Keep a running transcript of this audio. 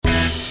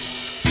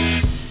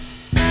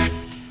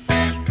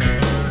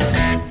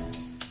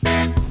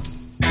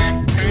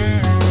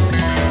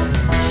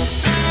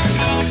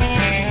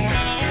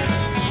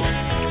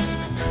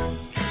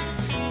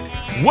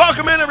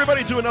Welcome in,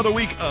 everybody, to another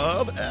week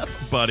of F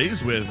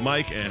Buddies with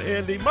Mike and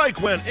Andy.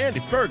 Mike went, Andy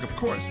Ferg, of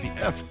course. The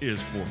F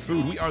is for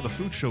food. We are the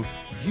food show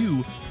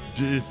you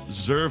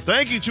deserve.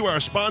 Thank you to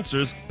our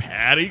sponsors,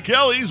 Patty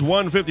Kelly's,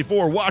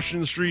 154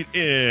 Washington Street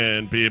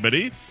in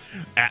Peabody,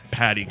 at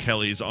Patty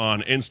Kelly's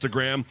on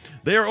Instagram.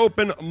 They are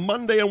open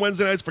Monday and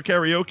Wednesday nights for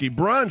karaoke,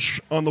 brunch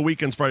on the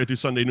weekends, Friday through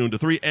Sunday, noon to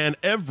 3, and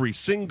every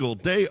single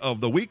day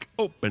of the week,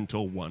 open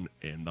till 1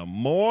 in the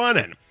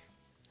morning.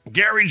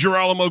 Gary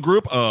Girolamo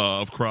Group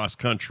of Cross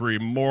Country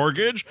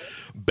Mortgage,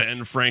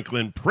 Ben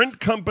Franklin Print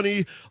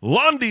Company,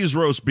 Londy's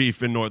Roast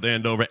Beef in North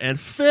Andover, and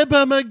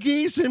Fibber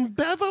McGee's in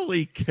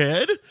Beverly,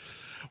 kid.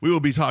 We will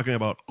be talking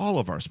about all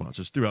of our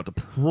sponsors throughout the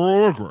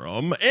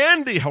program.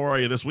 Andy, how are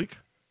you this week?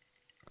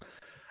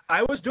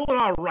 I was doing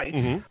all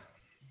right,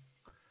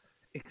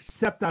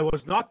 except I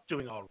was not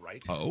doing all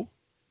right. Oh?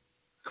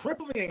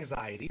 Crippling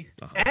anxiety,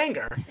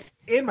 anger,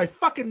 and my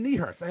fucking knee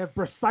hurts. I have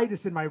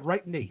bursitis in my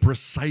right knee.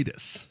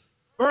 Bursitis.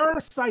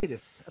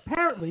 Bursitis.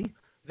 Apparently,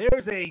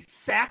 there's a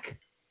sac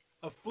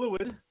of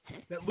fluid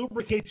that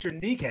lubricates your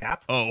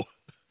kneecap. Oh.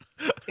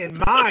 And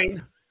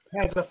mine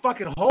has a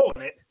fucking hole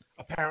in it,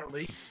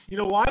 apparently. You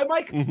know why,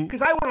 Mike?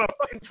 Because I went on a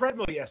fucking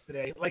treadmill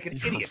yesterday like an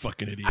You're idiot. a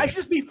fucking idiot. I should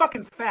just be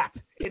fucking fat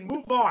and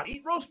move on.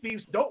 Eat roast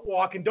beefs, don't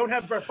walk, and don't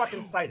have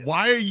fucking sitis.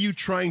 Why are you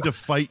trying to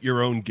fight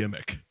your own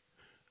gimmick?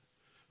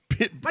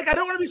 Mike, I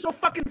don't want to be so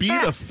fucking Be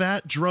fat. the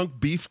fat, drunk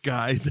beef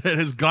guy that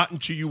has gotten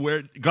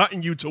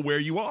you to where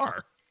you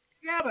are.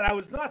 Yeah, but I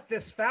was not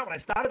this fat when I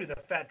started being the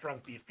fat,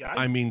 drunk beef guy.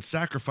 I mean,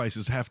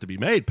 sacrifices have to be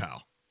made,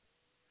 pal.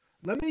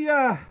 Let me,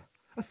 I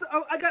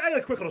got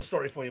a quick little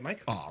story for you,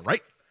 Mike. All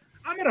right.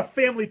 I'm at a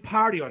family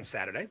party on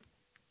Saturday.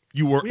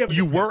 You were I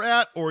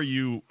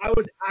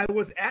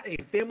was at a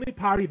family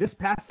party this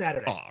past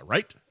Saturday. All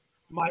right.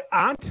 My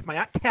aunt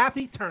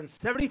Kathy turned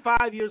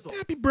 75 years old.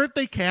 Happy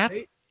birthday, Kath.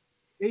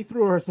 They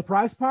threw her a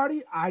surprise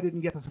party. I didn't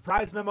get the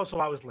surprise memo,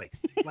 so I was late,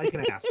 like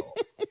an asshole.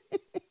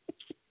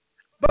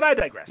 But I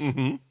digress.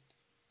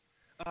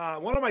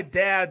 One of my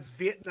dad's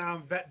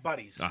Vietnam vet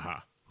buddies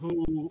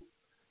who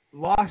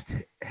lost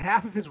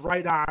half of his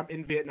right arm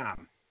in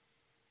Vietnam.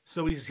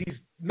 So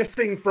he's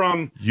missing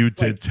from... You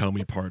did tell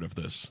me part of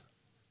this.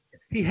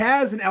 He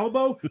has an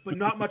elbow, but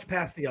not much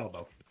past the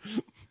elbow.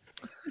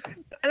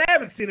 And I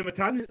haven't seen him a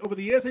ton over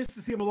the years. I used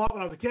to see him a lot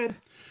when I was a kid.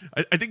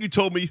 I think you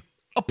told me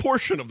a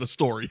portion of the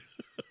story.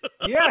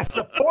 Yes,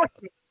 a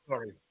portion of the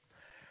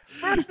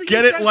story.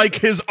 Get it like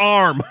his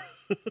arm.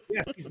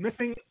 Yes, he's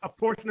missing a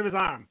portion of his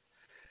arm.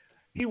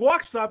 He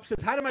walks up,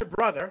 says hi to my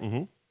brother,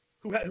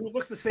 who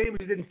looks the same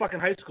as he did in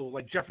fucking high school,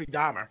 like Jeffrey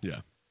Dahmer.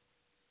 Yeah.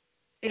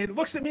 And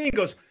looks at me and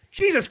goes,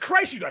 Jesus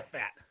Christ, you got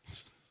fat.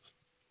 What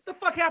the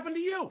fuck happened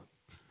to you?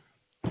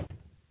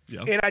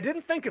 Yeah. And I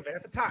didn't think of it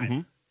at the time.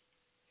 And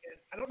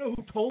I don't know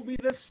who told me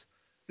this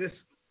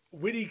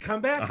witty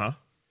comeback. I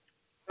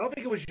don't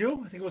think it was you.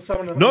 I think it was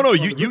someone. No,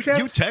 you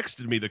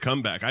texted me the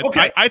comeback.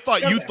 I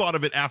thought you thought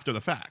of it after the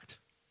fact.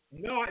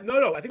 No. I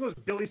think it was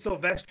Billy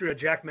Silvestri or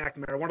Jack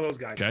McNamara, one of those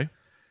guys. Okay.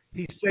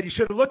 He said you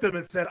should have looked at him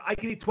and said, I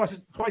can eat twice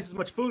as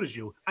much food as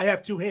you. I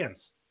have 2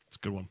 hands. That's a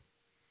good one.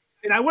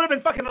 And I would have been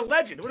fucking a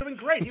legend. It would have been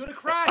great. He would have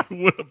cried. I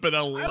would have been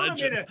a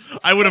legend.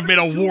 I would have made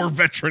a war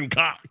veteran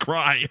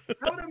cry.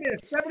 I would have made a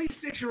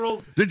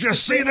 76-year-old. Did you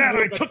see that?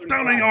 I took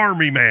down the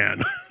army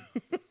man.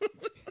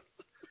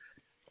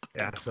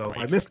 Yeah, so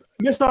I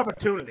missed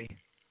opportunity.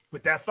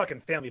 But that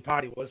fucking family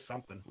party was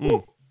something.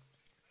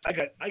 I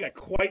got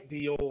quite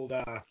the old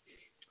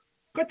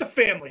quite the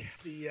family.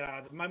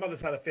 My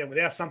mother's side of the family.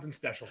 They have something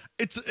special.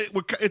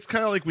 It's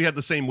kind of like we had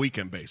the same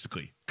weekend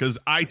basically, because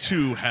I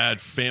too had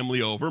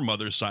family over,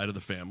 mother's side of the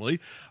family.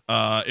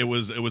 It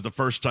was the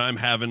first time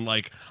having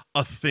like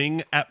a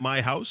thing at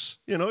my house.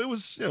 It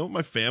was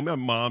my family, my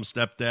mom,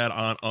 stepdad,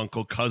 aunt,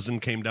 uncle, cousin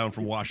came down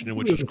from Washington,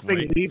 which is great.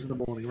 The thing leaves in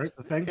the morning, right?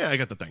 The thing. Yeah, I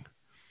got the thing.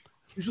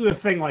 Usually the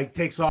thing like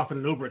takes off in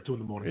an Uber at 2 in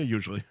the morning. Yeah,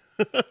 usually.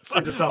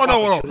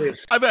 No.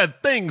 I've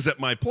had things at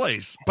my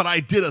place, but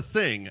I did a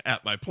thing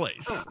at my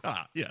place.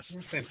 Yes.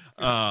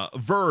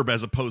 Verb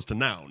as opposed to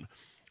noun.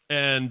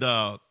 And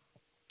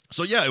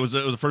so, yeah, it was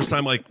the first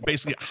time, like,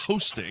 basically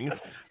hosting.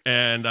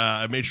 And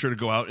I made sure to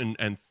go out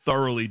and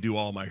thoroughly do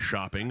all my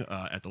shopping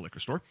at the liquor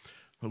store.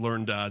 I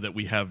learned that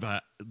we have,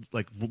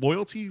 like,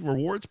 loyalty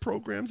rewards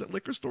programs at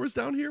liquor stores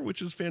down here,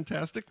 which is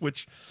fantastic,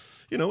 which...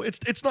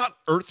 it's not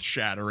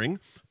earth-shattering,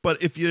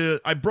 but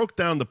I broke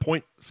down the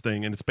point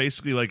thing, and it's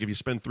basically like if you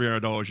spend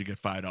 $300, you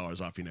get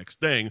 $5 off your next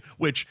thing,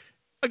 which,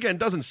 again,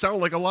 doesn't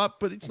sound like a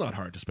lot, but it's not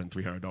hard to spend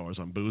 $300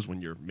 on booze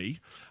when you're me.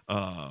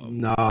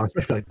 No,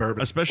 especially like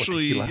bourbon.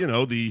 Especially,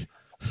 the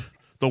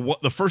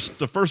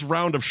first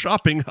round of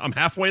shopping, I'm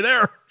halfway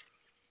there.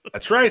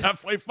 That's right.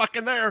 Halfway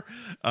fucking there.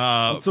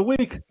 Once a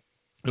week.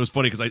 It was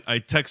funny because I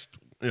text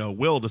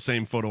Will the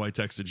same photo I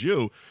texted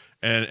you,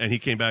 and he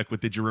came back with,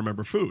 "Did you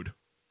remember food?"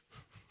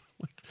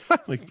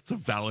 Like it's a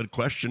valid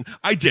question.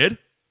 I did.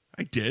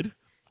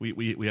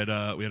 We had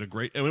a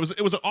great, and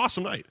it was an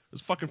awesome night. It was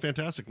a fucking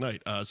fantastic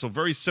night. So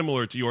very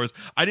similar to yours.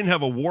 I didn't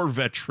have a war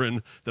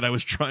veteran that I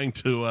was trying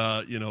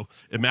to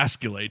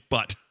emasculate,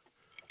 but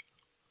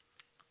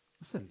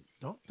listen,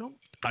 Don't.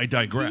 I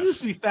digress. He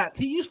used to be fat.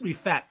 He used to be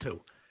fat too.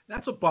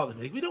 That's what bothers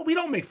me. We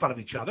don't make fun of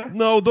each other.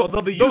 No,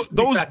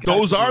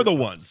 those are the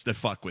ones that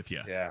fuck with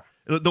you. Yeah.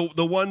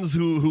 The ones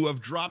who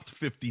have dropped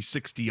 50,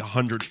 60,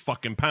 100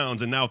 fucking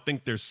pounds and now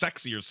think they're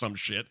sexy or some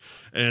shit.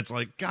 And it's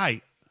like,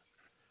 guy,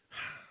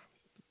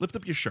 lift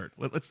up your shirt.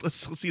 Let's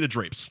see the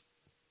drapes.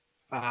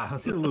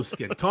 Let's see the loose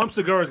skin. Tom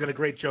Segura's got a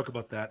great joke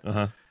about that.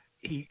 Uh-huh.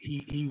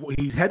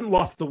 He hadn't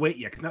lost the weight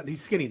yet.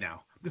 He's skinny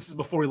now. This is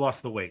before he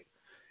lost the weight.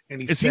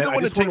 And is he the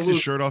one that takes his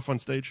shirt off on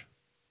stage?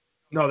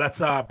 No, that's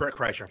Bert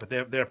Kreischer.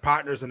 But they're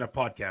partners in their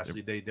podcast.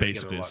 They're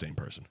basically the same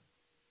person.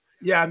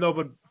 Yeah, no,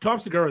 but Tom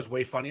Segura is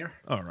way funnier.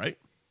 All right.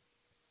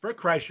 Bert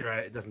Kreischer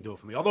it doesn't do it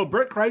for me. Although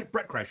Bert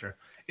Kreischer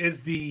is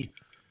the.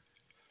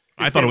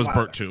 I thought it was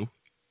Bert too.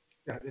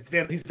 Yeah,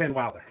 he's Van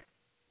Wilder.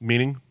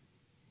 Meaning?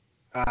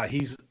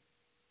 He's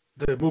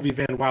the movie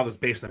Van Wilder is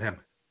based on him.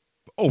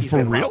 Oh, he's for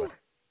Van real? Wilder.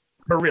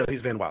 For real,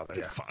 he's Van Wilder.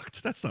 Get yeah.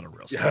 fucked. That's not a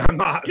real story. Yeah, I'm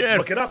not. Get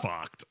look it up.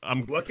 Fucked.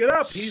 Look it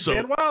up. He's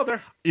Van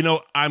Wilder. You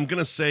know, I'm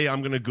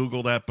gonna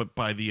Google that, but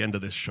by the end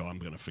of this show, I'm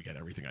gonna forget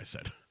everything I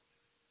said.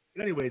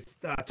 Anyways,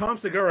 Tom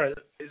Segura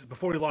is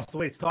before he lost the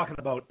weight. He's talking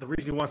about the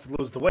reason he wants to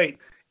lose the weight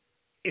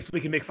is so we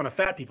can make fun of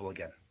fat people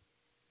again.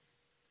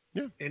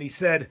 Yeah. And he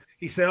said,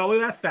 "Oh,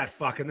 look at that fat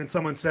fuck," and then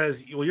someone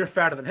says, "Well, you're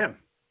fatter than him."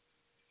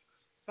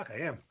 Fuck, I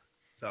am.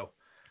 So,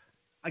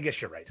 I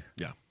guess you're right.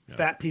 Yeah.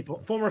 Fat people,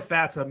 former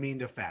fats are mean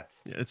to fats.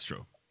 Yeah, it's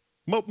true.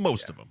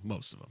 Most of them.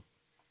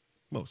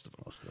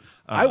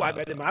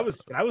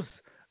 I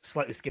was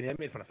slightly skinny. I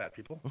made fun of fat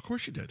people. Of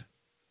course you did.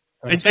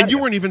 And you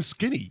weren't even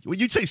skinny. When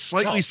you'd say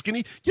slightly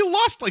skinny, you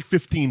lost like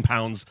 15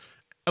 pounds.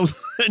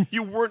 And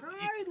you weren't.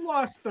 I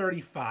lost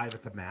 35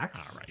 at the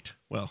max. All right.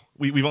 Well,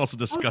 we've also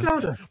discussed.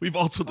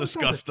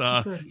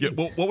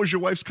 What was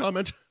your wife's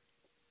comment?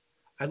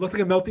 I look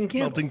like a melting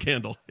candle. Melting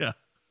candle. Yeah.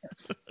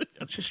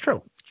 That's just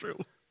true. It's true.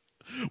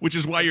 Which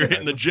is why you're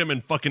hitting the gym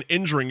and fucking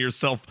injuring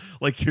yourself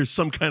like you're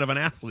some kind of an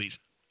athlete.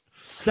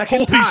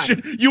 Holy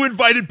shit! You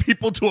invited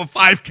people to a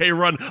 5K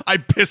run. I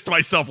pissed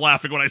myself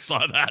laughing when I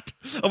saw that.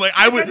 I'm like,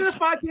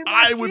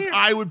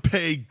 I would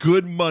pay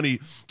good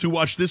money to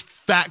watch this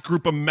fat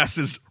group of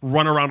messes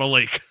run around a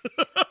lake.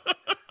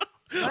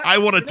 I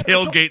want to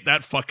tailgate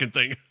that fucking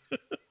thing.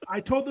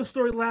 I told this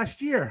story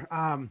last year.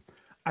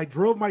 I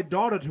drove my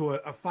daughter to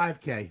a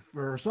 5K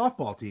for her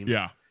softball team.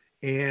 Yeah.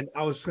 And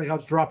I was like, I'll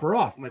just drop her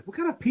off. I'm like, what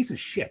kind of piece of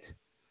shit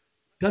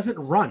doesn't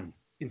run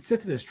and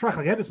sits in his truck?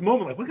 Like, I had this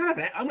moment, like, I'm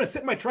going to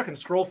sit in my truck and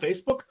scroll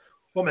Facebook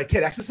while my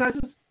kid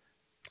exercises.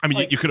 I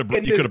mean, you could have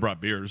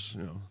brought beers,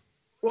 you know.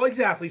 Well,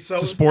 exactly. So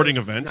it's a sporting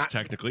event,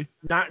 technically.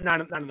 Not in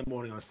the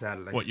morning on a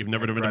Saturday. What, you've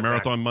never done a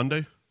marathon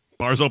Monday?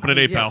 Bars open at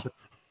 8, yes, pal.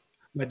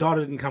 My daughter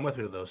didn't come with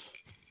me to those.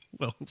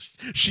 Well,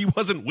 she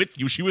wasn't with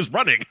you. She was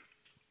running.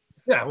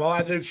 Yeah,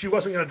 well, she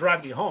wasn't going to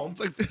drive me home.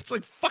 It's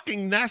like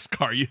fucking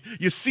NASCAR.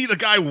 You see the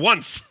guy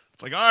once.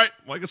 It's like, all right,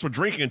 well, I guess we're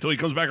drinking until he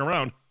comes back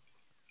around.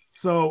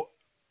 So,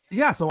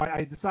 yeah,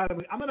 I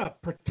decided I'm going to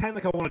pretend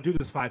like I want to do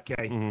this 5K.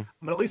 Mm-hmm. I'm going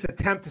to at least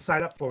attempt to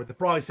sign up for it. They'll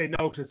probably say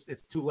no because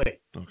it's too late.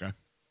 Okay.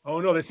 Oh,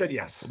 no, they said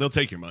yes. Well, they'll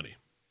take your money.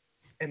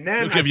 And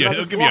then they'll give you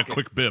a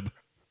quick bib.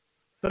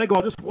 Then I go,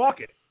 I'll just walk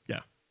it.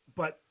 Yeah.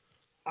 But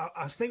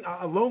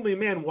a lonely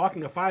man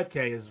walking a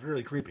 5K is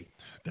really creepy.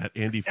 That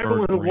Andy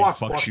Ferg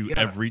fucks you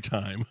every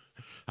time.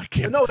 I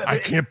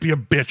can't be a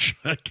bitch.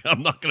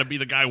 I'm not going to be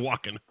the guy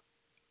walking.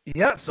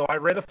 Yeah, so I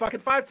ran the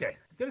fucking 5K.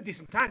 Did a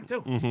decent time, too.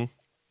 Mm-hmm.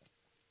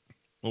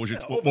 What was your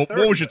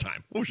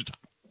time?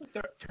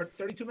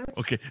 32 minutes.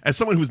 Okay, as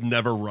someone who's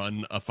never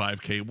run a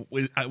 5K,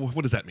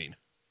 what does that mean?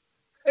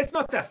 It's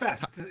not that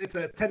fast. It's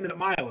a 10-minute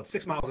mile. It's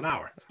 6 miles an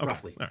hour,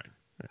 roughly. All right.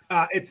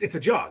 It's a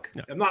jog.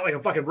 Yeah. I'm not like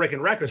I'm fucking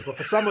breaking records, but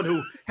for someone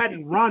who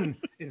hadn't run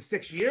in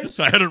 6 years,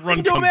 I hadn't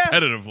run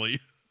competitively.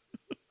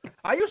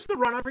 I used to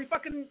run every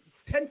fucking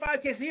 10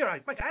 5Ks a year.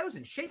 I was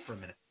in shape for a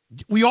minute.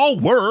 We all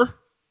were.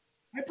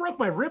 I broke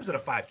my ribs at a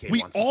 5K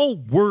we once. all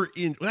were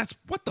in.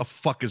 What the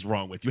fuck is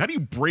wrong with you? How do you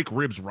break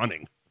ribs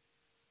running?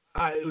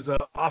 It was an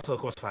obstacle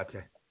course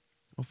 5K.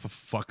 Oh, for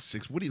fuck's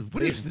sakes. What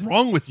is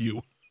wrong with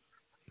you?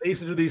 They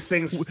used to do these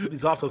things,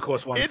 these obstacle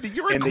course ones. Andy,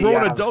 you're a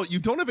grown adult. You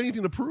don't have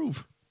anything to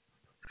prove.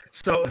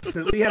 So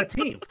we had a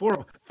team, four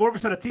of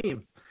us on a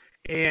team,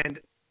 and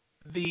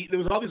there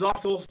was all these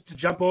obstacles to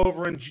jump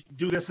over and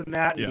do this and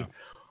that. And yeah.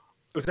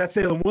 It was at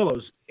Salem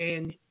Willows,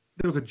 and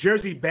there was a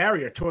Jersey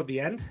barrier toward the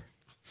end.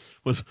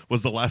 Was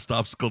the last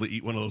obstacle to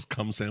eat one of those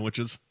cum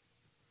sandwiches?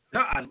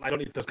 No, I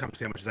don't eat those cum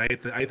sandwiches. I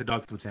ate the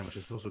dog food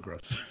sandwiches. Those were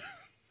gross.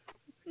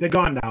 They're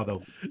gone now,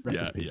 though.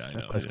 Yeah, I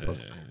know. Yeah.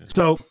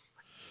 So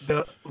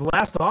the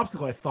last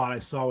obstacle I thought I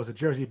saw was a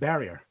Jersey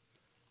barrier.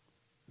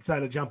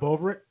 Decided to jump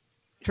over it.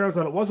 Turns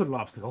out it wasn't an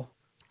obstacle.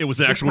 It was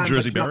an actual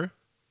Jersey barrier?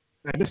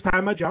 I missed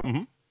time I jumped, mm-hmm.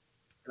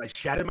 and I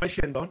shattered my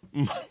shin bone,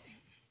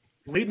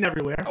 bleeding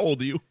everywhere. How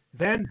old are you?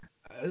 Then,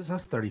 I was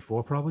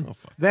 34 probably. Oh,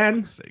 for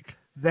then, sake.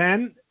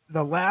 Then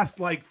the last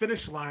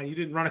finish line, you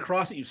didn't run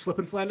across it, you slip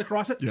and slide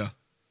across it. Yeah.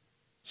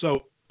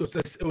 So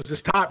it was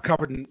this top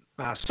covered in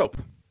soap.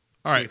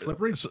 All right.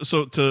 Slippery.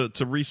 So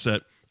to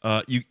reset,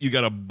 You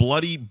got a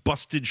bloody,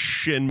 busted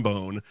shin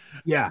bone,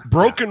 Yeah,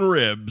 broken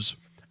ribs,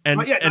 and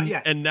Not yet, not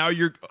yet. and now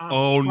you're about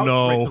to break the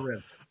no,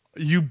 ribs.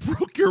 you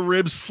broke your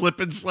ribs slip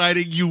and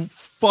sliding. You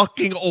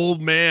fucking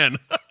old man.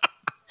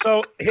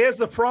 So here's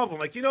the problem.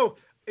 Like,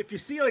 if you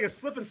see like a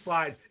slip and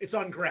slide, it's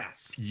on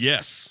grass.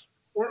 Yes.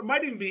 Or it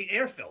might even be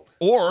air filled.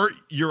 Or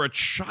you're a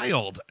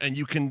child and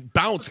you can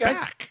bounce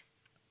back.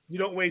 You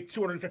don't weigh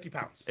 250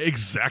 pounds.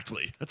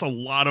 Exactly. That's a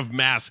lot of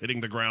mass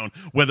hitting the ground,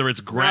 whether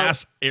it's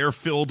grass, air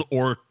filled,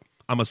 or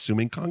I'm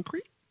assuming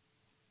concrete.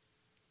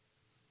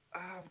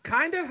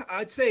 Kind of.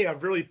 I'd say a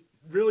really,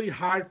 really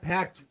hard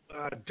packed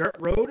dirt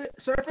road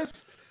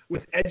surface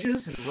with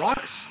edges and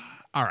rocks.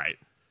 All right.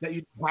 That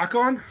you walk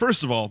on?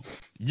 First of all,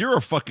 you're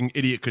a fucking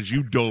idiot because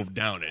you dove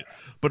down it.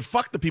 But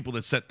fuck the people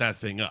that set that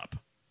thing up.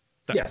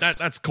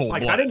 That's cold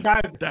blood. I didn't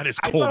dive. That is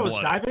I cold thought I was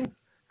blood. diving.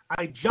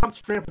 I jumped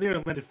straight up there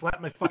and landed flat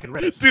in my fucking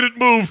ribs. Didn't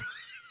move.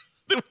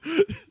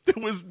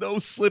 There was no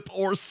slip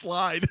or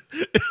slide.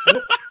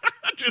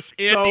 Just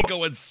Andy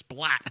going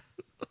splat.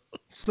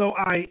 So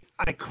I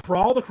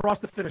crawled across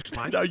the finish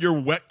line. Now you're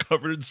wet,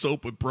 covered in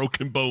soap with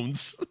broken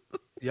bones.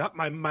 Yep.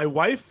 My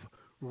wife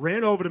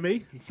ran over to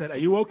me and said, "Are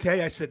you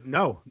okay?" I said,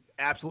 "No,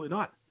 absolutely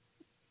not.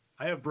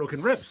 I have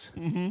broken ribs."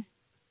 Mm-hmm.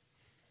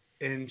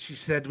 And she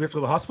said, "Do we have to go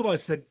to the hospital?" I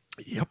said,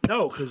 "Yep."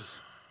 No, because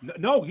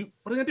what are you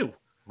gonna do?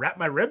 Wrap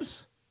my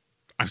ribs?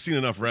 I've seen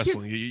enough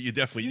wrestling. You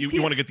definitely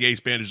you want to get the ace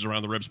bandages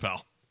around the ribs,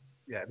 pal.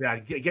 Yeah.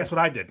 Guess what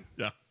I did?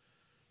 Yeah.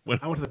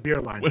 I went to the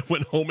beer line.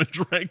 Went home and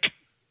drank.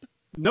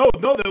 No,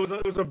 there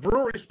was a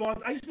brewery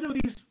sponsor. I used to do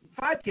these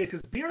 5Ks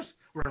because beers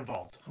were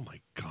involved. Oh my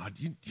God!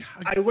 You're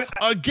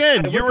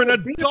an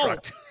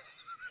adult.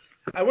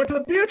 I went to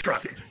the beer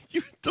truck.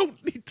 You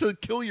don't need to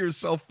kill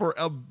yourself for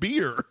a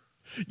beer.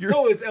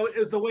 No, it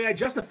was the way I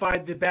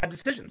justified the bad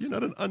decisions. You're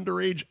not an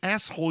underage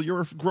asshole.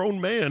 You're a grown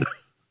man.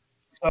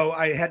 So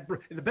I had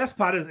the best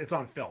part is it's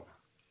on film.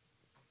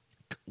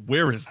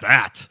 Where is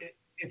that?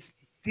 It's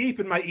deep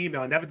in my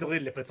email. I never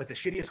deleted it, but it's like the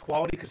shittiest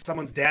quality because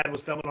someone's dad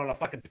was filming on a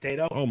fucking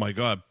potato. Oh my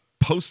God!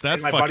 Post that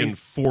fucking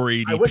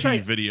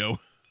 480p video.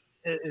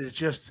 It is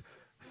just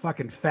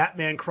fucking fat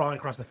man crawling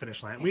across the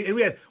finish line.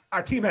 We had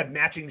our team had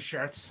matching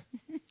shirts.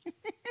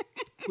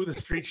 with the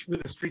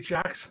street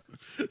sharks.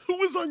 Who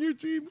was on your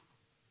team?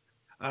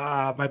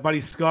 My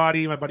buddy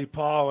Scotty, my buddy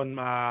Paul,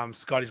 and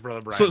Scotty's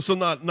brother Brian. So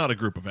not a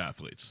group of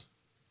athletes.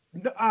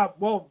 No,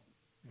 well,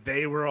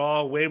 they were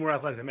all way more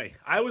athletic than me.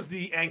 I was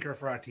the anchor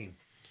for our team.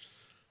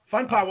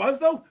 Fun part was,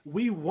 though,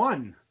 we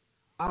won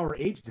our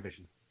age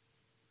division.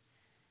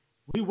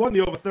 We won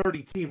the over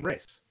 30 team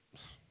race.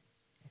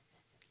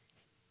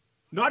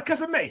 Not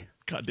because of me.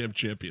 Goddamn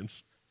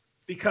champions.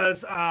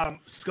 Because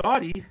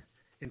Scotty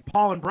and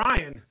Paul and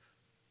Brian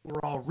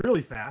were all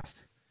really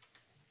fast.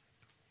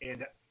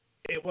 And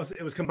it was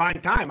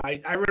combined time.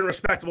 I ran a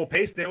respectable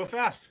pace. They were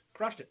fast.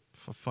 Crushed it.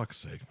 For fuck's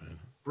sake, man.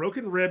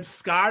 Broken ribs,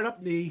 scarred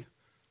up knee.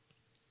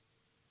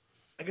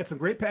 I got some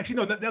great packs.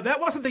 That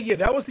wasn't the year.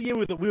 That was the year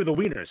we were the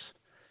wieners.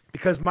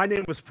 Because my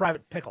name was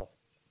Private Pickle.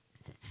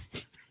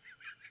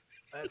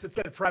 It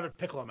said Private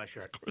Pickle on my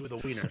shirt. With the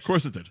wieners. Of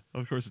course it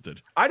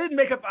did. I didn't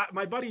make up.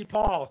 My buddy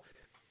Paul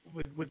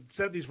would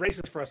set up these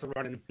races for us to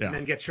run and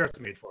then get shirts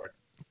made for it.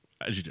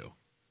 As you do.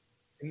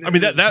 I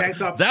mean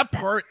that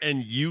part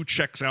and you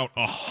checks out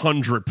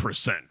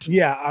 100%.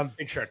 Yeah, I'm a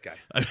big shirt guy.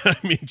 I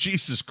mean,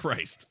 Jesus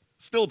Christ!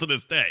 Still to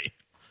this day,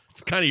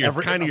 it's kind of your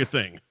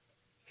thing.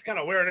 He's kind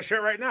of wearing a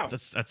shirt right now.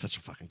 That's such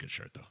a fucking good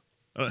shirt,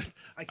 though.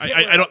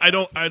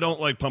 I don't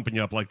like pumping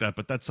you up like that,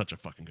 but that's such a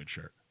fucking good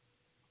shirt.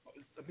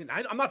 I mean,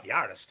 I'm not the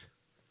artist.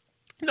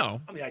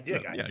 No, I'm the idea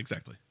guy. Yeah,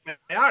 exactly.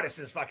 My artist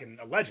is fucking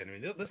a legend. I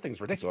mean, this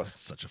thing's ridiculous.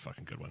 It's such a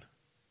fucking good one.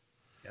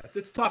 Yeah,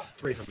 it's top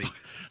 3 for me.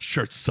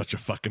 Shirt's such a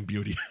fucking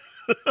beauty.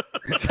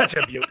 It's such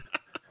a beauty.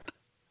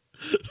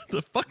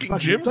 The fucking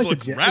gyms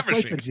look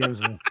ravishing.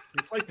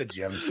 It's like the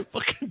gyms.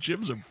 Fucking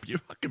gyms are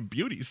fucking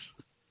beauties.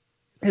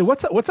 Hey,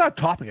 what's our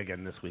topic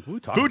again this week?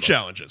 Food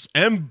challenges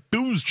and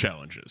booze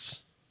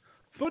challenges.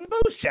 Food and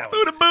booze challenges.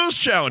 Food and booze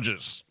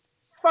challenges.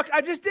 Fuck,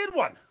 I just did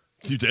one.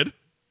 You did?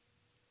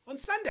 On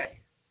Sunday.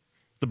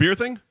 The beer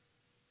thing?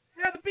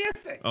 Yeah, the beer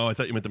thing. Oh, I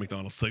thought you meant the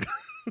McDonald's thing.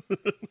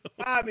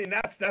 I mean,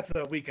 that's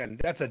a weekend.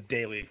 That's a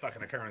daily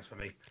fucking occurrence for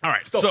me. All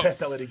right. Still pissed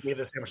that lady gave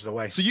the sandwiches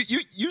away. So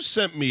you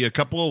sent me a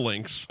couple of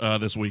links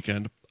this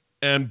weekend,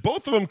 and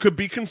both of them could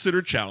be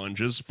considered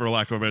challenges, for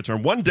lack of a better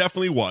term. One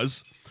definitely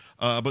was,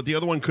 but the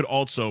other one could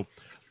also.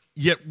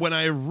 Yet when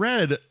I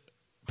read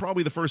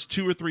probably the first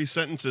 2 or 3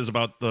 sentences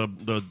about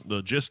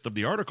the gist of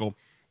the article,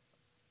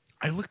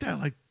 I looked at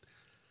it like,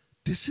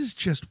 this is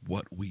just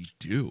what we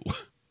do.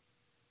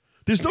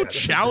 There's no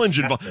challenge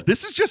involved.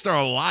 This is just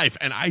our life,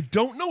 and I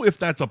don't know if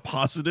that's a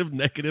positive,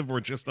 negative, or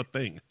just a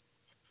thing.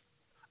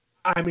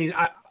 I mean,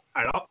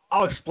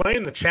 I'll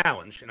explain the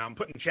challenge, and I'm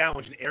putting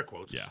challenge in air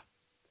quotes. Yeah.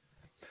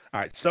 All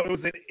right, so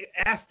it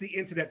asked the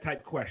internet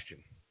type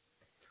question.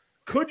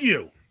 Could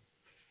you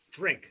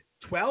drink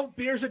 12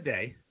 beers a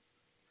day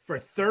for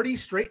 30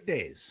 straight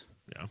days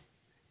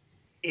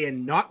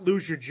and not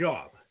lose your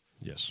job?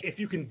 Yes. If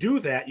you can do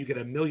that, you get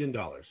 $1 million.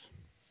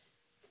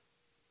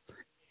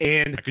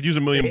 And I could use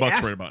 $1 million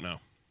right about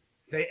now.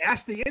 They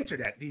asked the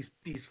internet,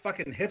 these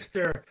fucking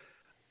hipster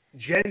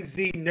Gen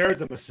Z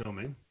nerds, I'm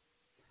assuming,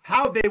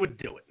 how they would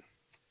do it.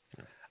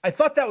 I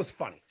thought that was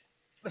funny.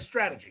 The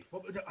strategy.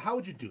 How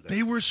would you do this?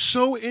 They were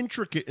so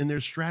intricate in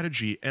their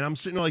strategy, and I'm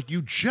sitting there like,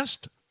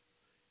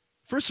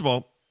 first of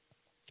all,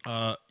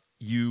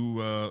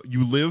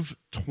 you live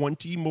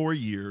 20 more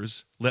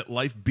years, let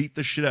life beat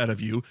the shit out of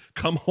you,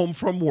 come home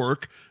from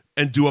work,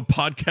 and do a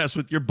podcast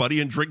with your buddy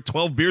and drink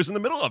 12 beers in the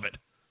middle of it.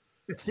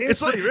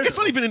 It's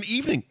not even an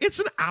evening. It's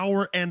an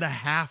hour and a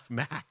half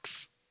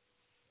max.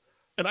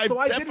 And I've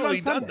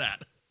definitely done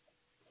that.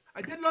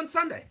 I did it on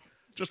Sunday.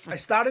 I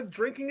started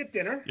drinking at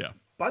dinner. Yeah.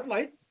 Bud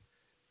Light.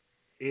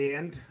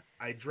 And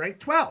I drank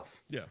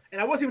 12. Yeah.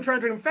 And I wasn't even trying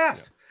to drink them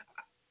fast.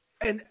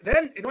 Yeah. And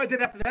then, you know what I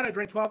did after that? I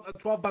drank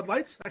 12 Bud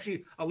Lights.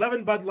 Actually,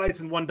 11 Bud Lights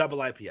and 1 double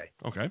IPA.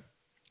 Okay.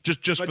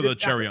 Just for the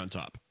cherry on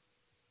top.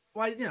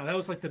 Well, that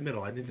was like the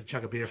middle. I need to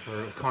chug a beer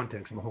for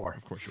content because I'm a whore.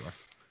 Of course you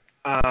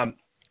are.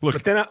 Look,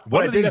 but then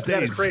one of these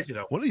days, crazy,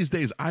 though. One of these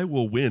days, I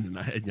will win,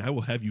 and I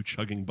will have you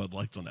chugging Bud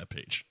Lights on that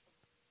page.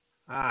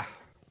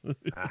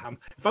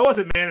 If I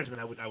wasn't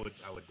management, I would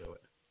do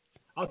it.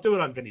 I'll do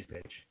it on Vinny's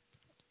page.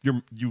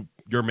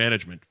 Your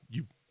management.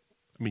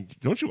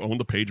 Don't you own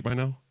the page by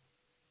now?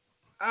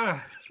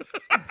 I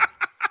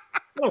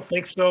don't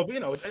think so.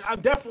 But,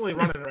 I'm definitely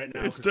running it right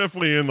now. It's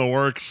definitely in the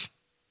works.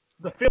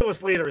 The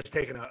fearless leader is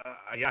taking a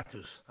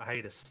hiatus.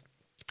 Hiatus.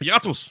 You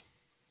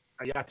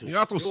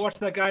watch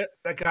that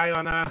guy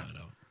on I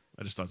know.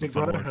 I just thought it was Big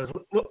Brother.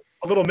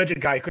 A little midget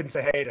guy. He couldn't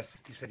say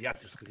hiatus. He said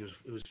hiatus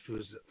because he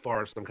was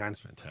for some kind.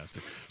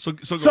 Fantastic. So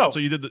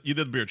you did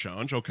the beer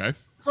challenge. Okay.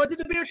 So I did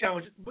the beer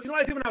challenge. But you know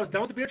what I did when I was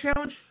done with the beer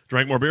challenge?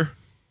 Drank more beer?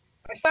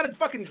 I started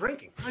fucking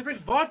drinking. I drank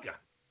vodka.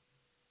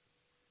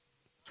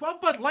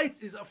 12 Bud Lights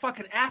is a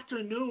fucking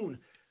afternoon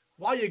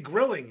while you're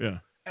grilling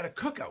at a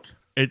cookout.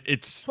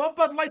 It's 12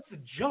 Bud Lights is a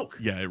joke.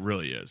 Yeah, it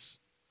really is.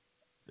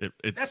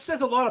 That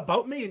says a lot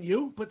about me and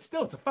you, but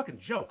still, it's a fucking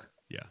joke.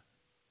 Yeah.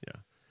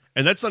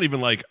 And that's not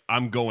even like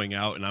I'm going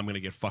out and I'm going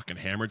to get fucking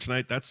hammered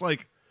tonight. That's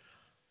like,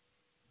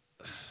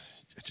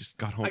 I just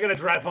got home. I got to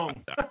drive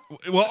home.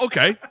 Well,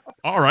 okay.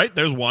 All right.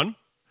 There's one.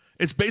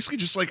 It's basically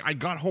just like I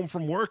got home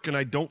from work and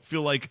I don't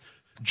feel like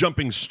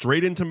jumping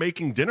straight into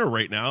making dinner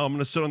right now. I'm going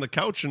to sit on the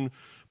couch, and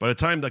by the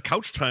time the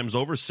couch time's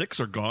over, 6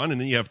 are gone,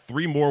 and then you have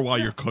 3 more while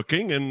you're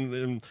cooking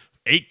and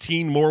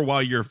 18 more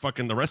while you're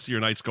fucking the rest of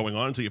your night's going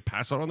on until you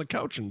pass out on the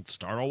couch and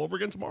start all over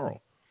again tomorrow.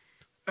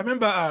 I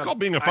remember it's called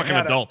being a fucking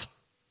adult.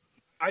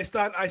 I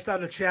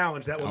started a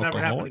challenge that will never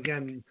happen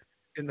again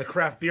in the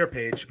craft beer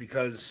page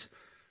because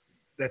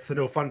that's the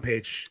no fun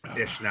page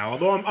ish now.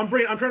 Although I'm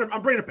bringing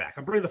it back.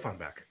 I'm bringing the fun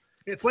back.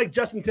 It's like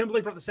Justin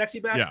Timberlake brought the sexy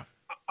back. Yeah,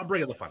 I'm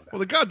bringing the fun back. Well,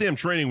 the goddamn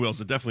training wheels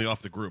are definitely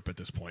off the group at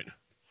this point.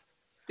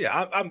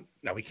 Yeah,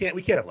 no, we can't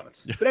have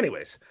limits. But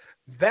anyways,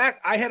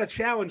 I had a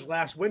challenge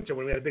last winter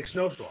when we had a big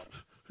snowstorm.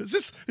 Is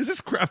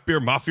this craft beer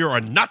mafia or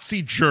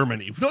Nazi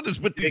Germany? We know this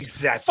with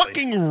these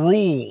fucking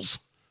rules.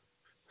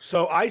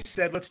 So I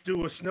said, let's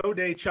do a snow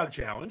day chug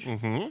challenge.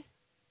 Mm-hmm.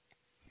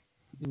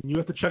 You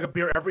have to chug a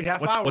beer every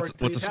half hour. What's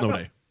a snow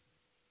day?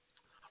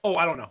 Oh,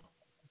 I don't know.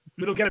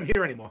 We don't get them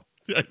here anymore.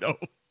 I know.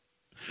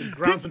 The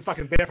ground's been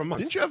fucking bare for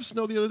months. Didn't you have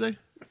snow the other day?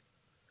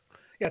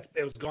 Yeah,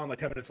 it was gone like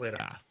 10 minutes later.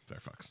 Fair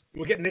fucks.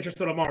 We're getting inches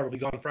till tomorrow. It'll be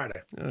gone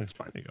Friday. It's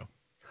fine. There you go.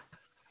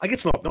 I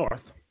get snow up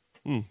north.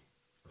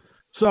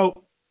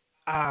 So,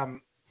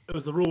 it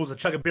was the rules to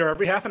chug a beer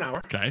every half an hour.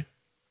 Okay.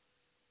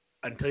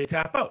 Until you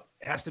tap out.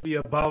 It has to be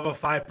above a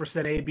 5%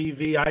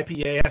 ABV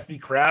IPA. It has to be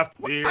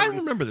craft beer. I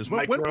remember this.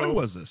 When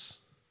was this?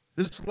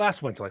 This was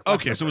last winter.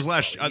 Okay, so it was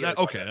last year.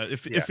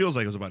 It feels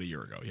like it was about a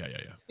year ago. Yeah.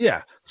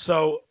 Yeah.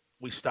 So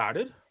we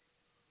started,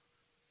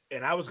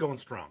 and I was going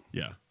strong.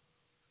 Yeah.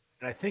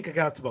 And I think I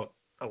got up to about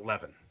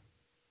 11.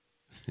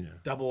 Yeah.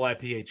 Double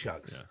IPA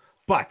chugs. Yeah.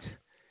 But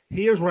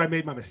here's where I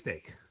made my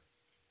mistake.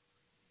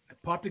 I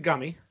popped a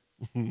gummy,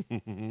 and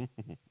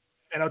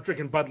I was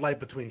drinking Bud Light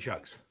between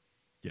chugs.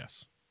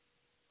 Yes.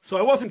 So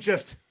I wasn't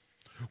just.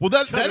 Well,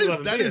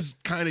 that is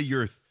kind of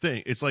your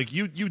thing. It's like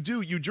you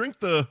drink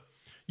the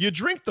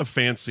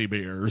fancy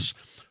beers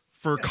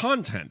for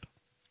content,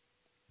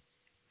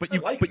 but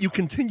you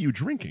continue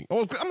drinking.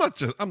 Oh, I'm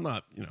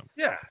not.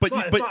 Yeah. But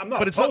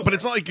it's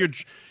not like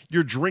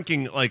you're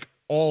drinking like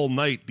all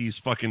night these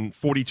fucking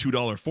 $42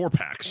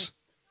 4-packs.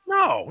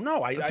 No.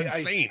 That's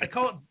insane. I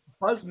call it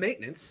buzz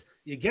maintenance.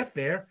 You get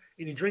there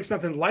and you drink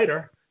something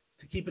lighter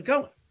to keep it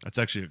going. That's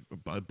actually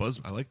a buzz.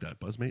 I like that.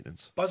 Buzz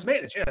maintenance. Buzz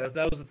maintenance, yeah.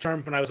 That was the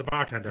term when I was a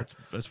bartender.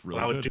 That's really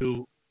good. I would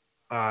do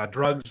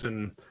drugs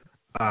and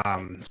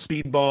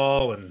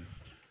speedball and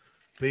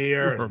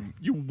beer.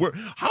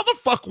 How the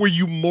fuck were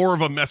you more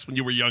of a mess when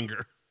you were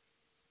younger?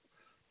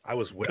 I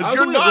was. Because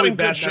you're not in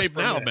good shape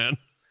now, man.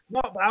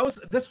 No,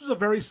 but this was a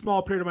very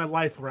small period of my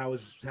life where I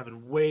was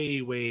having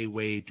way, way,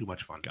 way too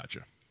much fun.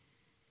 Gotcha.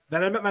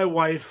 Then I met my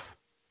wife.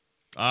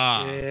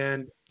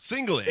 And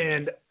singling.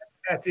 And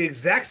at the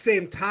exact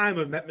same time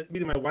of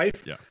meeting my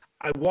wife,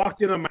 I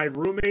walked in on my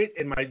roommate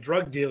and my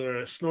drug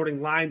dealer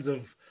snorting lines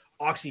of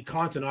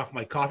OxyContin off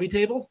my coffee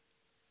table.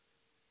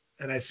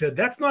 And I said,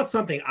 that's not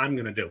something I'm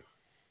going to do.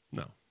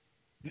 No.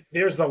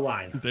 There's the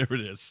line. There it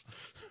is.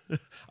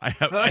 I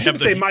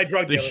shouldn't say my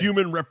drug the dealer.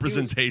 human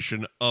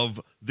representation of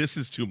this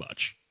is too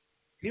much.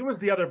 He was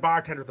the other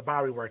bartender at the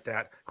bar we worked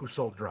at who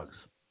sold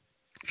drugs.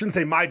 Shouldn't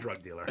say my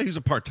drug dealer. He's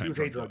a part-time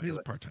drug dealer. He's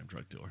dealer. a part-time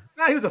drug dealer.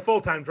 No, he was a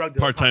full-time drug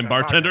dealer. Part-time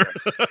bartender.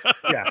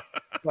 Yeah.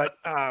 But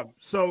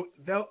so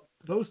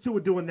those two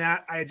were doing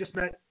that. I had just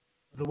met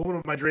the woman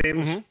of my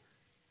dreams. Mm-hmm.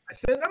 I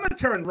said, I'm going to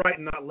turn right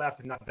and not left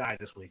and not die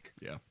this week.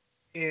 Yeah.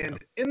 And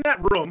in that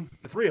room,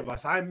 the three of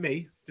us, I'm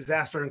me,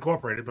 Disaster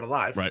Incorporated, but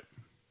alive. Right.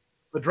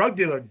 The drug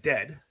dealer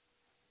dead.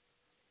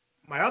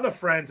 My other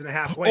friends in a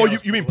halfway Oh,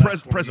 house you mean for the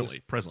last 20 presently?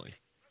 years. Presently.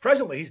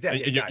 Presently, he's dead.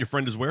 And He your died.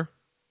 friend is where?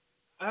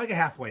 Like a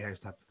halfway house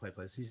type of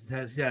place. He's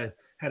had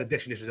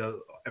addiction issues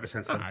ever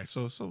since All then. right,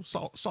 so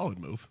solid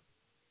move.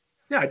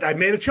 Yeah, I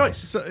made a choice.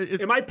 So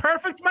Am I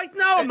perfect, Mike?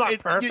 No, I'm not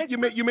perfect. You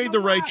made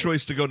the right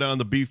choice to go down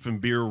the beef and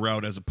beer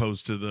route as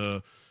opposed to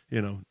the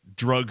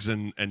drugs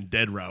and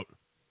dead route.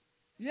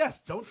 Yes,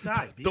 don't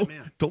die. Be a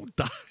man. Don't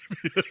die.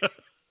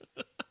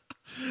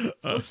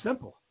 So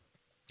simple.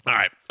 All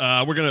right,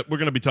 we're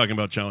gonna be talking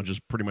about challenges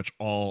pretty much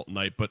all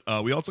night, but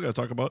we also got to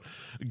talk about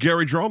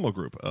Gary Dromo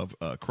Group of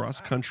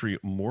Cross Country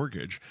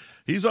Mortgage.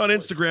 He's on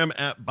Instagram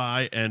at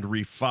Buy and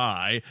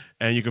Refi,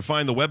 and you can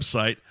find the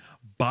website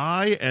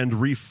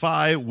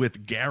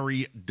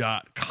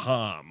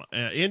buyandrefywithgary.com.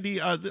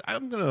 Andy,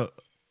 I'm gonna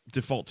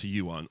default to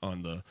you on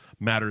the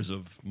matters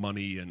of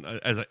money and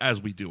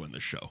as we do in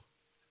this show.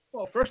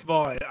 Well, first of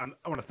all, I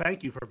want to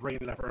thank you for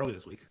bringing it up early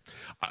this week.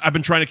 I've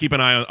been trying to keep an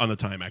eye on the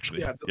time,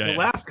 actually. Yeah, the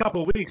last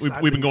couple of weeks,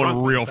 we've been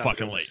going real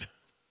fucking late.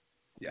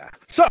 Yeah.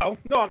 So,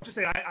 no, I'm just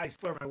saying I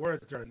swear my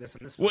words during this.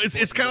 And this. Well,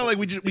 it's kind of like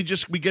we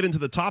get into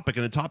the topic,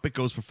 and the topic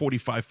goes for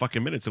 45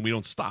 fucking minutes, and we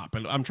don't stop.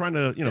 And I'm trying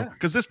to,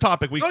 because this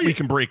topic we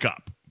can break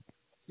up.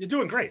 You're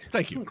doing great.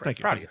 Thank you. Thank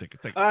you.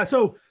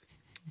 So,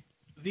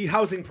 the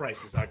housing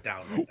prices are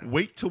down right now.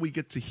 Wait till we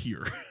get to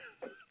here.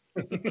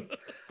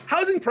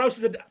 Housing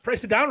prices are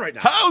down right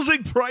now.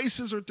 Housing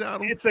prices are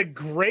down. It's a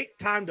great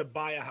time to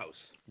buy a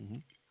house. Mm-hmm.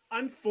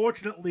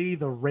 Unfortunately,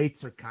 the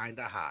rates are kind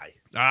of high.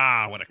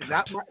 What a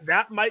cunt.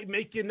 That might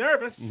make you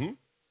nervous. Mm-hmm.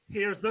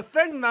 Here's the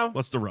thing, though.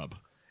 What's the rub?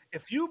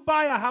 If you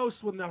buy a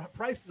house when the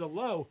prices are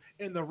low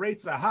and the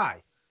rates are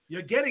high,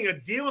 you're getting a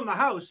deal in the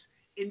house,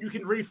 and you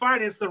can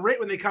refinance the rate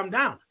when they come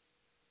down.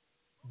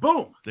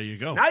 Boom. There you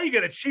go. Now you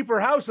get a cheaper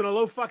house and a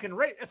low fucking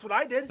rate. That's what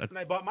I did when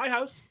I bought my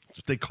house. That's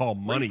what they call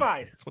money.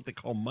 Refied. That's what they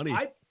call money.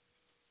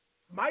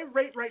 My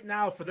rate right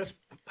now for this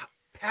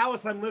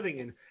palace I'm living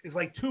in is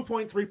like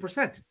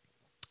 2.3%.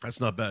 That's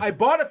not bad. I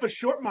bought it for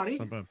short money.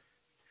 That's not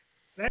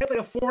bad. I had like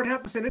a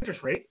 4.5%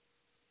 interest rate.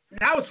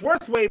 Now it's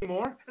worth way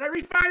more, and I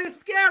refinanced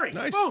with Gary.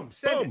 Nice. Boom.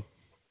 Boom.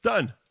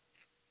 Done.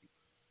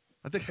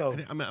 I think so.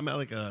 I'm at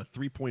like a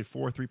 3.4,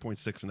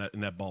 3.6 in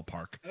that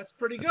ballpark. That's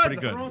pretty good. Pretty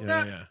good.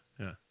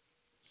 Yeah.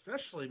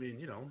 Especially, I mean,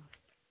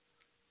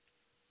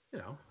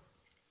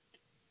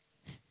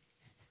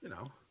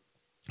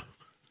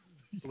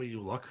 the way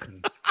you look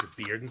and your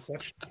beard and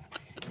such.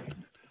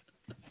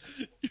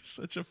 You're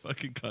such a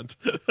fucking cunt.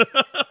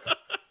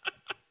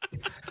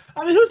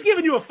 I mean, who's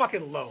giving you a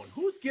fucking loan?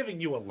 Who's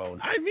giving you a loan?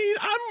 I mean,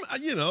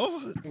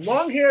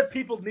 long-haired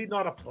people need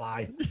not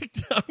apply.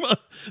 Well,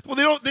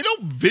 they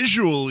don't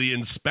visually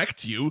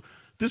inspect you.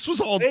 This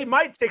was all. They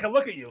might take a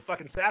look at you.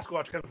 Fucking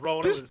Sasquatch comes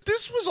rolling.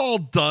 This was all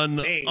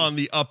done on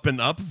the up and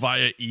up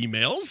via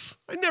emails.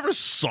 I never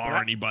saw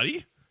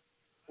anybody.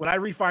 When I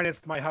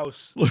refinanced my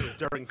house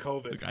during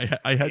COVID, look,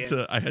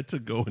 I had to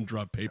go and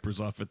drop papers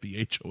off at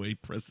the HOA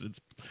president's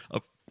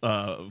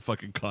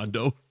fucking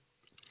condo.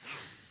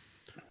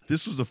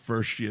 This was the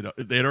first shit.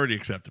 They had already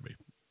accepted me,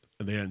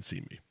 and they hadn't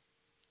seen me.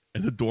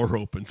 And the door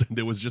opens, and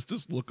there was just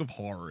this look of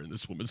horror in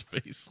this woman's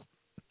face.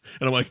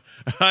 And I'm like,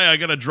 hi, I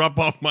got to drop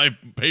off my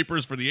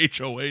papers for the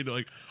HOA. They're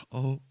like,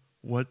 oh,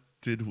 what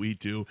did we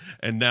do?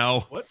 And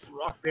now... What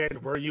rock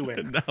band were you in?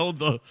 And now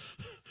the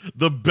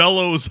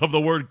bellows of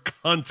the word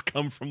cunt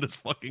come from this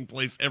fucking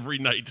place every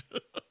night.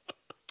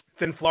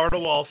 Thin Florida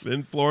walls.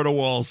 Thin Florida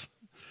walls.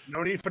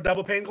 No need for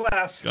double pane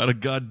glass. Got a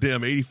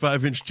goddamn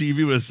 85-inch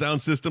TV with a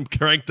sound system,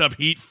 cranked up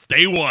heat,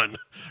 day one.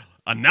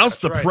 Announce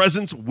the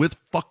presence with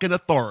fucking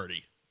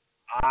authority.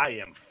 I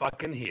am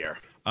fucking here.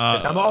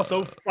 I'm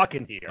also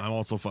fucking here. I'm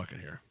also fucking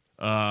here.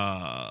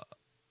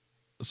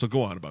 So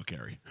go on about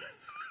Gary.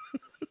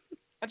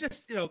 I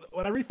just,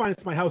 when I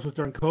refinanced my house was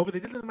during COVID, they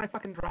did it in my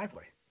fucking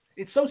driveway.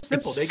 It's so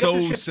simple. They got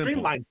this shit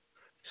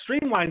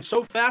streamlined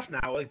so fast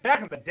now. Like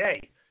back in the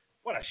day,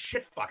 what a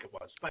shit fuck it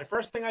was. My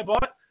first thing I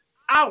bought,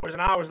 hours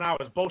and hours and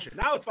hours bullshit.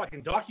 Now it's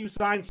fucking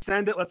DocuSign,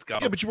 send it, let's go.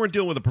 Yeah, but you weren't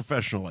dealing with a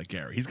professional like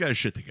Gary. He's got his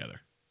shit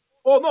together.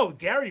 Well, no,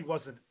 Gary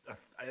wasn't.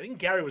 I think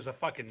Gary was a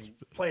fucking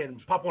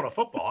playing Pop Warner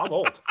football. I'm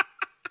old.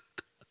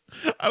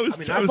 I was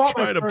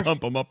trying to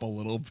pump him up a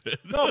little bit.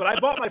 No, but I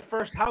bought my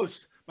first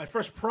house, my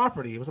first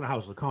property. It wasn't a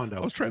house, it was a condo. I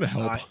was trying to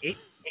help.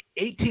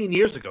 18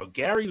 years ago.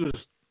 Gary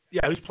was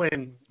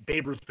playing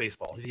Babe Ruth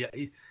baseball.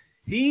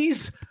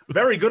 He's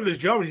very good at his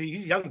job.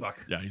 He's a young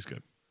buck. Yeah, he's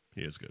good.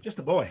 He is good. Just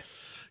a boy.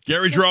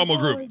 Gary Giralmo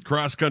Group,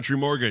 Cross Country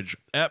Mortgage,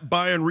 at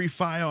Buy and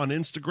Refi on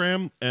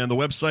Instagram, and the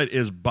website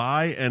is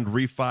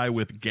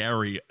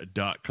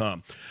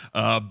buyandrefywithgary.com.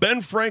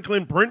 Ben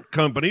Franklin Print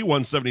Company,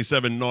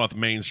 177 North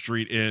Main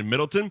Street in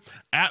Middleton,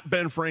 at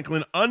Ben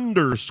Franklin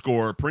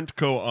 _Print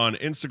Co on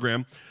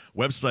Instagram.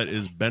 Website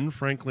is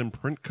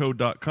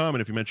benfranklinprintco.com,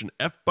 and if you mention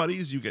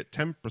F-Buddies, you get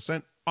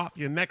 10% off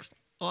your next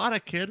order,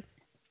 kid.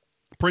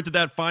 Printed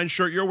that fine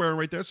shirt you're wearing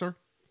right there, sir.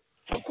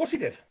 Of course he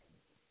did.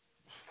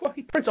 Well,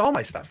 he prints all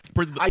my stuff.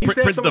 Print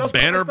the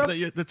banner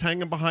that's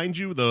hanging behind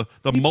you, the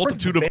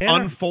multitude of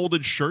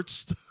unfolded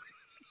shirts.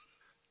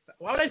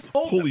 Why would I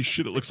fold Holy them?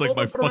 shit, it looks like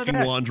my fucking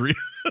laundry.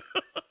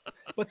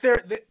 But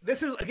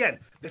this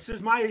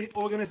is my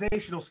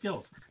organizational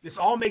skills. This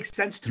all makes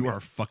sense to me. You are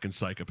a fucking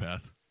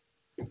psychopath.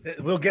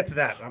 We'll get to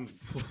that. I'm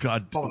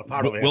falling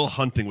apart over here. Will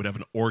Hunting would have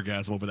an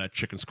orgasm over that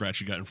chicken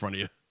scratch you got in front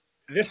of you.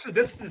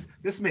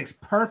 This makes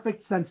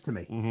perfect sense to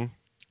me.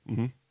 Mm-hmm.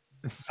 Mm-hmm.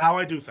 This is how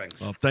I do things.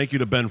 Well, thank you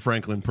to Ben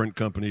Franklin Print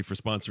Company for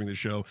sponsoring the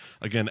show.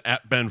 Again,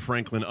 at Ben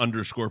Franklin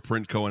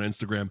 _Print Co on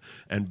Instagram,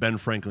 and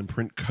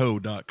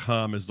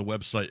benfranklinprintco.com is the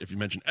website. If you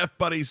mention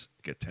F-Buddies,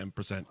 get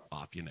 10%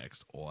 off your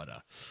next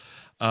order.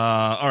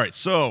 All right,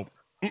 so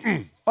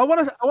I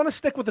want to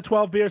stick with the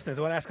 12 beers things.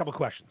 I want to ask a couple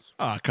questions.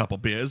 A couple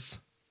beers.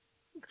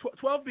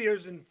 12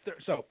 beers and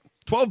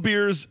 12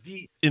 beers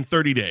in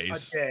 30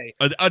 days.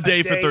 A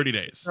day for 30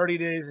 days. 30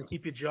 days and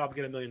keep your job,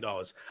 get $1 million.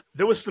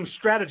 There was some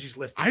strategies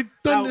listed. I've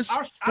done this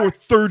for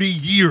 30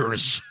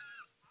 years.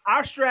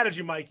 Our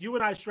strategy, Mike, you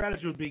and I's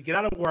strategy would be get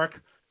out of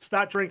work,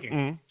 start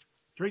drinking.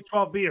 Drink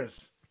 12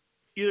 beers.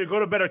 Either go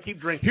to bed or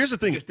keep drinking. Here's the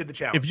thing. You just did the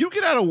challenge. If you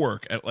get out of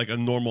work at like a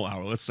normal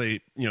hour, let's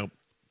say,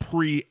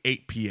 pre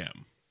 8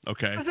 p.m.,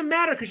 okay. It doesn't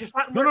matter because you're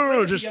not.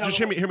 No. Just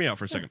hear me out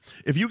for a second.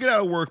 If you get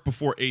out of work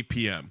before 8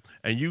 p.m.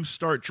 and you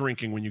start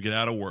drinking when you get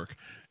out of work,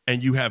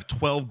 and you have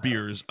 12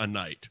 beers a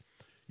night,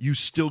 you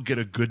still get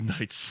a good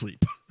night's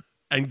sleep,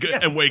 and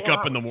wake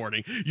up in the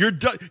morning. You're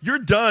done. You're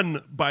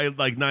done by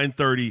like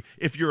 9:30.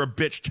 If you're a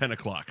bitch, 10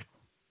 o'clock.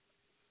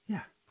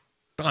 Yeah,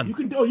 done. You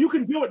can do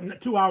it in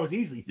 2 hours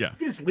easily. Yeah, if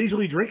you're just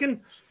leisurely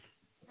drinking,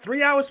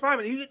 3 hours, 5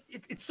 minutes.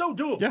 It's so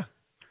doable. Yeah.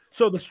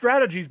 So the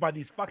strategies by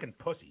these fucking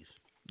pussies.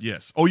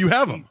 Yes. Oh, you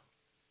have them.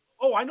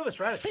 Oh, I know the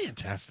strategy.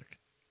 Fantastic.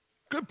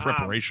 Good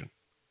preparation.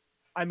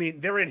 I mean,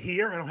 they're in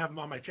here. I don't have them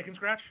on my chicken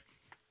scratch.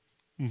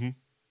 Mm-hmm.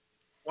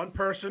 One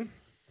person,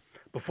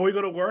 before you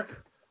go to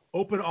work,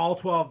 open all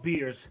 12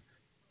 beers,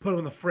 put them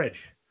in the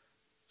fridge,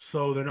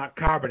 so they're not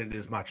carbonated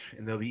as much,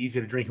 and they'll be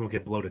easier to drink and won't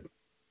get bloated.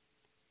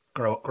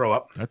 Grow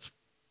up. That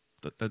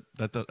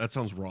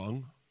sounds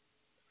wrong.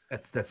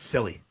 That's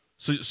silly.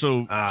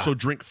 So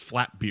drink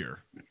flat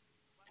beer.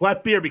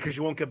 Flat beer because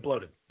you won't get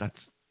bloated.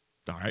 That's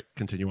all right.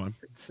 Continue on.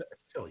 It's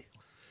silly.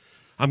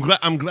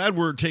 I'm glad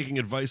we're taking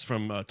advice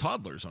from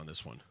toddlers on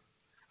this one.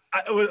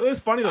 It was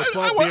funny though.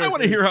 I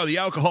want to hear how the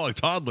alcoholic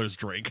toddlers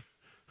drink.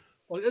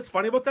 Well, it's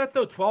funny about that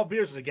though. 12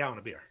 beers is a gallon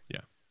of beer.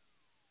 Yeah.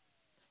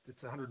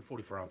 It's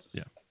 144 ounces.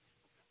 Yeah.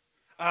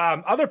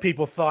 Other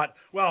people thought,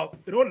 well,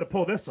 in order to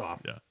pull this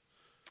off,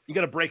 you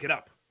got to break it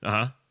up.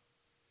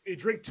 You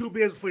drink 2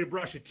 beers before you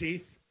brush your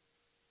teeth.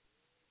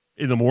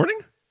 In the morning?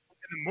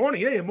 In the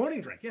morning, yeah,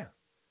 morning drink, yeah.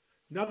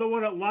 Another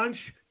one at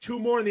lunch, 2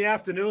 more in the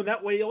afternoon.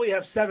 That way you only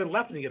have 7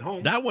 left when you get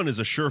home. That one is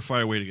a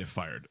surefire way to get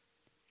fired.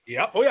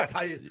 Yep. Oh,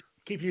 yeah.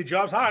 Keep your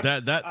jobs hard.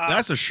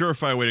 That's a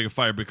surefire way to get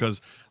fired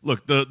because,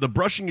 look, the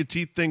brushing your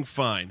teeth thing,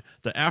 fine.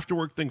 The after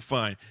work thing,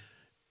 fine.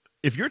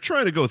 If you're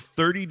trying to go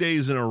 30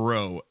 days in a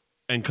row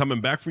and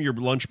coming back from your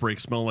lunch break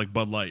smelling like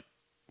Bud Light,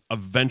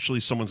 eventually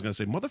someone's going to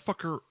say,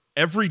 motherfucker,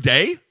 every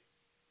day?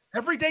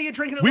 Every day you're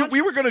drinking at lunch?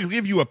 We were going to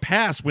give you a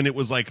pass when it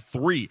was like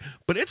 3,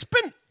 but it's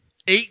been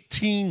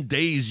 18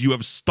 days you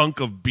have stunk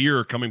of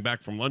beer coming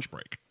back from lunch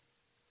break.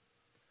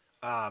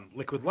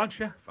 Liquid lunch,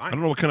 yeah, fine. I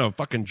don't know what kind of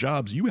fucking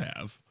jobs you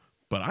have,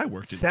 but I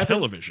worked in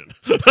television.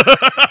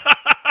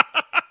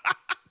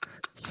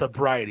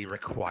 Sobriety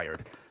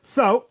required.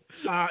 So,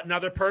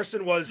 another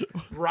person was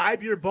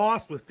bribe your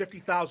boss with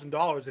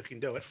 $50,000 if you can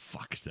do it.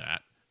 Fuck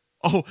that.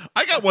 Oh,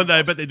 I got one that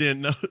I bet they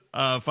didn't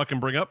fucking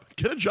bring up.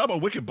 Get a job on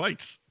Wicked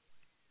Bites.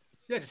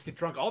 Yeah, just get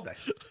drunk all day.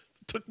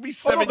 Took me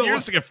 7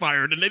 years to get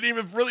fired, and they didn't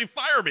even really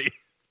fire me.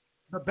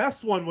 The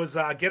best one was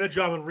get a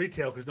job in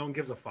retail because no one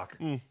gives a fuck.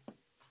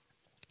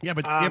 Yeah,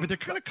 but they're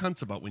kind of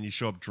cunts about when you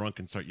show up drunk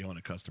and start yelling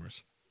at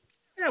customers.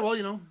 Yeah, well,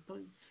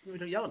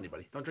 don't yell at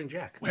anybody. Don't drink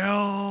Jack.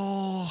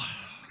 Well,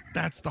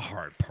 that's the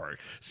hard part.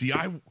 See,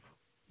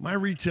 my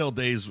retail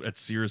days at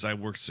Sears, I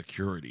worked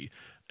security,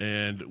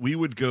 and we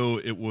would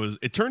go.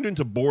 It turned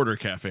into Border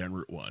Cafe on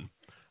Route 1,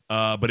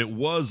 but it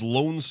was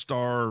Lone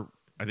Star,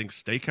 I think,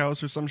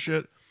 Steakhouse or some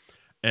shit,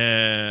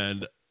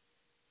 and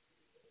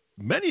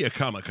many a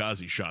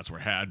kamikaze shots were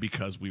had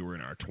because we were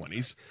in our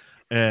 20s.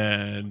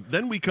 And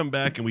then we come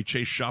back and we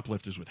chase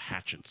shoplifters with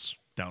hatchets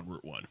down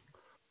Route 1.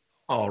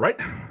 All right.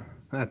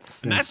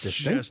 That's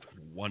just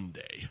one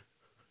day.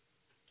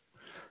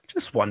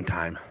 Just one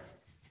time.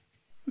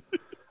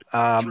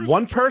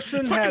 One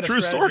person had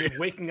a strategy of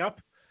waking up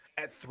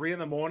at 3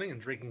 a.m.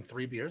 and drinking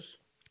 3 beers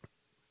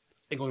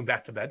and going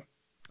back to bed.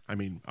 I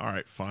mean, all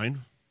right,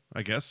 fine,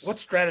 I guess. What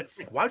strategy?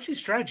 Why would she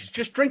strategize?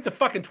 Just drink the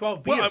fucking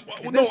 12 beers.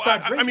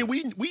 I mean,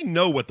 we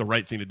know what the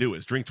right thing to do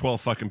is. Drink 12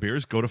 fucking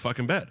beers, go to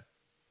fucking bed.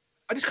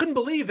 I just couldn't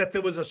believe that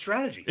there was a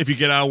strategy. If you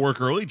get out of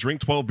work early,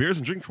 drink 12 beers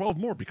and drink 12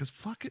 more because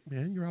fuck it,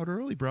 man. You're out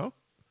early, bro. All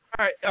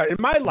right. In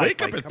my life,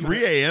 wake up at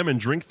 3 a.m. and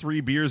drink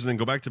 3 beers and then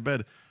go back to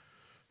bed.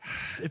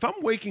 If I'm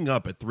waking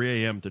up at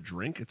 3 a.m. to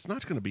drink, it's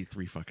not going to be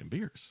 3 fucking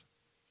beers.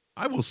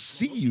 I will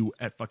see you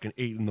at fucking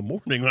 8 in the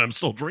morning when I'm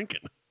still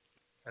drinking.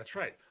 That's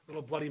right.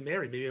 Little Bloody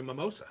Mary, maybe a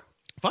mimosa.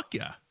 Fuck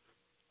yeah.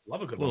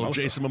 Love a good little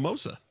mimosa. Jason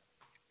Mimosa.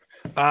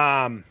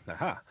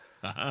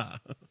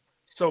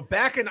 So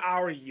back in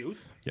our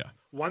youth, yeah,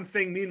 one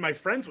thing me and my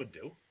friends would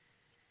do,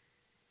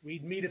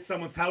 we'd meet at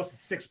someone's house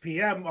at 6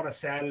 p.m. on a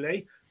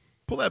Saturday.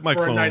 Pull that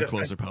microphone a little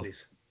closer, pal.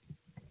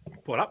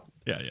 Pull it up.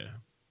 Yeah.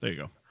 There you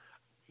go.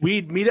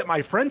 We'd meet at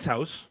my friend's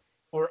house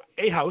or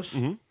a house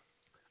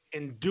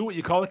and do what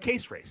you call a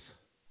case race.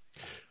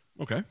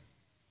 Okay.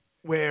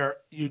 Where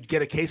you'd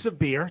get a case of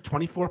beer,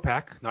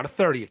 24-pack, not a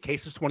 30. A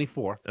case is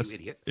 24. You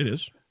idiot. It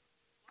is.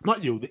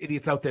 Not you. The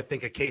idiots out there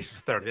think a case is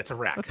 30. That's a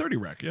rack. A 30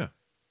 rack, yeah.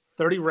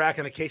 30 rack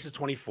and a case is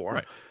 24.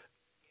 Right.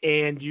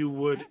 And you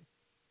would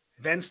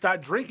then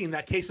start drinking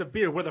that case of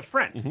beer with a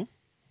friend. Mm-hmm.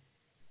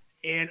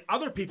 And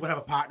other people have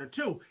a partner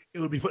too. It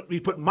would be we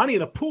put money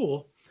in a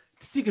pool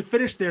to see who could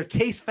finish their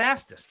case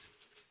fastest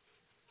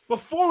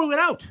before we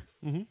went out.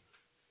 Mm-hmm.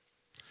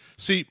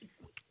 See,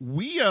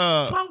 we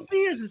 12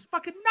 beers is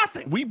fucking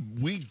nothing.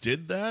 We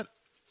did that.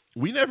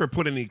 We never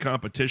put any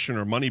competition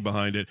or money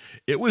behind it.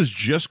 It was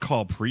just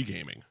called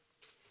pre-gaming.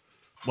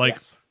 Like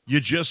you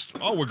just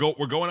we're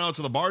going out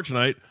to the bar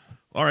tonight.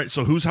 All right,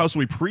 so whose house are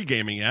we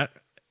pre-gaming at?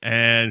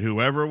 And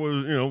whoever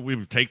was, we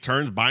would take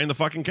turns buying the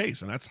fucking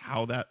case, and that's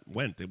how that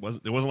went. It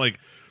wasn't like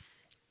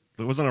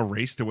there wasn't a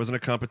race, there wasn't a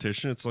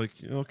competition. It's like,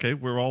 okay,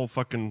 we're all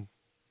fucking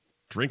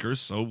drinkers,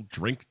 so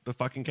drink the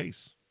fucking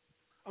case.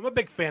 I'm a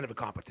big fan of a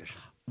competition.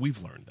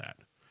 We've learned that.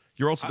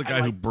 You're also the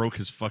guy who broke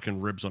his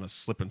fucking ribs on a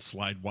slip and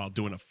slide while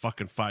doing a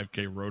fucking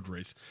 5K road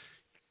race.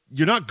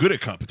 You're not good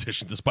at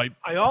competition, despite.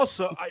 I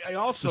also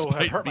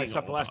have hurt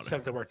myself the last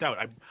time I worked out.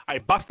 I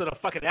busted a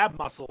fucking ab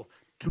muscle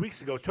 2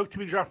 weeks ago. Took 2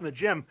 weeks off from the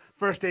gym.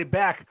 First day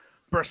back,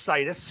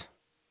 bursitis.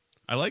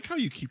 I like how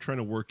you keep trying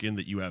to work in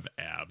that you have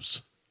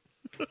abs.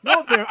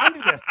 No, they're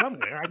under there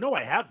somewhere. I know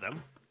I have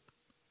them.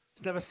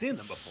 Just never seen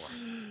them before.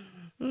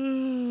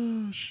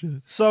 Oh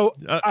shit! So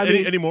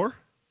any more?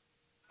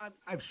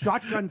 I've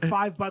shotgun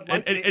 5 Bud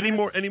Lights.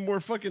 Any more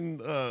fucking?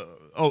 We're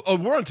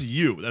on to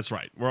you. That's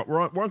right. We're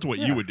on to what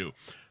you would do.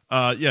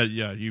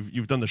 Yeah.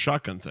 You've done the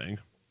shotgun thing,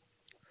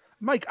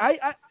 Mike.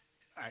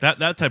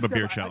 That type of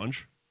beer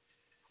challenge.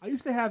 I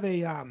used to have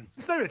a.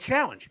 It's not even a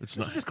challenge. It's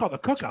just called a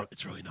cookout.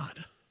 It's really not.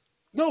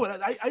 No,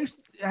 but I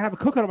used to have a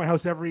cookout at my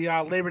house every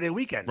Labor Day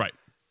weekend. Right.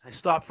 I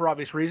stopped for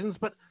obvious reasons,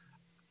 but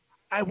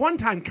I one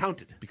time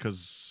counted.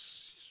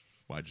 Because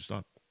why'd you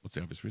stop? What's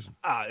the obvious reason?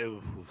 It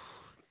was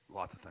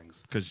lots of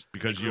things.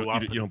 Because you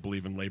don't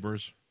believe in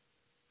laborers?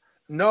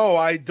 No,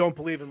 I don't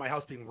believe in my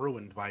house being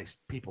ruined by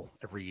people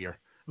every year.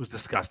 It was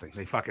disgusting.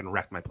 They fucking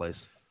wrecked my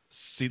place.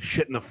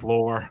 Shit in the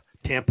floor,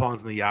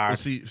 tampons in the yard. Well,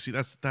 see,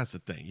 that's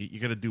the thing. You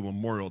got to do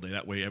Memorial Day.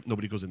 That way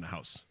nobody goes in the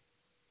house.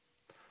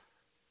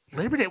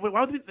 Labor Day?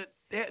 Why would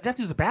they have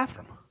to use the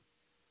bathroom?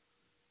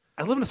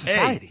 I live in a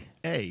society.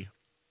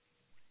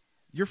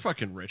 You're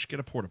fucking rich. Get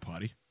a porta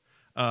potty.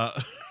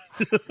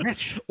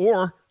 Rich.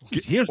 Or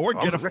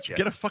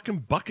get a fucking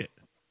bucket.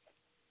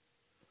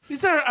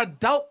 These are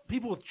adult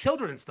people with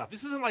children and stuff.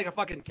 This isn't like a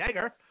fucking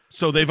kegger.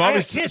 So they've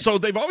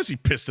obviously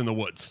pissed in the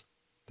woods.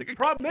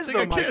 Problem is, they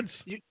got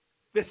kids.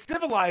 They're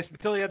civilized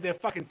until they have their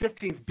fucking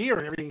 15th beer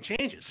and everything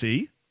changes.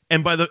 See?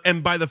 And by the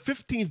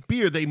 15th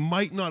beer, they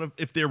might not have,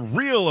 if they're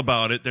real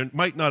about it, they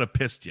might not have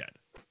pissed yet.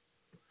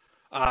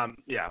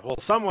 Yeah. Well,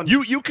 someone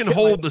you can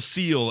hold the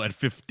seal at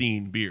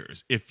 15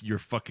 beers if you're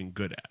fucking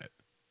good at it.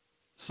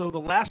 So the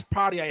last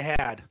party I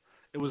had,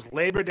 it was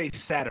Labor Day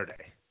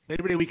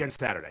weekend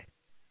Saturday.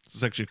 This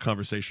is actually a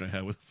conversation I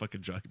had with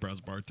fucking Johnny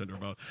Brown's bartender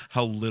about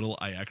how little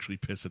I actually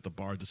piss at the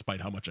bar,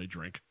 despite how much I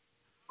drink.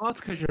 Well,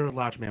 that's because you're a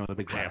large man with a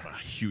big bladder. I have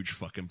a huge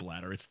fucking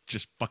bladder. It's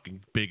just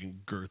fucking big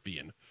and girthy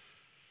and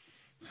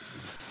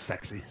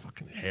sexy.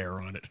 Fucking hair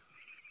on it.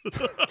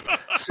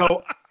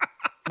 So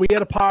we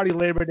had a party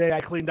Labor Day. I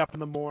cleaned up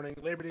in the morning,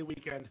 Labor Day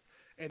weekend.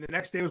 And the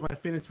next day was my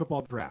fantasy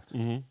football draft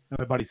at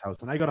my buddy's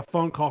house. And I got a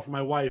phone call from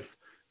my wife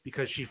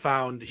because she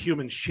found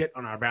human shit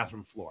on our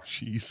bathroom floor.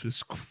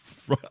 Jesus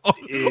Christ.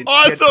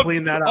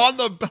 Clean that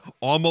up.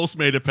 Almost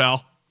made it,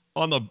 pal.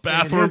 On the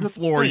bathroom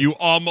floor, you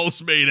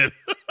almost made it.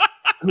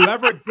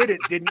 Whoever did it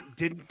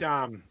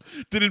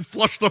didn't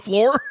flush the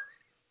floor?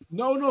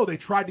 No, they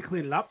tried to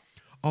clean it up.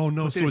 Oh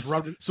no, so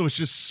it's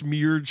just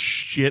smeared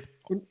shit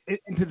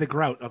into the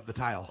grout of the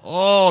tile.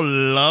 Oh,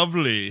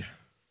 lovely.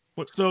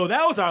 So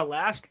that was our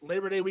last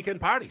Labor Day weekend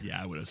party.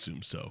 Yeah, I would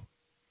assume so.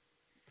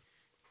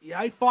 Yeah,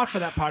 I fought for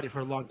that party for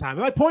a long time.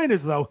 My point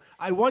is, though,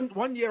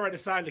 one year I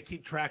decided to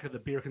keep track of the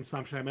beer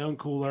consumption. I had my own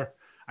cooler.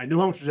 I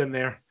knew how much was in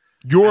there.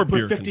 Your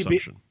beer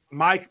consumption.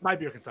 My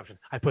beer consumption.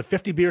 I put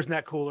 50 beers in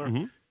that cooler.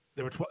 Mm-hmm.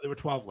 There were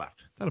 12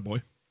 left. That a boy.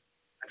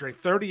 I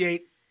drank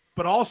 38,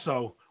 but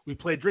also we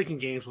played drinking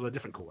games with a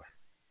different cooler.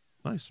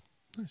 Nice.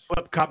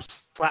 Flip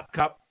cups, slap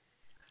cup.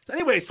 So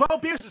anyways,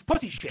 12 beers is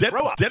pussy shit.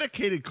 Grow up.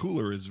 Dedicated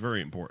cooler is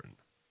very important.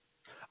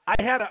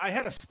 I had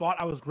a spot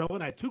I was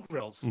grilling. I had 2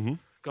 grills going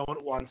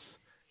at once,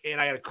 and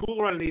I had a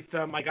cooler underneath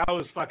them. Like I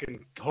was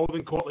fucking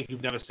holding court like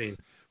you've never seen.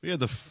 We had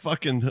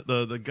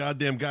the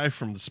goddamn guy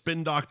from the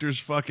Spin Doctors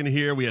fucking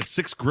here. We had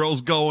 6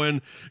 grills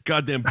going.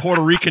 Goddamn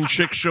Puerto Rican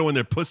chicks showing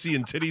their pussy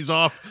and titties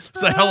off.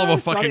 It's a hell of a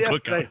fucking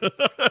cookout.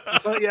 I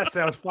saw it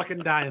yesterday. I was fucking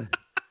dying.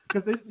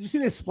 Because you see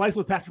they splice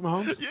with Patrick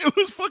Mahomes? It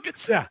was fucking.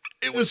 Yeah.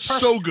 It was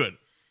so good.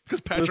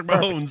 Because Patrick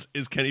Mahomes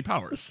is Kenny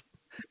Powers.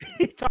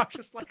 He talks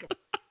just like him.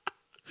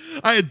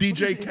 I had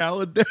DJ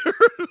Khaled there.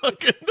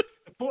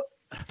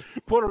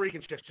 Puerto Rican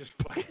chicks just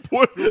fucking.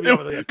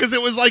 Because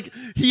it was like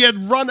he had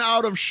run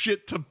out of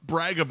shit to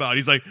brag about.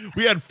 He's like,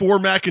 we had 4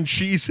 mac and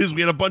cheeses,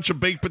 we had a bunch of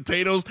baked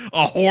potatoes,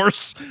 a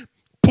horse,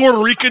 Puerto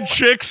Rican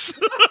chicks.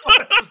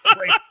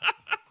 Great.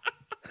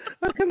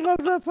 I can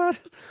love that part.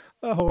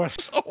 A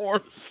horse. A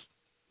horse.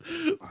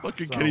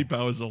 Fucking Kenny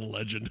Powers is a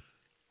legend.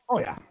 Oh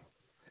yeah.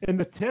 And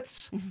the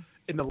tits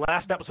in the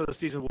last episode of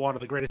season 1 are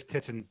the greatest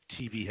tits in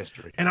TV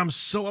history. And I'm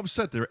so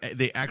upset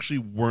they actually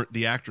weren't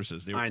the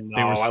actresses. They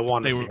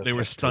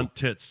were stunt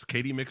tits.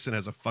 Katie Mixon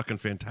has a fucking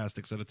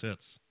fantastic set of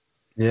tits.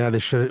 Yeah, they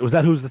should. Was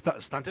that who's the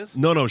stunt is?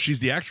 No,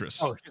 she's the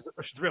actress. Oh,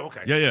 she's real.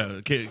 Okay.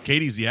 Yeah.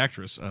 Katie's the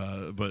actress.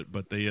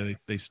 But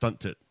they stunt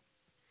tit.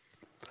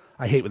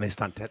 I hate when they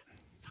stunt tit.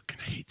 Fucking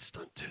hate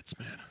stunt tits,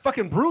 man.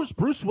 Fucking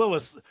Bruce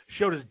Willis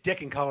showed his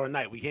dick in Color of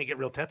Night. We can't get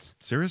real tits.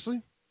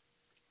 Seriously?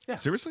 Yeah.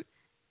 Seriously?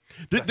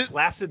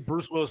 Flaccid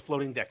Bruce Willis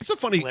floating dick. This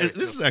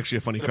is actually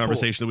a funny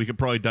conversation that we could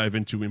probably dive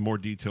into in more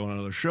detail on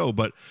another show,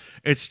 but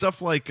it's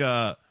stuff like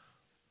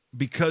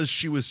because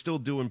she was still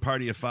doing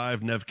Party of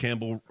 5, Neve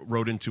Campbell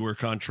wrote into her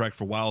contract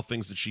for Wild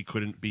Things that she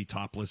couldn't be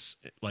topless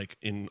like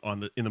in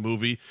the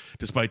movie,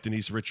 despite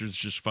Denise Richards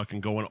just fucking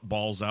going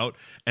balls out.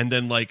 And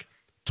then like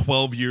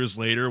 12 years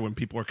later, when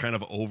people are kind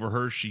of over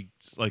her, she's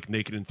like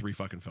naked in 3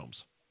 fucking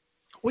films.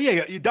 Well,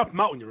 yeah, you dump them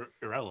out when you're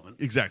irrelevant.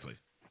 Exactly.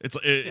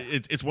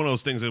 It's one of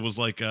those things. It was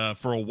like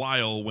for a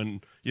while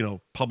when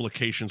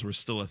publications were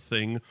still a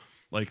thing,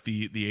 like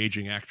the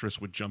aging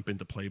actress would jump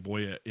into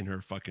Playboy in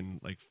her fucking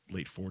like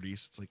late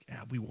 40s. It's like,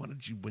 yeah, we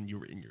wanted you when you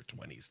were in your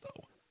 20s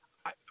though.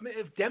 I mean,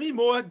 if Demi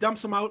Moore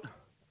dumps them out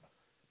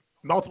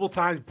multiple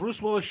times,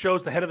 Bruce Willis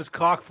shows the head of his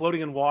cock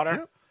floating in water.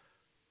 Yeah.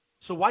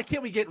 So why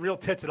can't we get real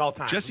tits at all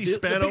times? Jesse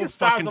Spano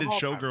fucking did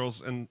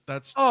Showgirls, and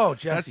that's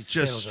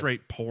just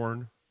straight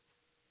porn.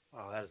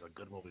 Oh, that is a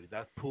good movie.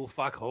 That pool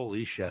fuck,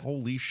 holy shit.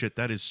 Holy shit,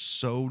 that is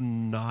so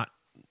not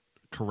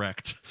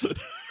correct.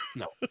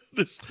 No.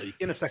 You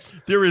can't have sex.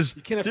 There is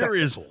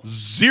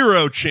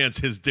zero chance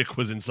his dick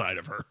was inside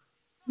of her.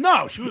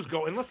 No, she was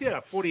going, unless he had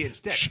a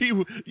 40-inch dick.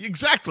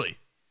 Exactly.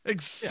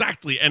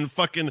 Yeah. And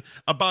fucking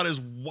about as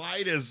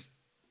wide as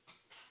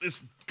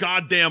this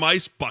goddamn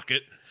ice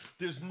bucket.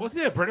 Wasn't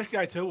he a British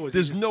guy, too?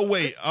 There's no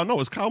way. Oh, no,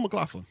 it's Kyle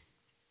MacLachlan.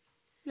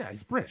 Yeah,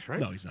 he's British, right?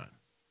 No, he's not.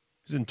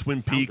 He's in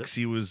Twin Peaks.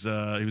 He was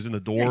in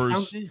The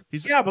Doors. He's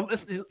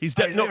listen, he's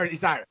Irish.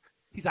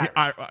 He's Irish.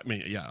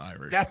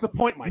 Irish. That's the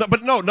point, Mike. No,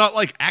 but not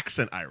like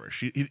accent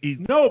Irish.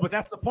 No, but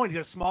that's the point. He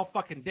has a small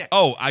fucking dick.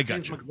 Oh, I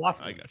got you.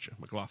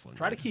 MacLachlan.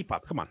 Try to keep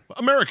up. Come on.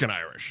 American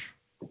Irish.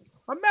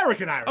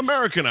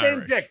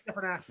 Same dick,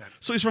 different accent.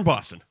 So he's from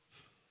Boston.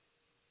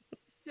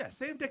 Yeah,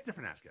 same dick,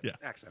 different accent. Yeah.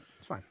 Accent.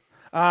 It's fine.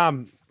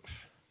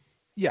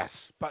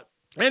 Yes, but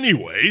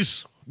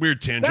anyways,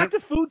 weird tangent. Back to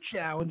food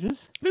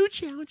challenges.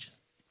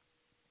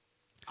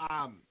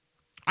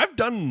 I've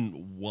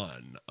done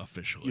one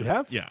officially. You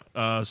have?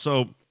 Yeah.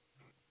 So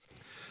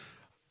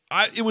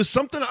it was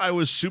something I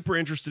was super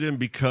interested in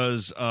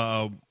because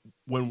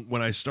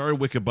when I started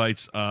Wicked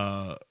Bites,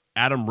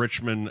 Adam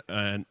Richman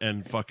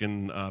and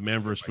fucking Man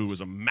vs. Food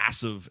was a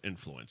massive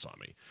influence on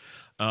me.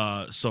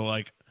 So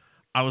like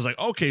I was like,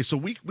 okay, so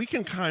we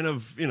can kind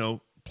of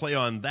play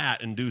on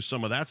that and do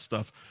some of that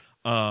stuff.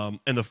 And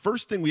the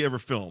first thing we ever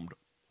filmed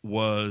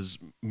was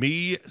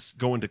me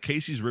going to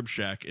Casey's Rib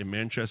Shack in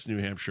Manchester, New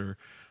Hampshire,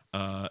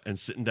 and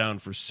sitting down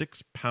for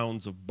 6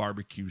 pounds of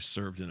barbecue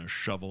served in a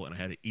shovel, and I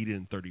had to eat it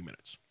in 30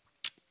 minutes.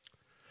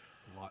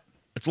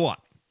 It's a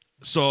lot.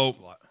 So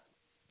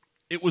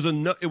it was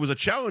a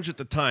challenge at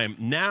the time.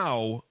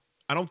 Now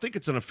I don't think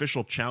it's an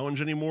official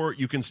challenge anymore.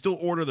 You can still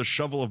order the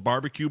shovel of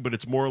barbecue, but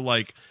it's more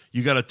like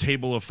you got a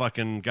table of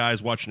fucking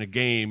guys watching a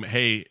game.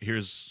 Hey,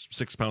 here's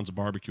 6 pounds of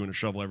barbecue and a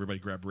shovel. Everybody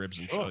grab ribs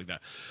and shit like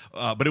that.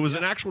 But it was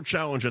an actual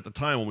challenge at the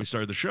time when we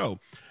started the show.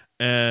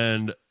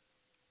 And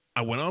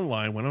I went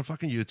online, went on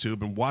fucking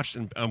YouTube and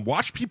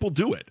watched people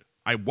do it.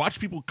 I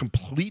watched people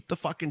complete the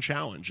fucking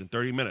challenge in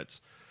 30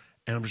 minutes.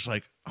 And I'm just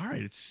like, all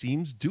right, it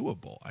seems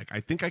doable.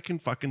 I think I can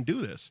fucking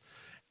do this.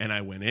 And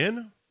I went in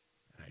and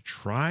I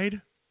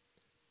tried.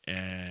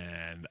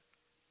 And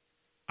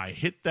I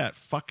hit that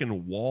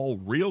fucking wall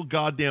real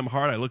goddamn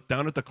hard. I looked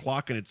down at the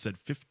clock and it said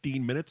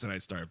 15 minutes and I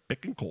started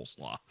picking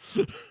coleslaw.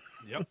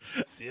 Yep.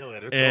 See you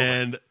later.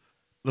 And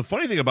the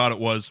funny thing about it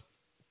was,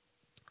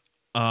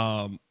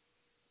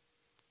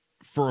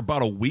 for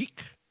about a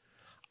week,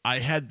 I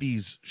had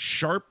these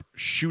sharp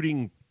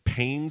shooting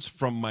pains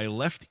from my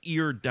left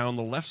ear down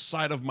the left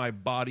side of my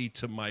body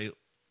to my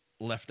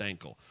left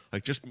ankle.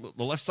 Like just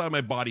the left side of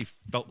my body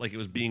felt like it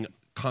was being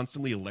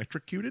constantly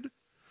electrocuted.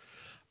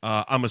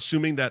 I'm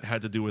assuming that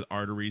had to do with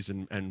arteries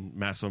and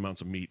massive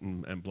amounts of meat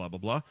and blah,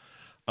 blah,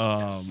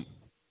 blah.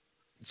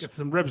 Get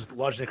some ribs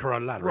lodged in the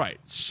carotid artery. Right.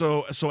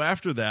 So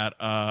after that,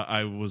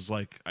 I was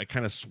like, I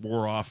kind of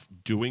swore off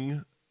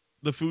doing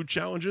the food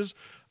challenges,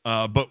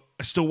 but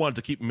I still wanted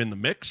to keep them in the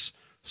mix.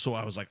 So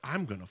I was like,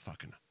 I'm going to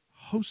fucking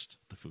host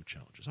the food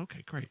challenges.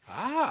 Okay, great.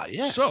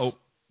 Yes. So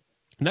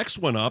next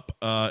one up,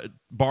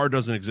 bar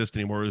doesn't exist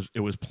anymore. It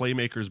was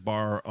Playmakers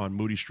Bar on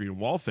Moody Street in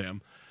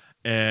Waltham.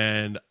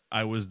 And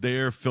I was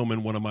there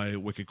filming one of my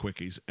Wicked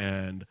Quickies.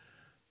 And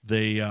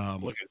they...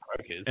 Wicked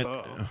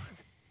Quickies,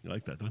 you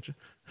like that, don't you?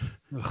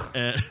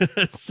 And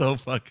it's so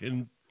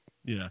fucking,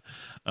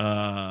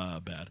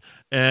 bad.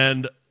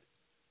 And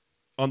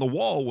on the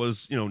wall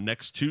was,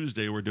 next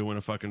Tuesday we're doing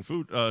a fucking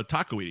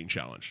taco eating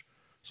challenge.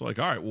 So like,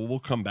 all right, well, we'll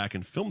come back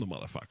and film the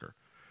motherfucker.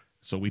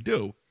 So we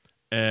do.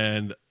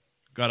 And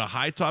got a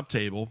high top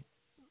table,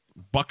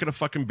 bucket of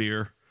fucking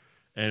beer,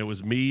 and it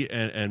was me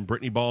and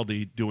Brittany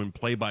Baldy doing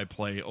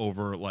play-by-play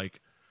over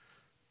like,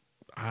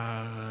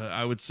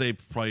 I would say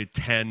probably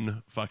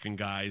 10 fucking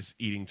guys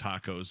eating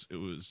tacos.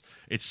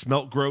 It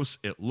smelt gross.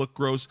 It looked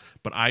gross,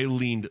 but I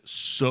leaned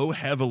so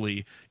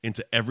heavily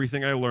into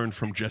everything I learned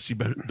from Jesse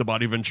the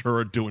Body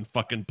Ventura doing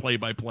fucking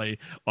play-by-play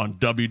on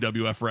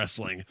WWF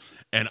wrestling.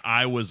 And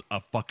I was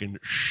a fucking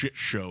shit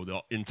show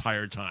the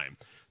entire time.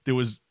 It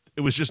was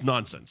just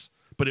nonsense,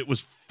 but it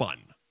was fun.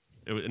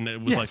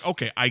 It was like,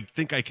 okay, I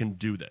think I can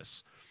do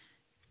this.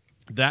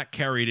 That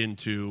carried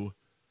into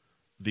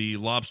the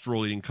lobster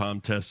roll eating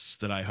contests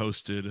that I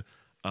hosted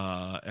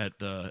at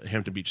the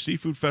Hampton Beach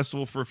Seafood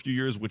Festival for a few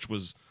years, it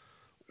was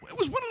one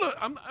of the,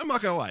 I'm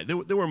not gonna lie,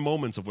 there were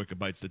moments of Wicked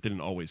Bites that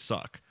didn't always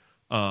suck,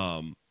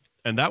 and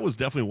that was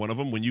definitely one of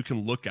them. When you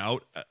can look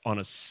out on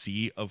a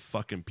sea of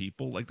fucking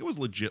people, like there was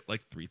legit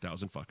like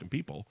 3,000 fucking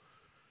people,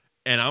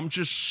 and I'm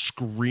just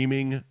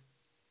screaming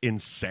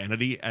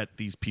insanity at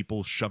these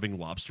people shoving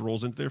lobster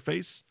rolls into their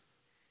face.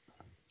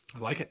 I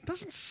like it.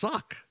 Doesn't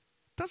suck.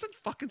 Doesn't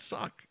fucking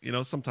suck,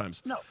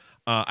 sometimes. No.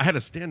 I had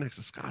to stand next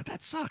to Scott.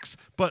 That sucks.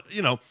 But,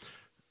 the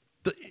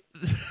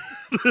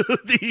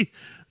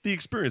the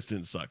experience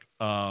didn't suck.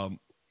 The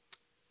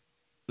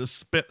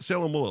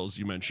Salem Willows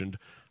you mentioned,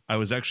 I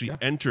was actually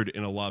entered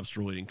in a lobster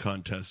roll eating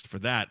contest for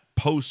that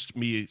post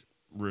me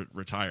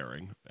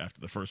retiring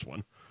after the first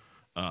one.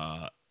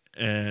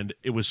 And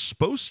it was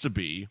supposed to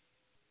be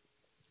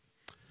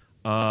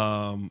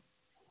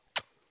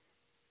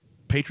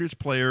Patriots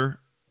player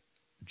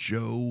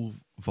Joe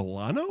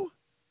Villano?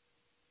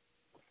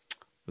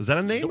 Was that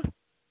a name?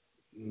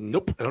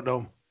 Nope. I don't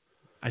know.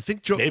 I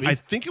think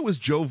it was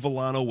Joe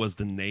Villano was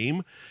the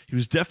name. He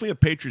was definitely a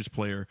Patriots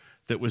player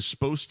that was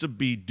supposed to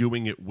be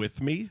doing it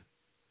with me.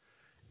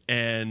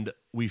 And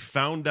we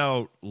found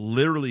out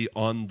literally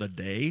on the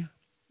day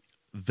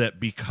that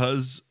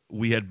because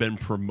we had been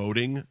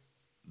promoting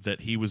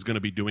that he was going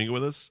to be doing it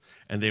with us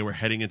and they were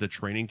heading into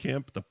training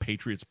camp, the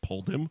Patriots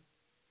pulled him.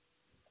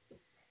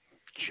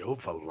 Joe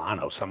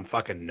Villano, some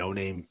fucking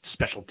no-name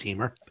special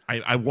teamer.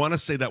 I want to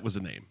say that was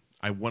a name.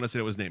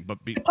 But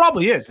it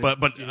probably is. But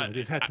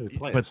they've had to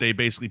replace. But they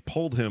basically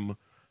pulled him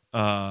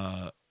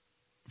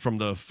from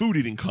the food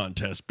eating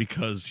contest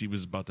because he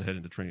was about to head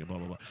into training. Blah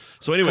blah blah.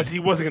 So anyway, because he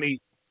wasn't going to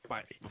eat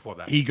before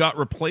that. He got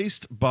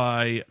replaced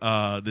by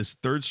this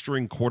third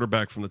string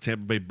quarterback from the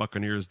Tampa Bay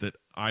Buccaneers. That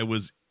I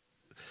was.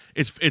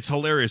 It's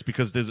hilarious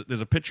because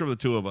there's a picture of the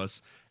two of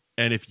us.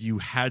 And if you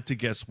had to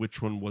guess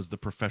which one was the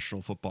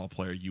professional football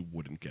player, you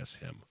wouldn't guess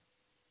him.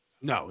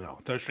 No.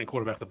 Third string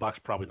quarterback of the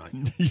Bucs, probably not.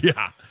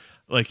 Yeah.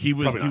 Like he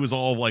was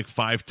all like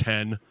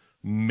 5'10",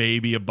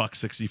 maybe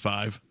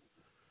 $165,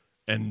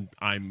 and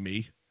I'm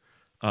me.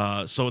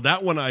 So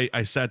that one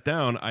I sat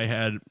down, I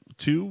had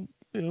two,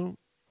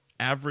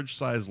 average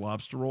sized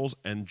lobster rolls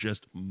and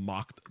just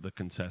mocked the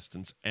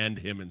contestants and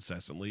him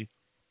incessantly.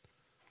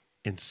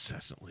 It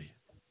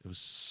was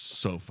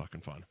so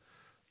fucking fun.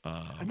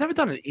 I've never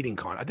done an eating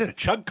contest. I did a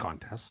chug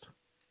contest.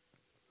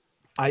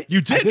 You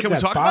did? Can we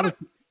talk about it?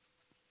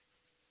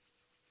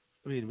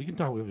 I mean, we can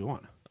talk whatever you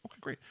want. Okay,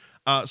 great.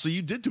 So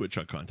you did do a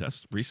chug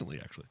contest recently,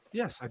 actually.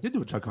 Yes, I did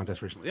do a chug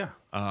contest recently. Yeah.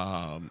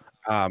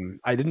 I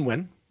didn't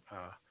win.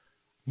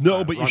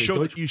 No, but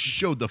you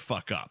showed the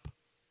fuck up.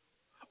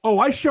 Oh,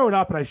 I showed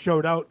up and I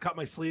showed out, cut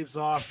my sleeves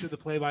off, did the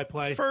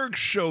play-by-play. Ferg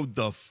showed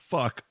the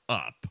fuck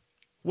up.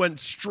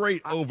 Went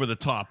straight over the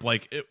top.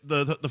 Like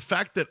the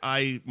fact that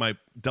my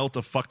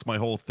Delta fucked my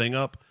whole thing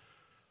up.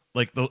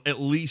 Like at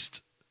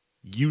least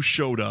you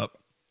showed up.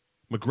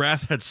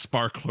 McGrath had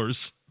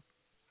sparklers.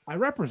 I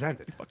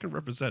represented. You fucking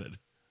represented.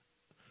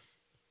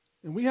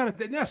 And we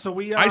had so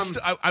we. I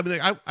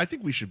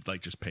think we should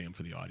just pay him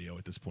for the audio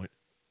at this point.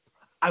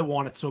 I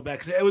want it so bad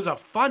because it was a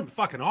fun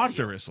fucking audio.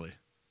 Seriously,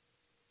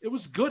 it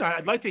was good.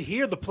 I'd like to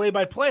hear the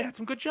play-by-play. I had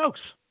some good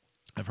jokes.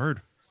 I've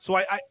heard. So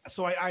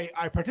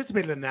I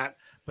participated in that,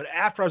 but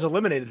after I was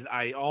eliminated,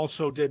 I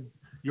also did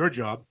your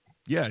job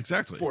Yeah,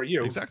 exactly. for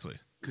you. Exactly.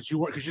 Because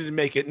you didn't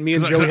make it. And me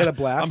and Joey had a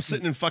blast. I'm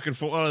sitting in fucking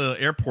Fort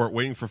Lauderdale airport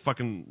waiting for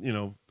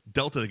fucking,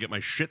 Delta to get my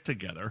shit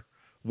together,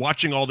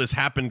 watching all this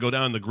happen go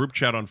down in the group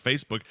chat on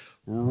Facebook,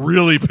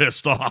 really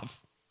pissed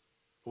off.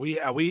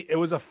 It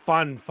was a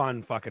fun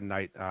fucking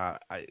night.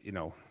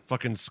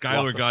 Fucking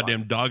Skylar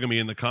goddamn dogging me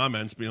in the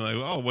comments, being like,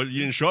 "Oh, what,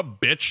 you didn't show up,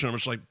 bitch?" And I'm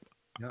just like,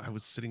 I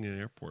was sitting in an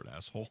airport,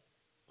 asshole.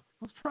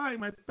 I was trying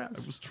my best.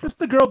 I was just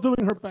the girl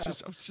doing her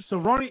best. So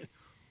Ronnie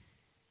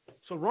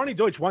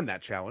Deutsch won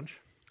that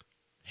challenge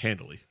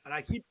handily, and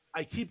I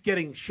keep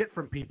getting shit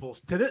from people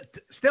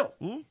still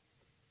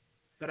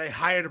that I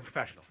hired a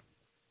professional.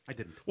 I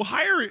didn't. Well,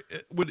 hire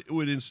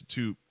would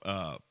institute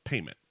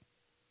payment.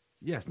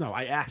 Yes, no,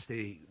 I asked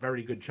a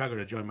very good chugger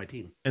to join my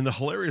team. And the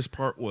hilarious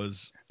part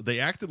was they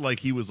acted like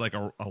he was like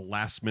a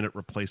last-minute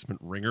replacement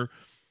ringer.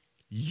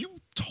 You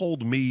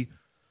told me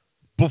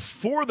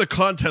before the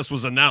contest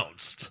was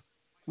announced.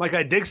 Like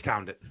I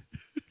Digstowned it.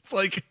 It's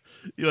like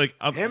you're like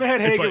Hammerhead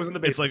Hager was in the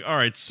basement. It's like, all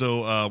right,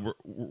 so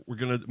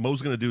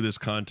Mo's gonna do this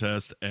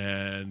contest,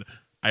 and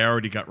I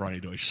already got Ronnie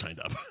Deutsch signed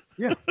up.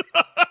 Yeah.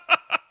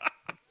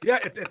 Yeah,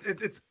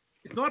 it's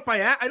not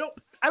by I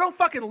don't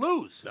fucking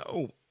lose.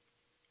 No.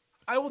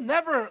 I will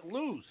never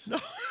lose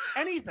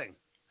anything.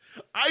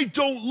 I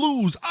don't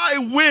lose. I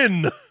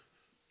win.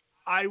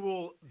 I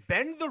will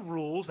bend the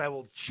rules. I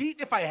will cheat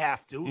if I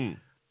have to.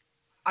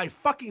 I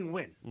fucking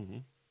win.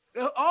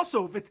 Mm-hmm.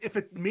 Also, if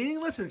it's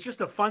meaningless and it's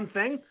just a fun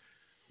thing,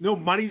 no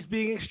money's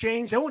being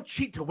exchanged, I won't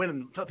cheat to win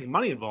and something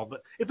money involved.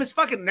 But if it's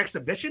fucking an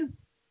exhibition,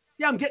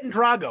 yeah, I'm getting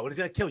Drago and he's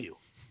gonna kill you.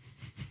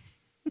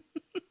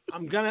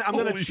 I'm gonna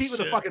cheat with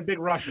a fucking big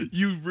Russian.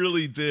 You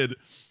really did.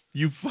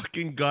 You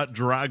fucking got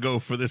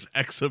Drago for this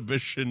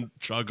exhibition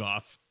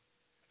chug-off.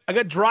 I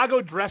got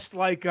Drago dressed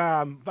like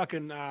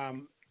fucking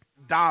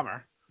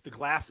Dahmer, the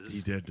glasses.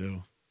 He did,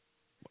 too.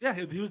 Yeah,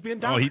 he was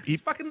being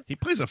Dahmer. He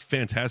plays a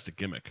fantastic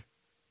gimmick.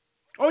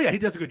 Oh, yeah, he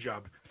does a good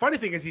job. Funny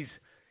thing is he's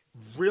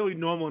really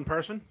normal in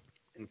person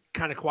and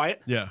kind of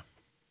quiet. Yeah.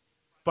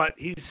 But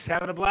he's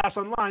having a blast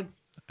online.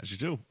 As you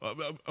do.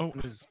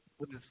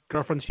 With his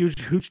girlfriend's huge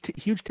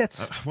tits.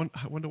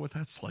 I wonder what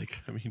that's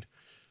like. I mean...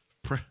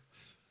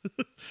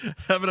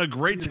 having a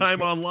great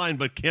time online,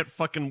 but can't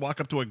fucking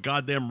walk up to a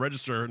goddamn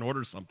register and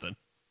order something.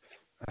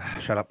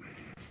 Shut up.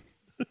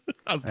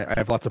 I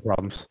have lots of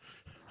problems.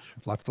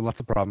 Lots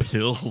of problems.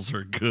 Pills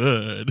are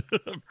good.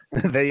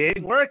 They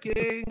ain't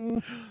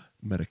working.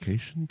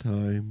 Medication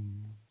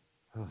time.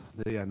 Oh,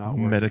 they are not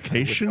working.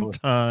 Medication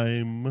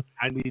time.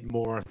 I need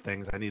more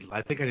things.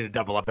 I think I need to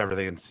double up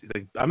everything.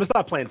 I'm gonna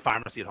stop playing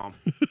pharmacy at home.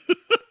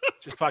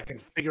 Just fucking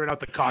figuring out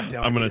the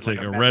cocktail. I'm going to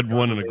take a red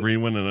one and a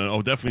green one,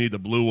 and definitely need the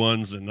blue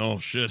ones, and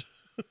shit.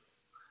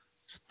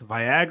 The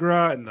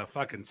Viagra and the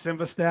fucking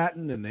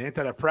Simvastatin and the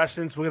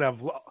antidepressants. We're going to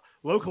have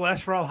low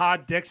cholesterol,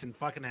 hard dicks, and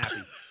fucking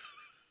happy.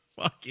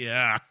 Fuck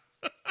yeah.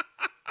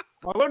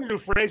 Well, I learned a new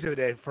phrase the other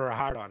day for a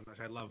hard-on, which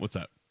I love. What's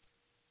that?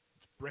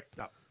 It's bricked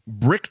up.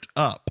 Bricked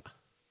up?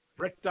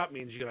 Bricked up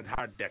means you got a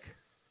hard dick.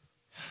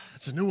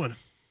 That's a new one.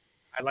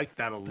 I like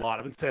that a lot.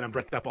 I've been saying I'm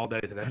bricked up all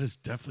day today. That is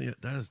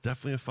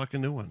definitely a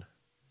fucking new one.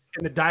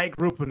 In the diet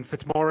group, when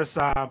Fitzmaurice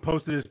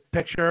posted his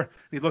picture,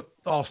 he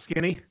looked all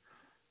skinny.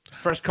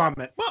 First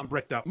comment, I'm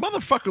bricked up.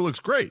 Motherfucker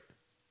looks great.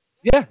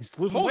 Yeah, he's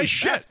losing weight. Holy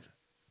shit! Fast.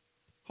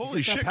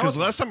 Holy shit! Because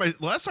last time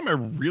I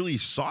really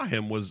saw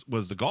him was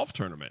the golf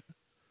tournament.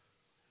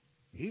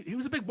 He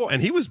was a big boy,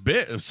 and he was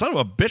big. Son of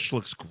a bitch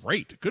looks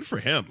great. Good for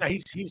him. Yeah,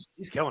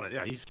 he's killing it.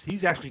 Yeah,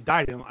 he's actually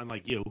died,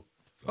 unlike you.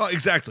 Oh,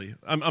 exactly.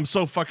 I'm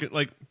so fucking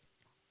like.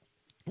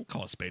 Don't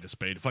call a spade a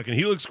spade. Fucking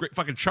he looks great.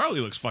 Fucking Charlie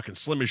looks fucking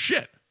slim as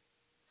shit.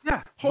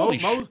 Yeah. Holy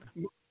shit.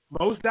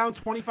 Mo's down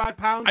 25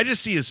 pounds. I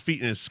just see his feet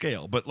in his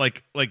scale, but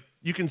like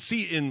you can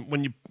see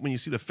when you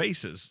see the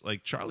faces,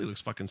 like Charlie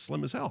looks fucking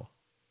slim as hell.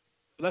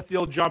 That's the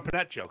old John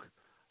Panette joke.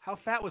 How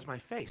fat was my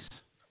face?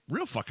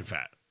 Real fucking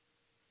fat.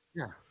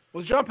 Yeah.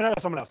 Was John Panette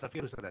or someone else? I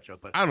forget who said that joke,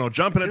 but I don't know.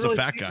 John Panette's a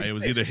fat guy. It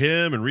was either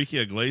him, Enrique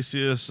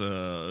Iglesias.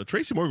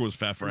 Tracy Morgan was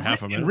fat for a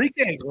half a minute.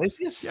 Enrique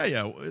Iglesias?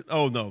 Yeah.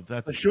 Oh no,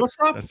 that's the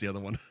shortstop. That's the other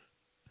one.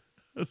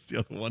 That's the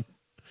other one.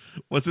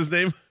 What's his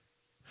name?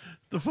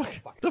 The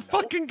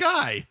fucking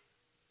guy.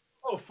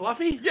 Oh,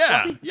 Fluffy?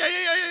 Yeah. Fluffy?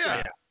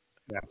 Yeah.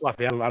 Yeah,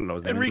 Fluffy. I don't know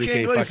his name.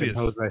 Enrique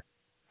Iglesias.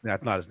 Yeah,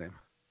 it's not his name.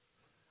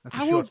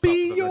 I will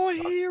be your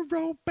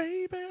hero,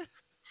 baby.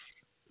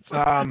 It's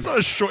not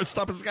a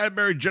shortstop. It's the guy who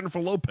married Jennifer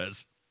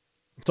Lopez.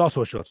 It's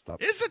also a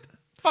shortstop. Is it?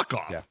 Fuck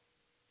off. Yeah.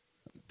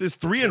 There's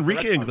 3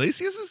 Enrique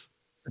Iglesiases?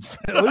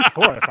 At least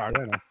 4, as far as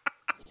I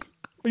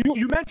know.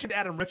 You mentioned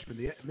Adam Richman,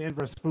 the Man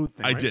vs. Food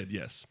thing, I right? did,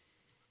 yes.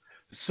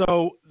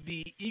 So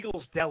the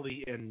Eagles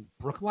Deli in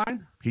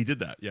Brookline? He did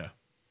that, yeah.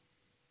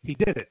 He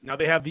did it. Now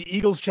they have the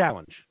Eagles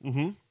Challenge.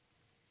 Mm-hmm.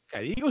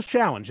 Okay, the Eagles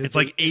Challenge. It's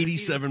like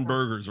 87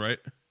 burgers, right?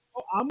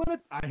 Oh,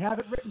 I have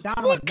it written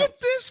down. Look at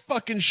this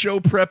fucking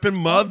show prepping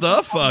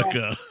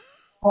motherfucker.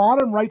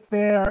 Bottom right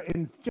there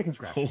in chicken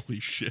scratch. Holy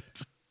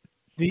shit.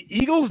 The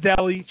Eagles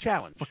Deli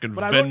Challenge. Fucking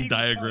Venn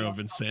diagram of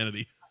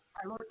insanity.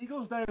 I wrote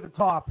Eagles Day at the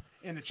top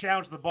and the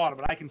challenge at the bottom,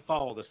 but I can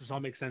follow this. This all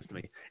makes sense to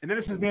me. And then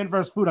this is man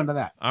versus food under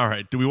that. All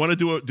right. Do we want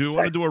to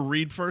do a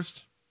read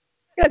first?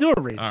 Yeah, do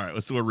a read. All right,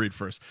 let's do a read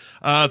first.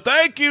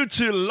 Thank you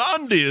to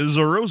Londy's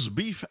Roast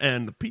Beef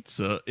and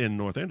Pizza in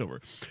North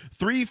Andover.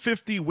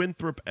 350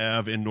 Winthrop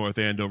Ave in North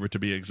Andover, to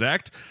be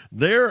exact.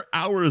 Their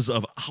hours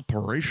of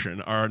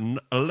operation are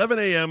 11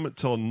 a.m.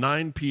 till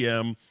 9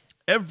 p.m.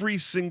 every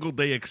single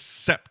day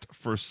except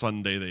for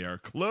Sunday. They are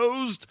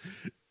closed.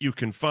 You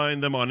can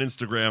find them on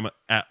Instagram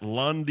at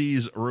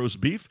Londy's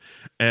Roast Beef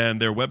and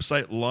their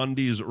website,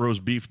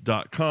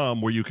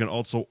 londysroastbeef.com, where you can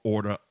also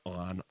order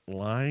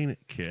online,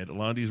 kid.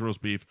 Londy's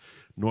Roast Beef,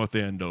 North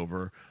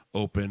Andover,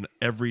 open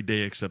every day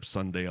except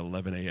Sunday,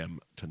 11 a.m.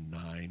 to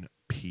 9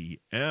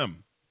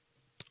 p.m.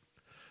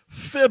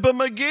 Fibber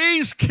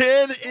McGee's,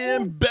 kid,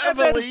 in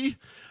Beverly.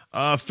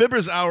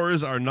 Fibber's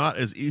hours are not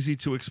as easy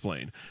to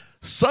explain.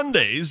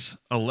 Sundays,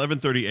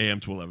 11:30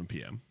 a.m. to 11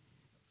 p.m.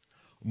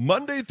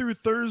 Monday through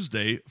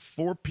Thursday,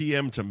 4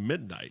 p.m. to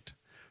midnight.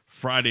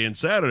 Friday and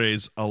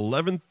Saturdays,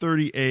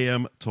 11:30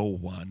 a.m. to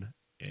 1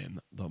 in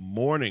the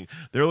morning.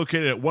 They're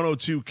located at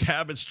 102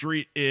 Cabot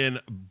Street in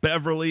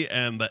Beverly,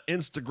 and the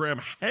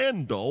Instagram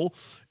handle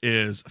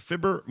is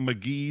Fibber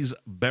McGee's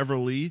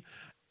Beverly,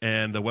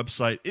 and the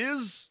website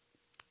is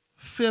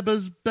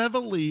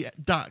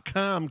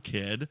fibbersbeverly.com,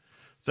 kid.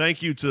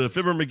 Thank you to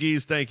Fibber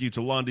McGee's. Thank you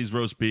to Londy's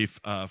Roast Beef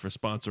for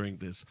sponsoring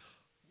this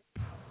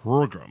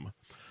program.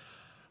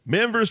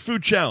 Man vs.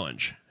 Food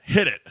Challenge.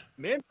 Hit it.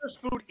 Man vs.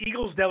 Food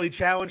Eagles Deli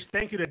Challenge.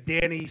 Thank you to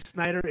Danny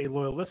Snyder, a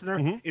loyal listener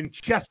in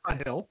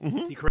Chestnut Hill.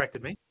 He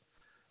corrected me.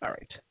 All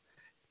right.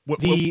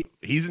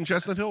 He's in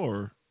Chestnut Hill,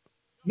 or?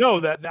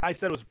 No, that I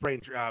said it was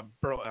Braintree.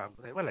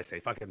 What did I say?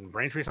 Fucking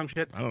Braintree or some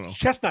shit? I don't know. It's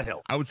Chestnut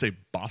Hill. I would say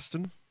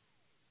Boston.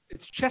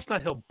 It's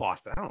Chestnut Hill,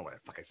 Boston. I don't know what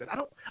the fuck I said. I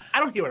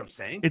don't hear what I'm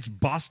saying. It's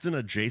Boston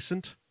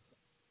adjacent.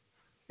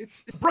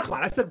 It's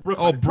Brookline. I said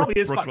Brookline. Oh,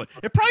 Brookline.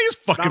 It probably is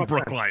fucking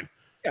Brookline.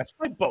 Yeah, it's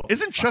probably both.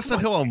 Isn't Chestnut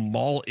Hill a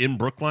mall in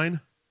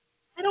Brookline?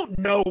 I don't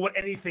know what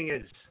anything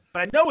is,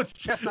 but I know it's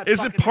Chestnut.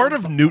 Is it part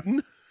of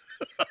Newton?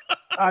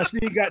 So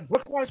you got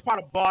Brookline is part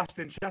of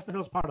Boston. Chestnut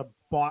Hill is part of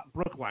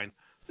Brookline.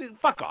 So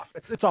fuck off.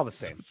 It's all the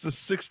same. It's the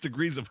 6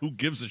 degrees of who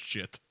gives a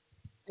shit.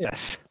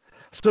 Yes.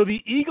 So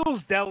the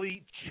Eagles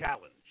Deli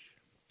Challenge.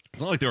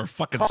 It's not like they're a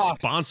fucking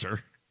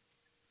sponsor.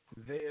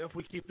 If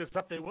we keep this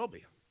up, they will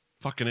be.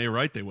 Fucking A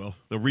right, they will.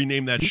 They'll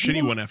rename that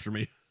shitty one after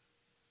me.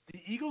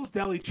 The Eagles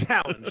Deli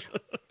Challenge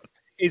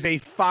is a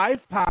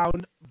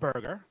 5-pound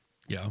burger.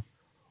 Yeah.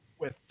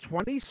 With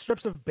 20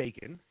 strips of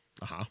bacon,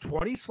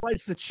 20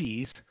 slices of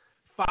cheese,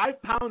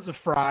 5 pounds of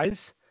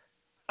fries,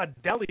 a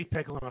deli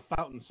pickle, and a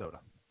fountain soda.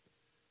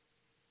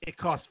 It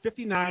costs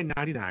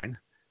 $59.99,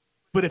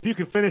 but if you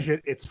can finish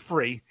it, it's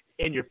free,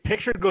 and your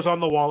picture goes on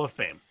the Wall of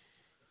Fame.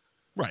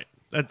 Right.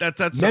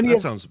 That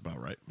sounds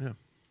about right. Yeah.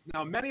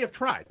 Now, many have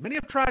tried. Many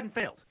have tried and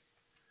failed.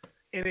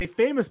 And a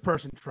famous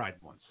person tried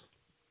once.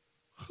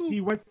 Who?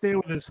 He went there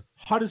with his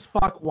hot as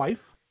fuck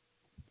wife,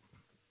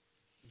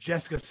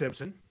 Jessica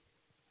Simpson.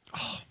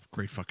 Oh,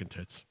 great fucking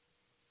tits.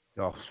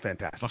 Oh, it's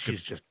fantastic.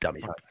 She's just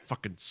dummy hot.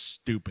 Fucking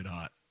stupid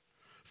hot.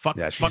 Fuck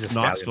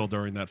Knoxville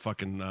during that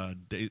fucking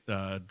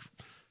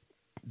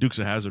Dukes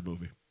of Hazzard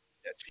movie.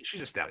 Yeah,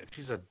 she's a stallion.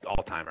 She's an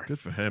all-timer. Good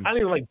for him. I don't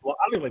even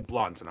like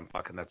blondes, and I'm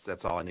fucking.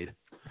 That's all I need.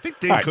 I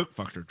think Dane Cook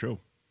fucked her too.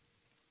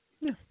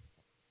 Yeah.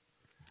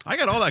 I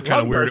got all that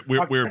kind of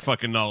weird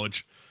fucking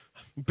knowledge.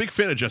 Big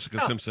fan of Jessica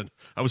Simpson.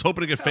 I was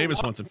hoping to get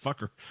famous once and fuck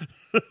her.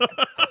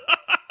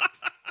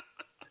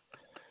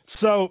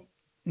 So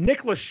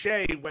Nick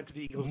Lachey went to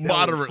the Eagles.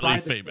 Moderately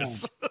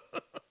famous.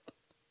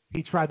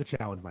 He tried the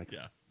challenge, Mike.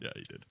 Yeah,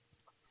 he did.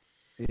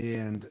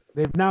 And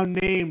they've now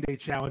named a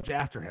challenge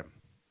after him.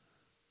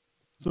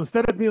 So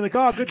instead of being like,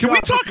 "Oh, good job," can we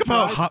talk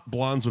about hot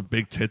blondes with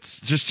big tits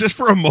just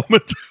for a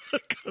moment?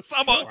 Because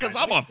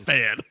I'm a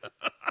fan.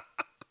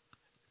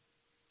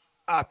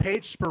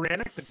 Paige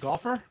Spiranac, the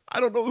golfer.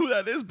 I don't know who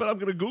that is, but I'm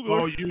gonna Google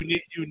her. Oh, you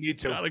need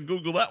to. Gotta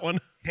Google that one.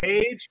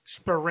 Paige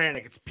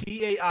Spiranac. It's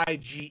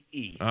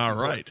Paige. All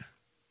right.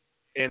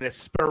 And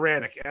it's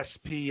Spiranac,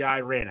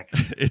 S-P-I Ranic.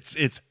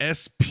 It's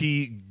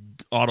SP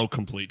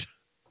autocomplete.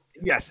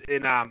 Yes,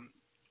 and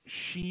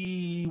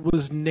she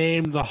was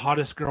named the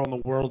hottest girl in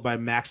the world by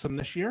Maxim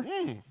this year.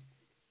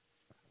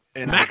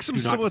 And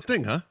Maxim's still a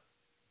thing, huh?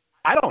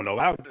 I don't know.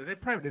 They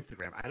probably have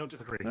Instagram. I don't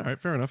disagree. All right,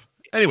 fair enough.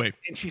 Anyway.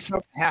 And she's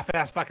some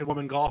half-ass fucking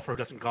woman golfer who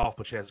doesn't golf,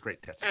 but she has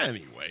great tits.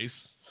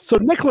 Anyways. So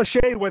Nick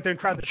Lachey went there and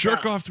tried to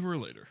jerk off to her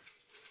later.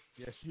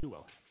 Yes, you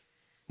will.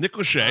 Nick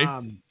Lachey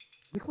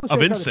of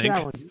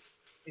NSYNC.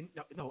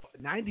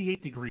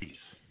 98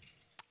 degrees.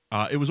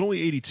 It was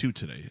only 82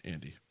 today,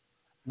 Andy.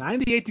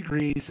 98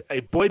 degrees,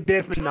 a boy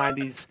band from the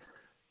 90s,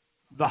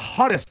 the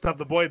hottest of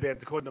the boy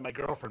bands, according to my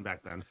girlfriend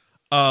back then.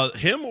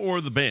 Him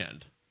or the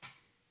band?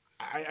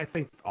 I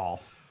think all.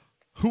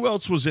 Who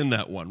else was in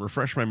that one?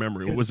 Refresh my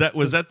memory. Was that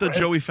the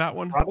Joey Fat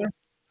one? Brother?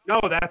 No,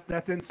 that's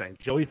NSYNC.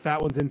 Joey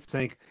Fat one's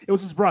NSYNC. It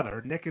was his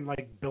brother, Nick and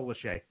Bill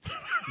Lachey.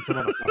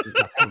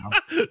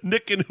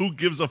 Nick and who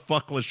gives a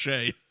fuck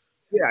Lachey.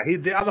 Yeah,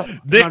 the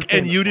other Nick,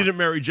 and you didn't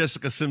marry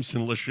Jessica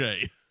Simpson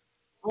Lachey.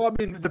 Well,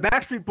 I mean, the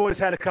Backstreet Boys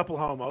had a couple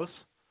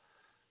homos.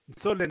 And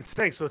so did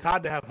NSYNC, so it's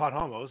hard to have hot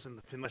homos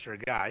unless you're a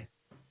guy.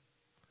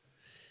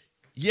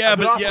 Yeah,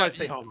 but yeah.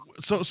 So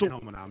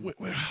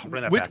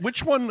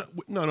which one?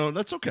 No,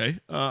 that's okay.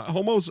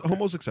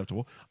 Homo's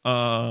acceptable.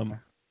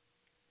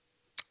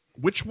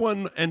 Which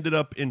one ended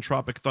up in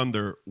Tropic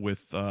Thunder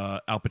with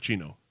Al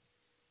Pacino?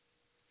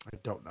 I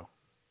don't know.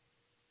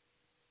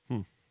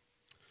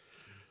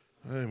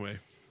 Anyway,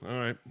 all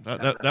right.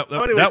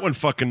 That one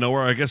fucking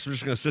nowhere. I guess we're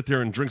just gonna sit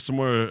there and drink some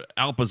more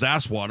Alpa's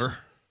ass water.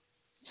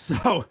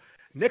 So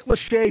Nick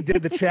Lachey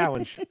did the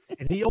challenge,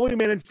 and he only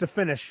managed to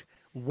finish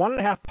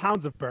 1.5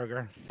 pounds of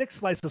burger, 6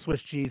 slices of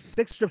Swiss cheese,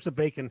 6 strips of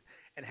bacon,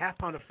 and half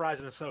pound of fries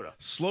and a soda.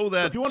 Slow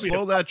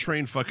that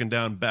train fucking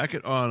down. Back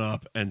it on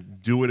up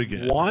and do it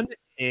again.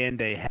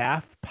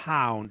 1.5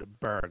 pound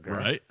burger.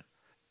 Right.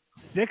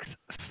 6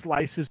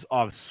 slices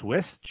of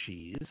Swiss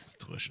cheese.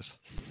 Delicious.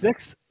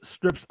 6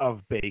 strips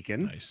of bacon.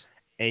 Nice.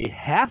 A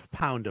half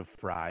pound of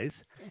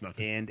fries.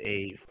 And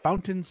a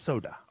fountain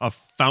soda. A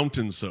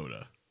fountain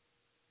soda.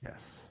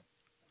 Yes.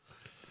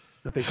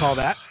 What they call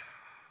that?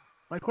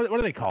 Like, what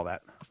do they call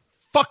that? A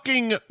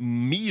fucking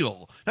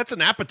meal. That's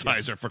an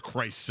appetizer, for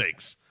Christ's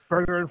sakes.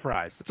 Burger and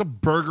fries. It's a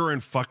burger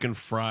and fucking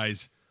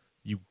fries,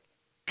 you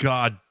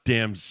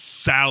goddamn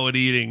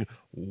salad-eating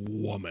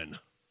woman.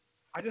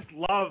 I just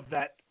love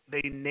that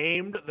they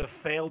named the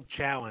failed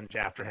challenge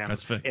after him.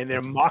 That's and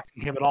they're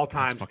mocking him at all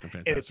times. That's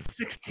fucking fantastic. And it's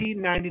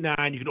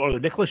 $16.99. You can order the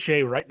Nick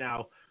Lachey right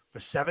now for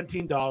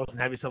 $17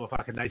 and have yourself a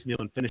fucking nice meal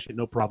and finish it,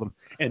 no problem,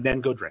 and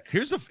then go drink.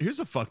 Here's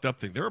a fucked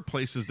up thing. There are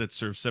places that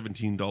serve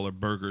 $17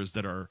 burgers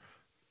that are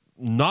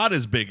not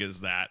as big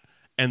as that,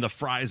 and the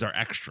fries are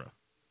extra.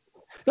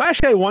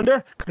 Actually, I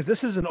wonder, because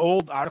this is an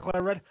old article I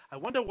read, I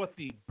wonder what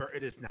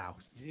it is now.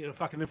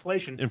 Fucking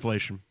inflation.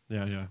 Inflation.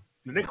 Yeah.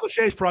 The Nick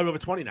Lachey is probably over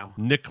 20 now.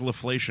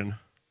 Nickleflation.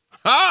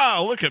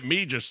 Ah, look at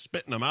me just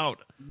spitting them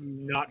out.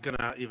 Not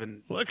gonna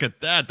even look at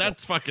that.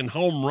 That's fucking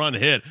home run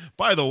hit.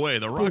 By the way,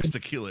 the Rocks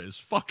Tequila is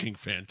fucking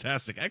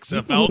fantastic.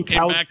 XFL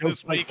came back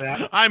this week.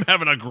 I'm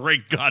having a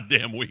great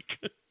goddamn week.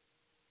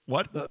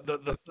 What?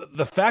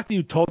 The fact that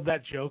you told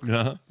that joke,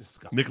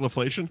 disgusting.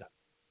 Nickleflation?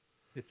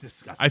 It's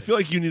disgusting. I feel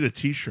like you need a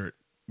T-shirt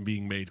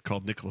being made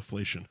called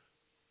Nickleflation.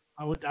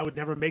 I would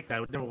never make that. I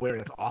would never wear it.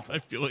 That's awful. I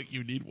feel like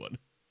you need one.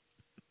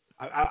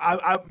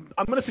 I'm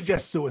going to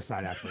suggest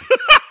suicide, actually.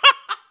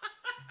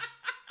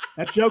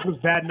 That joke was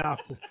bad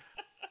enough to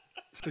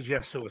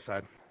suggest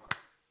suicide.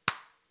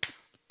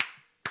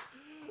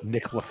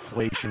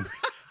 Nickleflation.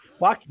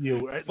 Fuck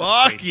you.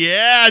 Fuck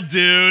yeah,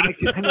 dude.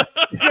 You're going to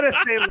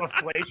say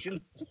inflation.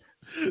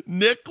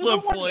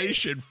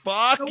 Nickleflation.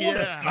 Fuck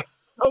yeah.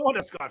 No one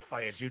has got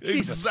fired, you.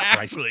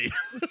 Exactly.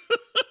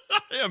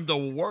 I am the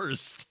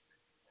worst.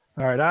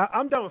 All right,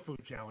 I'm done with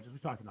food challenges. We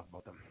talked enough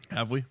about them.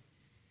 Have we?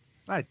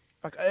 I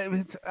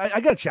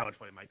got a challenge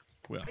for you, Mike.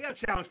 Well, I got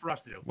a challenge for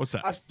us to do. What's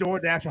that? Us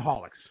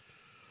DoorDashaholics.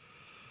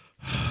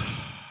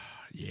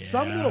 Yeah.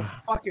 Some little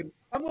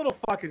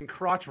fucking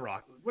crotch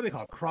rock. What do they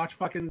call it? Crotch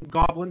fucking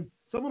goblin?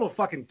 Some little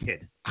fucking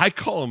kid. I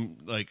call them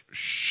like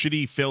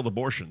shitty failed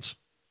abortions.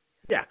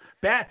 Yeah.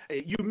 Bad.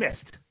 You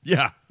missed.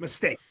 Yeah.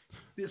 Mistake.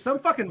 Some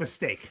fucking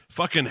mistake.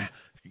 Fucking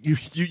you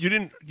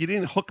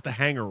didn't hook the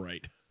hanger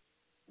right.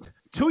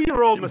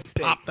 2-year-old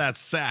mistake. Pop that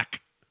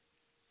sack.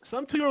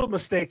 Some 2-year-old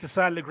mistake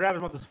decided to grab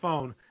his mother's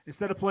phone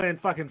instead of playing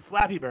fucking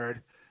Flappy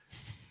Bird.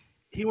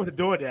 He went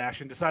to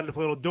DoorDash and decided to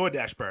play a little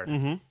DoorDash Bird.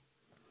 Mm-hmm.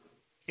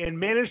 And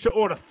managed to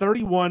order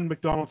 31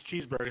 McDonald's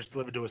cheeseburgers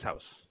delivered to his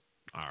house.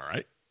 All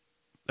right.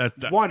 That's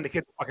the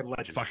kid's a fucking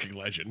legend. Fucking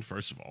legend,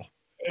 first of all.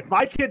 If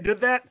my kid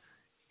did that,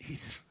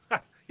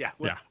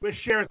 we're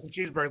sharing some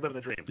cheeseburgers, living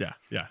the dream. Yeah.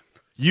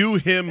 You,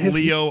 him,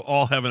 Leo,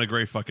 all having a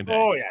great fucking day.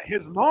 Oh, yeah.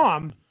 His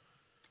mom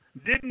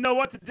didn't know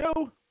what to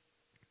do.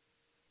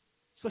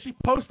 So she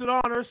posted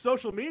on her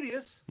social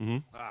medias. Mm-hmm.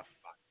 Ah,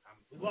 fuck.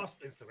 We lost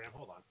Instagram.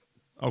 Hold on.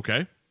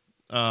 Okay.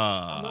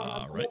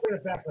 Right.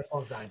 Back, my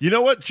phone's dying. You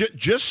know what?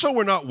 Just so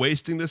we're not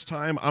wasting this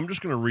time, I'm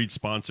just going to read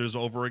sponsors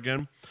over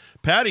again.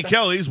 Patty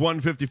Kelly's,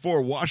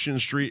 154 Washington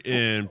Street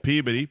in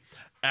Peabody.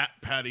 At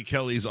Patty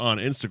Kelly's on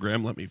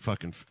Instagram. Let me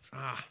fucking...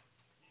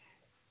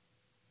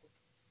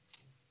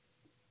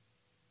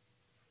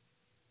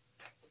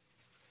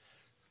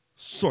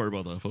 Sorry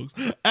about that, folks.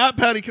 At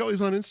Patty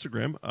Kelly's on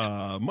Instagram.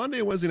 Monday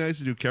and Wednesday nights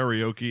they do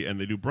karaoke, and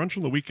they do brunch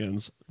on the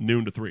weekends,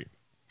 noon to 3.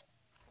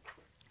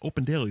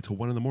 Open daily till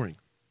 1 in the morning.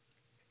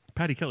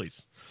 Patty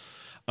Kelly's.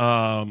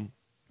 Gary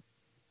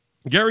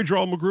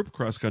Drolma Group,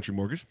 Cross Country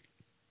Mortgage.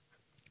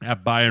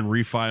 At Buy and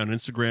Refi on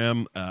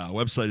Instagram.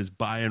 Website is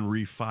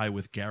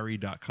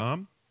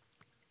buyandrefywithgary.com.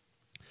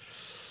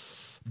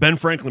 Ben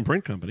Franklin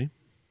Print Company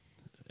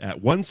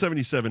at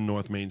 177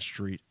 North Main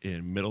Street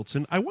in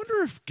Middleton. I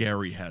wonder if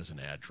Gary has an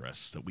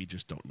address that we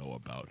just don't know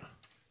about.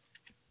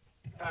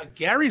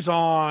 Gary's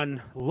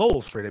on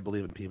Lowell Street, I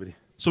believe, in Peabody.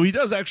 So he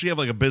does actually have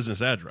like a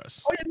business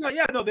address. Oh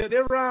yeah, no,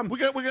 they're I'm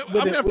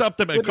gonna have to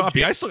update my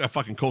copy. I still got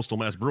fucking Coastal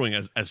Mass Brewing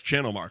as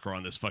channel marker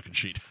on this fucking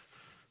sheet.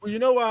 Well, you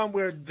know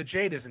where the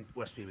Jade is in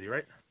West Peabody,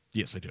 right?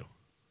 Yes, I do.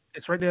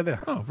 It's right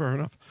there. Oh, fair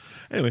enough.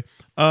 Anyway,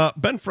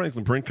 Ben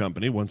Franklin Print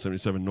Company,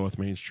 177 North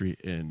Main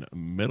Street in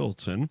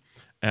Middleton.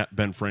 At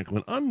Ben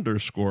Franklin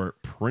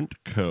 _Print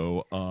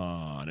Co.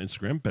 on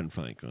Instagram. Ben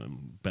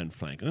Franklin. Ben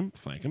Franklin.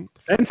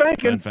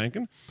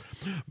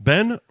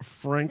 Ben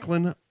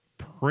Franklin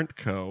Print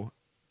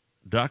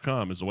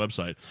Co.com is the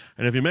website.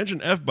 And if you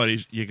mention F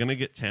Buddies, you're going to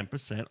get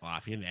 10%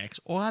 off your next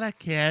order,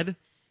 kid.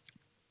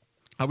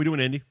 How we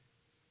doing, Andy?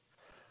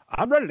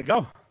 I'm ready to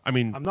go. I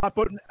mean, I'm not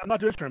doing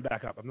Instagram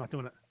back up. I'm not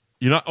doing it.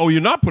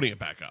 You're not putting it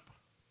back up.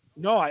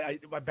 No,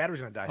 my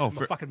battery's gonna die. I'm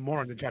a fucking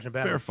moron to charge my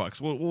battery. Fair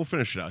fucks. We'll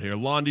finish it out here.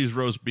 Londy's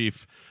Roast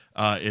Beef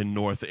in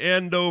North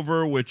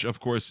Andover, which of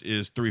course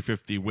is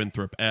 350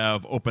 Winthrop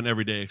Ave, open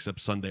every day except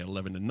Sunday,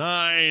 11 to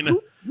 9.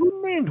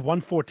 Who named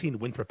 114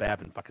 Winthrop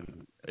Ave and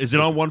fucking? Is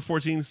it on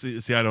 114?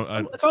 See, I don't.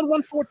 It's on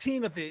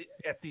 114 at the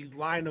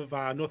line of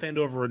North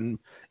Andover and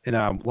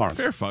Lawrence.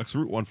 Fair fucks.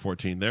 Route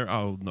 114 there.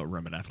 I'll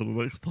remember that for the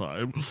next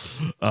time.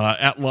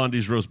 At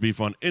Londy's Roast Beef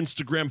on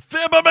Instagram.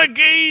 Fibber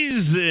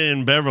McGee's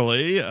in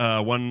Beverly,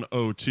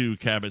 102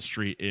 Cabot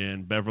Street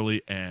in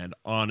Beverly, and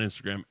on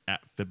Instagram at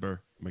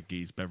Fibber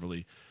McGee's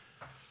Beverly.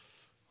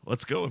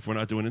 Let's go if we're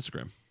not doing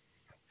Instagram.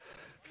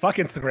 Fuck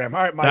Instagram.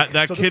 All right, Mike.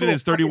 That kid and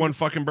his 31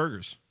 fucking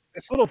burgers.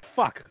 This little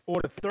fuck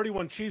ordered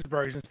 31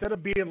 cheeseburgers. Instead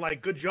of being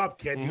like, good job,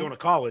 kid, you're going to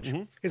college,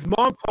 his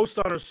mom posts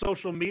on her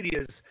social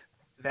medias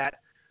that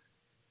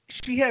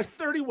she has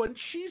 31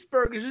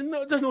 cheeseburgers and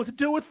doesn't know what to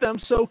do with them.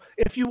 So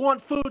if you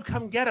want food,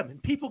 come get them.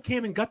 And people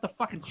came and got the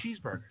fucking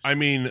cheeseburgers. I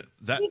mean, eat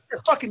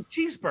the fucking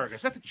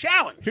cheeseburgers. That's a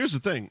challenge. Here's the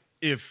thing.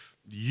 If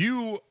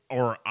you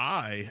or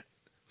I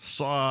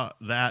saw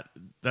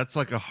that's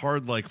like a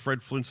hard, like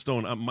Fred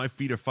Flintstone, my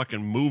feet are fucking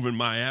moving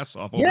my ass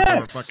off over to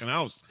our fucking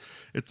house.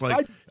 It's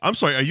like, I'm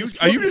sorry, are you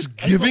just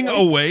giving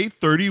away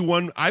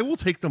 31? I will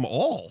take them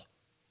all.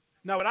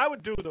 Now, what I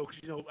would do, though,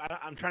 because,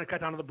 I'm trying to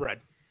cut down on the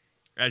bread.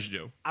 As you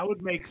do. I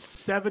would make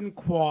 7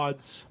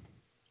 quads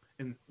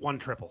and 1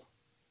 triple.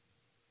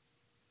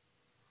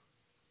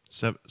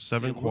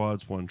 Seven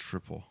quads, 1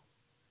 triple.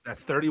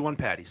 That's 31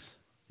 patties.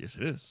 Yes,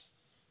 it is.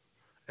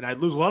 And I'd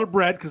lose a lot of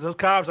bread because those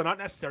carbs are not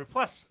necessary.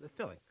 Plus, they're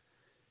filling.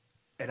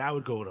 And I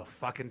would go to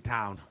fucking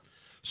town.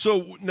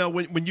 So now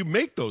when you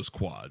make those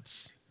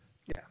quads,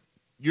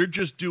 you're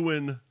just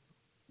doing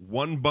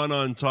 1 bun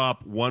on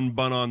top, 1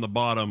 bun on the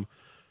bottom.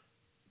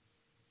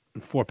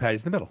 And 4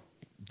 patties in the middle.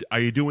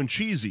 Are you doing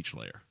cheese each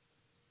layer?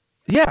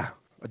 Yeah.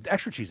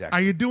 Extra cheese, actually.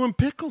 Are you doing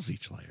pickles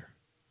each layer?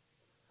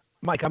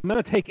 Mike, I'm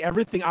going to take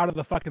everything out of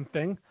the fucking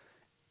thing.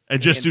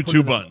 And just do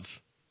 2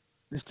 buns.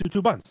 Just do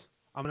 2 buns.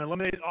 I'm going to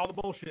eliminate all the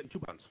bullshit in 2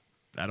 buns.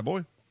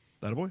 Attaboy.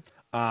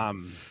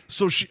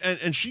 So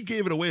she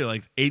gave it away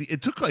like 80.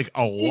 It took like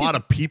a lot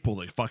of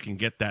people to fucking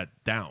get that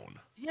down.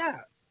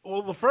 Yeah.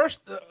 Well, the first,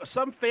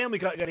 some family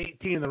got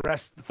 18, the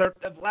rest, the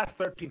last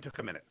 13 took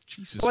a minute.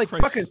 Jesus Christ.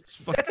 Fucking,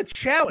 that's a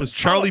challenge. Was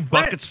Charlie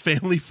Bucket's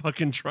family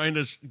fucking trying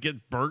to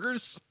get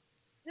burgers?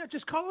 Yeah,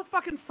 just call a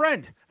fucking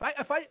friend.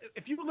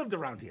 If you lived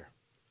around here,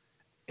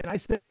 and I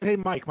said, hey,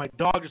 Mike, my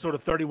dog just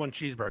ordered 31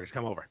 cheeseburgers,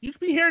 come over. You'd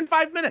be here in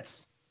 5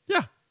 minutes.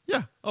 Yeah.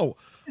 Oh,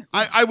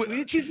 I would.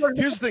 Here's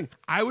the thing.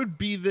 I would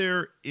be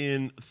there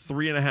in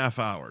 3.5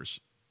 hours.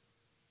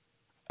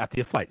 After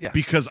your flight, yeah.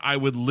 Because I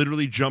would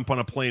literally jump on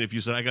a plane if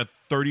you said I got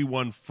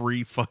 31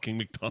 free fucking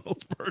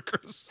McDonald's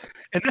burgers.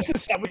 And this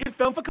is something we can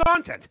film for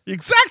content.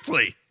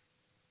 Exactly.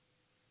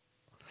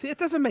 See, it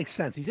doesn't make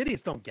sense. These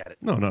idiots don't get it.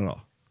 No, not at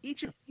all.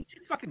 Eat your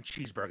fucking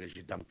cheeseburgers,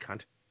 you dumb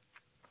cunt.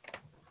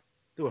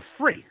 They were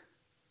free.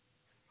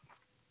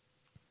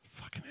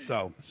 Fucking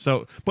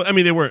so, but I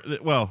mean, they were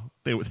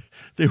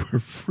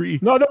free.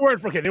 No, they weren't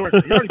free. They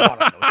weren't. You already bought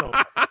them. So.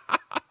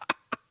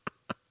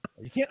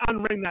 You can't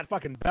unring that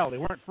fucking bell. They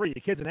weren't free.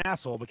 Your kid's an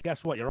asshole, but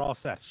guess what? You're all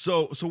set.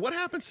 So what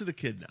happens to the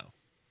kid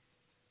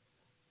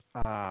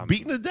now?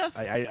 Beaten to death?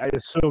 I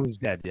assume he's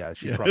dead. Yeah,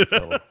 she's probably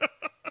still.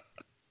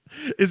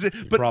 Is it?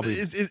 But probably...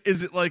 is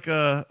it like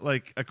a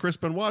Chris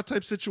Benoit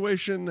type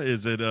situation?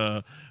 Is it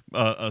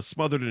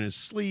smothered in his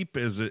sleep?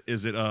 Is it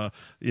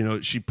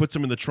she puts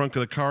him in the trunk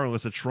of the car and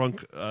lets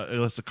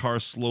the car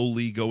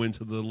slowly go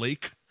into the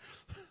lake?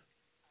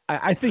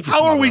 I think.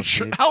 How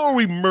are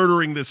we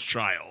murdering this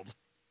child?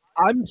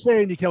 I'm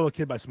saying you kill a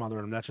kid by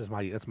smothering him. That's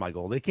my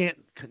goal. They're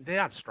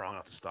not strong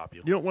enough to stop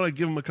you. You don't want to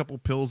give him a couple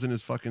pills in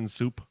his fucking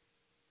soup?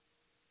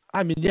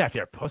 I mean, yeah, if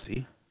you're a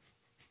pussy.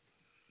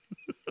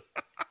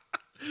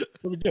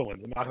 What are we doing?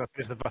 We're not gonna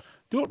finish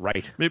do it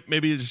right.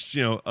 Maybe it's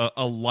just,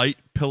 a light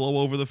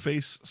pillow over the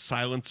face,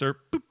 silencer.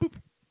 Boop, boop.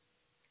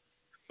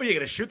 What, are you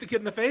gonna shoot the kid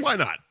in the face? Why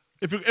not?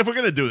 If we're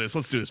gonna do this,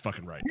 let's do this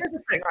fucking right. Here's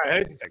the thing. All right,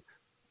 here's the thing.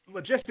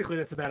 Logistically,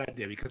 that's a bad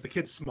idea because the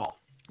kid's small.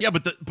 Yeah,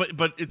 but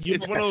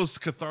it's one of those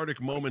cathartic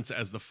moments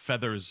as the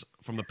feathers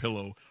from the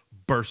pillow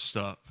burst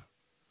up,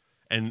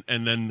 and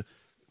then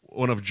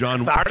one of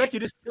John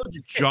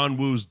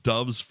Woo's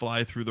doves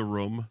fly through the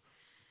room.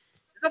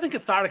 There's nothing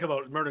cathartic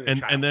about murdering a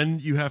child. And then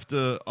you have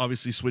to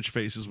obviously switch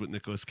faces with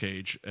Nicolas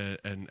Cage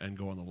and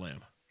go on the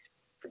lam.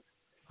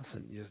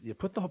 Listen, you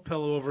put the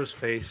pillow over his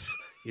face.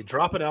 You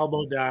drop an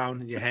elbow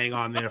down, and you hang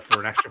on there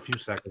for an extra few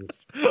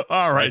seconds.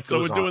 All right, Life so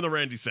we're goes doing on. the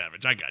Randy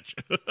Savage. I got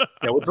you.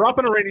 Yeah, we're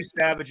dropping a Randy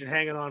Savage and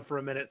hanging on for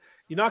a minute.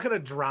 You're not going to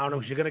drown him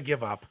because you're going to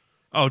give up.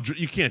 Oh,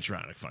 you can't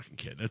drown a fucking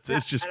kid.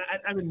 It's just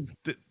I mean,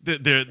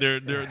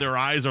 their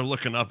eyes are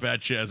looking up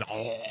at you as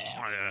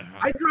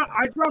I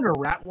drowned a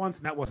rat once,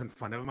 and that wasn't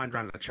fun. Never mind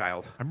drowning a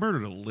child. I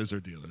murdered a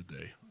lizard the other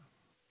day.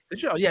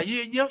 Did you? Yeah,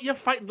 you're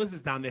fighting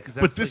lizards down there because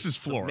But this is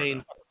Florida.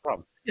 Main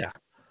problem. Yeah.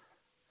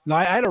 No,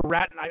 I had a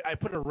rat, and I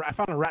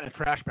found a rat in a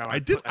trash barrel. I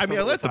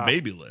let the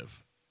baby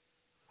live.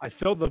 I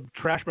filled the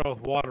trash barrel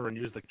with water and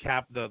used the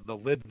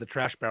lid of the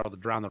trash barrel to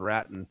drown the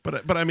rat.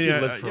 But I mean, I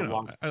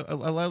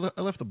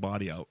left the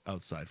body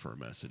outside for a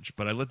message,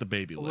 but I let the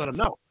baby live. Let him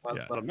know.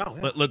 Let him know.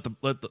 Yeah.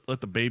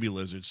 Let the baby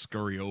lizard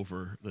scurry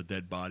over the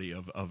dead body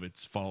of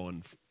its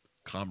fallen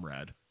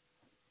comrade.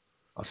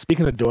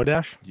 Speaking of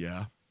DoorDash,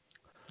 yeah,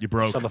 you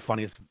broke. The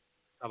funniest.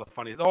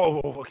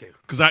 Oh, okay.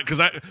 Because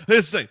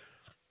here's the thing,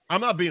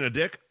 I'm not being a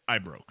dick. I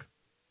broke.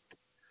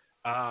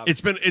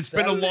 It's been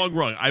a long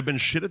run. I've been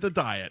shit at the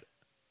diet.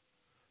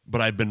 But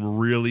I've been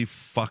really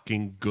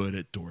fucking good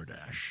at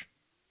DoorDash.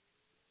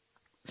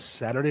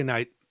 Saturday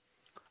night.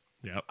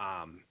 Yep.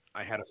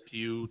 I had a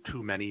few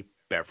too many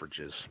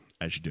beverages.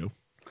 As you do.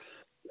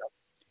 Yep.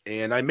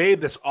 And I made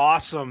this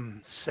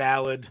awesome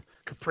salad,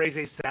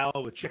 caprese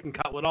salad with chicken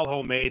cutlet, all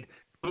homemade,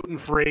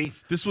 gluten-free.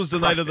 This was the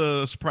night of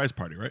the surprise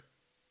party, right?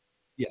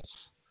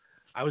 Yes.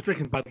 I was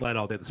drinking Bud Light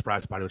all day at the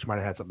surprise party, which might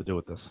have had something to do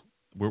with this.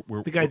 I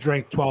think I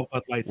drank 12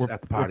 Bud Lights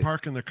at the party. We're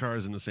parking the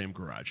cars in the same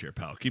garage here,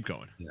 pal. Keep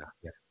going.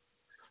 Yeah.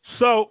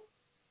 So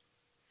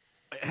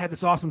I had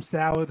this awesome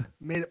salad,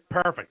 made it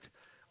perfect.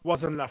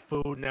 Wasn't enough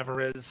food, never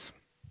is.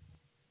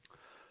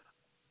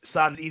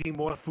 Started eating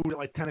more food at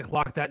like 10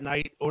 o'clock that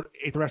night.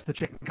 Ate the rest of the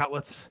chicken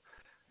cutlets.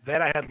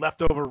 Then I had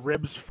leftover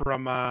ribs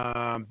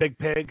from Big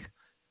Pig.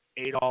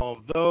 Ate all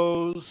of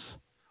those.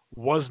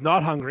 Was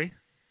not hungry.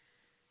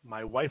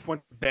 My wife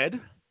went to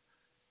bed.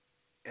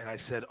 And I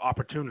said,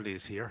 opportunity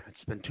is here.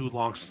 It's been too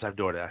long since I've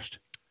DoorDashed.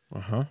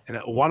 Uh-huh. And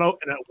at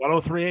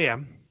 1:03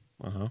 a.m.,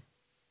 uh-huh,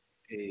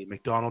 a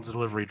McDonald's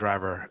delivery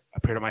driver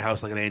appeared at my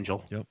house like an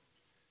angel. Yep.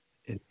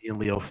 And me and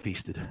Leo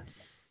feasted.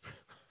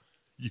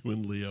 You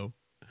and Leo.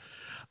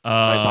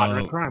 My partner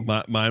in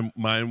crime.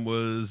 Mine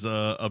was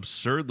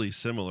absurdly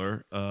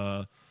similar.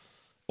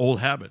 Old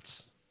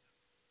habits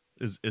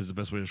is the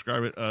best way to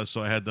describe it.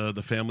 So I had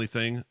the family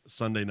thing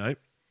Sunday night.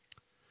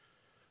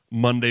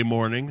 Monday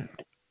morning,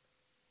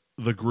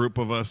 the group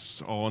of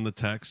us all on the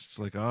text,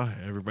 like,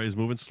 everybody's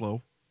moving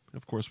slow.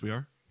 Of course we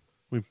are.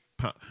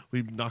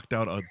 We knocked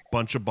out a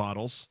bunch of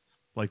bottles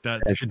like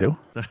that. As you do.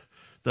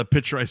 The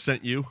picture I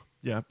sent you,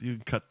 yeah, you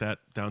can cut that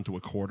down to a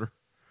quarter.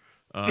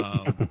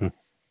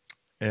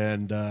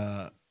 And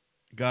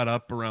got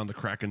up around the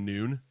crack of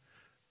noon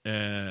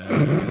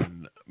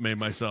and made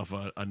myself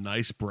a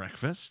nice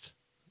breakfast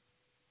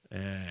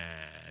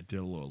and did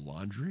a little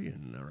laundry.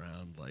 And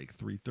around like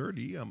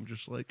 3:30, I'm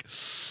just like,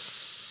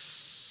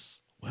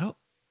 well,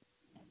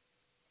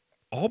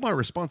 all my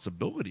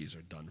responsibilities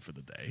are done for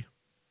the day.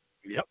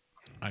 Yep.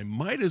 I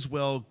might as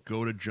well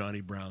go to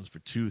Johnny Brown's for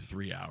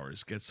 2-3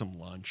 hours, get some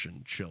lunch,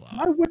 and chill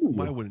out.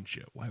 Why wouldn't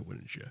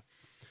you?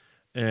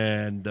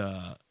 And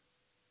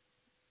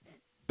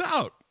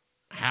about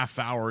half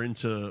hour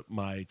into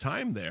my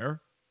time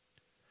there,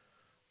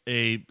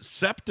 a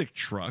septic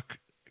truck,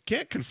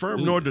 can't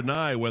confirm nor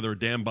deny whether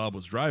Dan Bob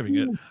was driving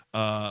it,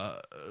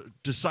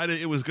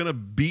 decided it was going to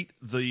beat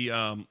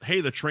the hey,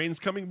 the train's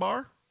coming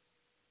bar.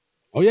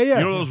 Oh, yeah. You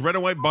know those red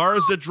and white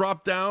bars that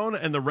drop down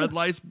and the red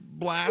lights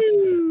blast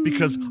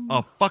because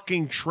a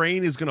fucking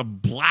train is going to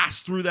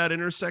blast through that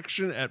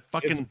intersection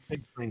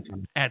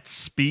at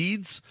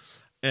speeds.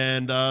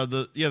 And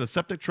the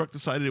septic truck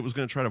decided it was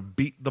going to try to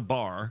beat the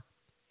bar.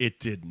 It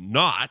did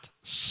not.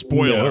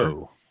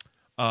 Spoiler.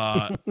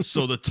 No.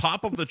 So the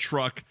top of the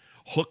truck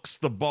hooks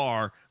the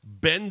bar,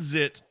 bends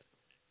it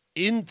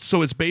in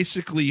so it's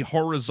basically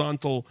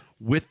horizontal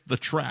with the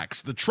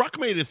tracks. The truck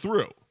made it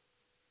through.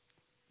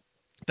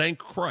 Thank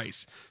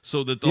Christ.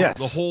 So that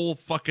the whole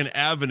fucking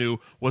avenue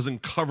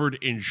wasn't covered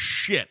in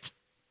shit.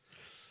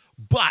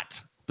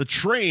 But the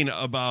train,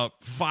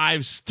 about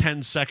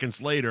 5-10 seconds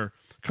later,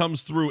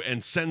 comes through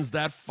and sends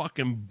that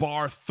fucking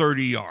bar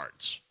 30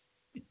 yards.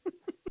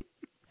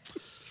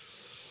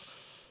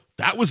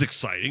 That was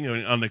exciting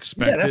and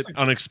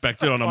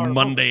unexpected on a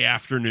Monday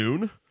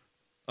afternoon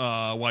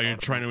while you're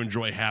trying to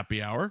enjoy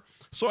happy hour.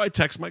 So I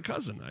text my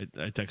cousin.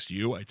 I text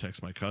you. I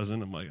text my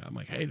cousin. I'm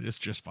like, hey, this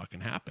just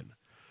fucking happened.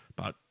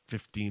 About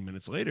 15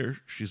 minutes later,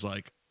 she's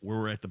like,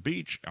 we're at the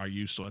beach. Are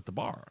you still at the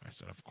bar? I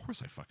said, of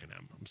course I fucking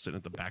am. I'm sitting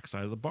at the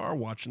backside of the bar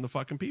watching the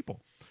fucking people.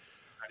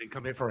 I didn't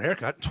come in for a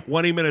haircut.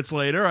 20 minutes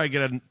later, I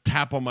get a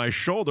tap on my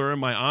shoulder, and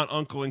my aunt,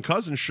 uncle, and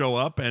cousin show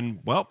up,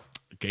 and, well,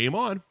 game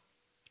on.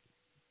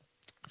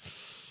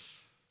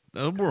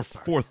 We're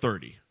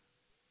 4:30.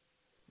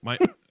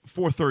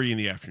 4:30 in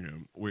the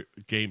afternoon.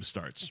 Game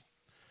starts.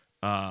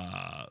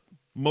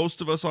 Most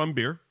of us on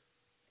beer.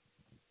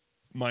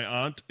 My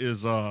aunt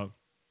is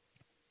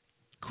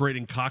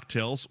creating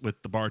cocktails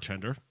with the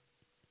bartender.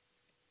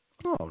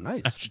 Oh,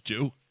 nice. I should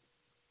do.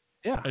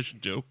 Yeah. I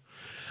should do.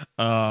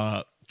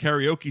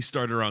 Karaoke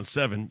started around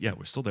 7. Yeah,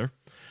 we're still there.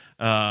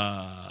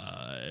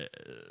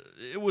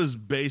 It was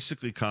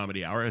basically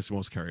comedy hour, as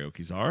most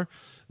karaokes are.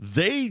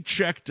 They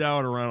checked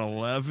out around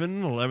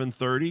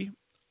 11:30.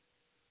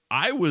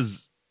 I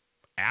was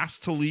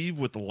asked to leave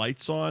with the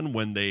lights on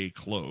when they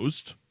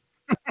closed,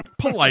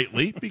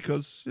 politely,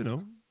 because,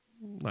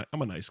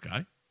 I'm a nice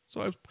guy.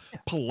 So I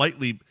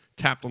politely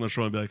tapped on the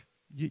shoulder and be like,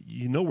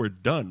 you know we're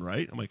done,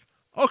 right? I'm like,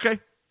 okay.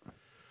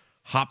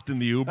 Hopped in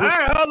the Uber.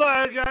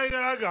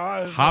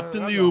 Hopped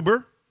in the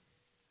Uber.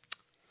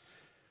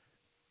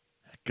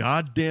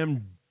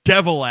 Goddamn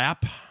devil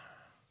app.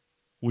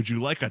 Would you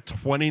like a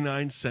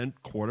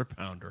 29-cent quarter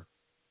pounder?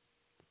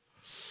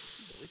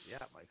 Yeah,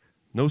 Mike.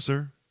 No,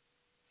 sir.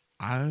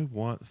 I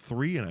want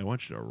 3, and I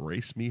want you to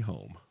race me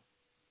home.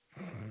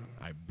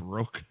 I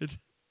broke it,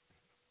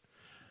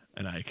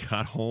 and I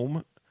got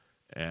home,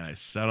 and I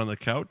sat on the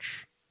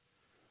couch,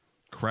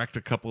 cracked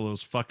a couple of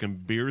those fucking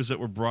beers that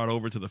were brought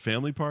over to the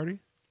family party,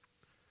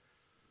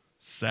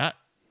 sat,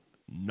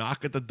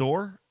 knock at the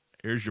door,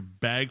 here's your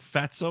bag,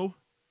 fatso,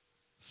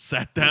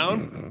 sat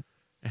down,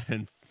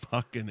 and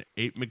fucking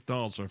ate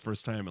McDonald's for the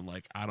first time in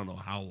I don't know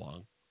how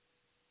long.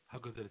 How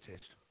good did it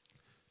taste?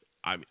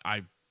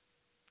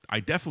 I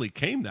definitely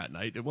came that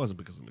night. It wasn't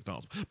because of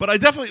McDonald's, but I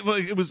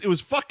definitely it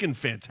was fucking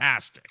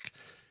fantastic.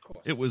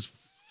 It was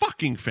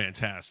fucking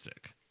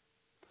fantastic.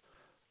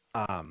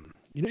 You know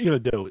what you're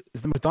gonna do?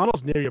 Is the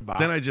McDonald's near your bar?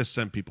 Then I just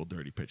sent people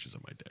dirty pictures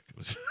of my dick. It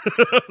was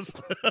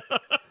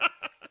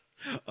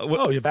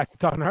oh, you're back to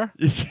talking to her?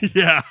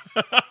 Yeah.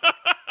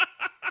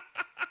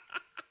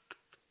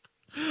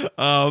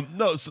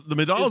 No, so the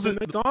McDonald's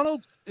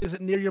is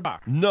it near your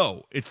bar?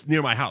 No, it's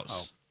near my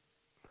house. Oh.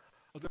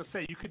 I was gonna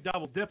say you could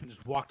double dip and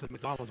just walk to the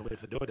McDonald's and wait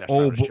for the DoorDash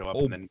driver to show up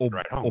and then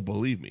right home. Oh,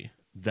 believe me,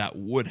 that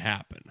would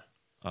happen.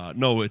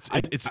 No, it's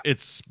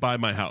by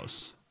my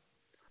house.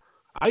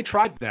 I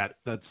tried that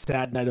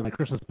sad night of my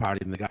Christmas party,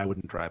 and the guy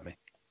wouldn't drive me.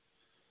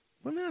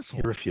 What an asshole!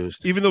 He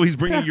refused, even though he's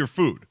bringing your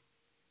food.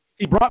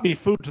 He brought me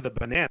food to the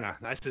Banana.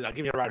 I said, "I'll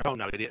give you a ride home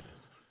now, idiot."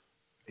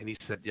 And he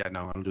said, "Yeah,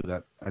 no, I don't do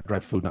that. I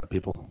drive food, not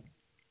people."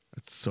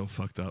 That's so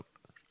fucked up.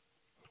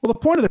 Well, the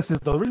point of this is,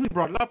 the reason we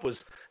brought it up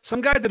was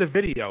some guy did a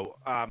video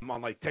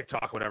on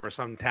TikTok or whatever,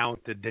 some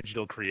talented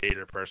digital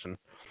creator person.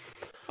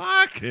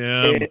 Fuck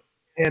him.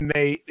 And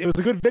it was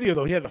a good video,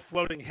 though. He had the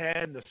floating head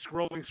and the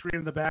scrolling screen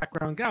in the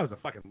background. Guy was a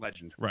fucking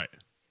legend. Right.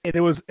 And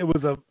it was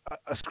a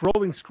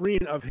scrolling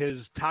screen of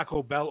his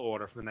Taco Bell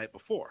order from the night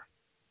before.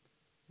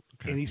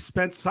 Okay. And he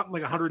spent something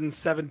like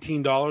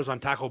 $117 on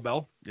Taco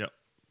Bell. Yep.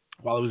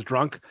 While he was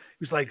drunk. He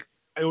was like,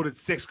 I ordered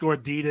 6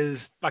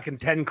 Gorditas, fucking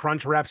 10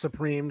 Crunchwrap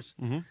Supremes.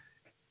 Mm-hmm.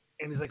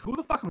 And he's like, who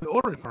the fuck am I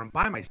ordering from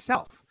by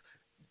myself?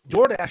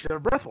 DoorDash had a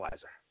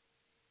breathalyzer.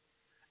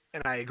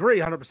 And I agree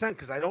 100%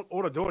 because I don't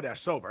order DoorDash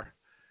sober.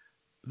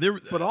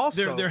 But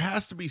also, there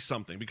has to be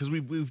something, because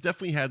we've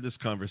definitely had this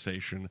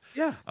conversation.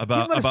 Yeah,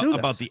 about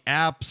the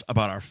apps,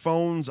 about our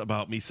phones,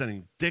 about me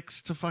sending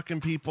dicks to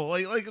fucking people.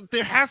 Like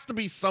there has to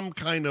be some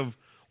kind of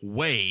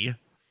way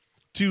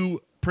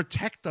to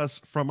protect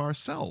us from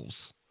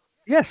ourselves.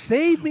 Yeah,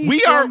 save me.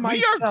 We are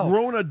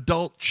grown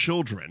adult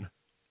children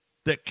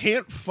that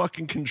can't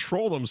fucking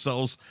control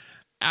themselves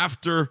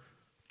after,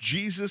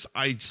 Jesus,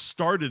 I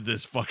started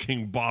this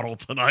fucking bottle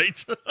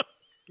tonight.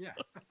 Yeah.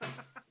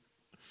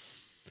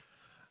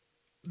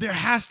 There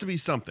has to be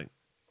something.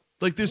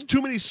 There's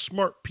too many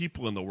smart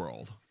people in the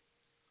world.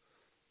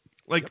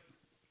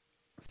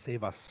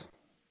 Save us.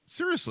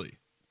 Seriously.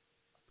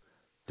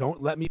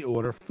 Don't let me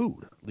order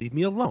food. Leave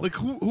me alone.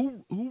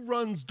 Who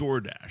runs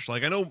DoorDash?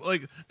 I know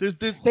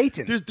there's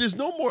Satan. There's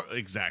no more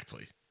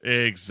exactly.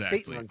 I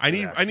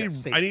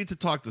need to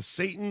talk to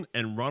Satan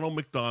and Ronald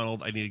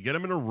McDonald. I need to get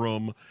them in a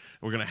room.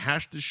 We're gonna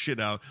hash this shit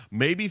out.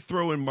 Maybe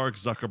throw in Mark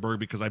Zuckerberg,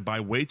 because I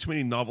buy way too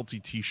many novelty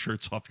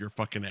T-shirts off your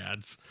fucking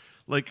ads.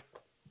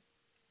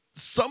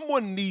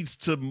 Someone needs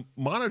to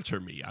monitor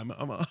me. I'm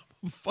a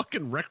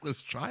fucking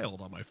reckless child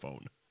on my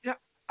phone. Yeah,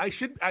 I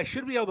should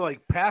be able to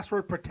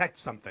password protect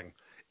something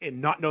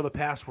and not know the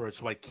password,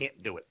 so I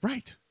can't do it.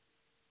 Right.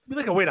 It'd be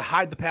like a way to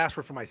hide the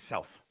password for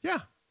myself. Yeah.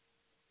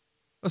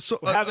 A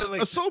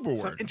sober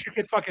word.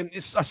 Intricate fucking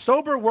a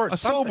sober word.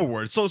 Sober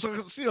word. So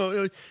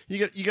you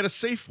get a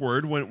safe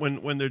word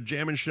when they're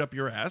jamming shit up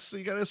your ass. So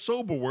you got a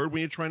sober word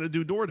when you're trying to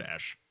do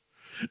DoorDash.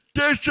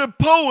 There's a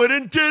poet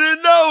and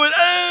didn't know it.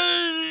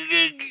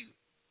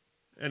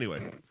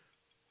 Anyway.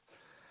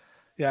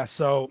 Yeah,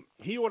 so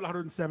he ordered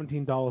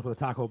 $117 for the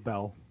Taco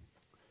Bell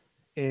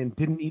and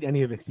didn't eat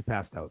any of it because he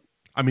passed out.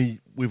 I mean,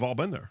 we've all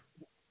been there.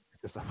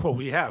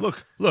 We have.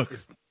 Look.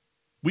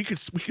 We could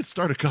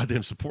start a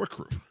goddamn support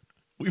group.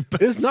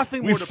 There's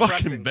nothing more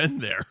depressing. We've fucking been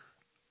there.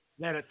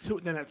 Then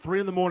at 3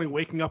 a.m,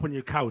 waking up on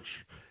your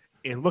couch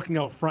and looking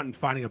out front and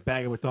finding a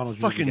bag of McDonald's.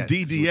 Fucking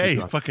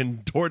DDA,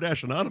 fucking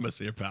DoorDash Anonymous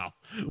here, pal.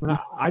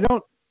 I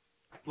don't.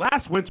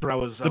 Last winter, I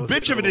was. The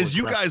bitch of it is,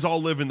 you guys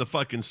all live in the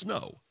fucking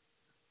snow.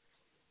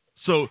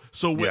 So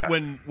yeah.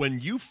 when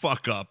you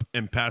fuck up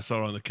and pass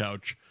out on the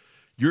couch,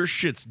 your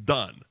shit's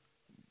done.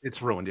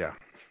 It's ruined, yeah.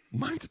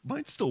 Mine's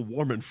still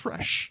warm and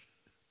fresh.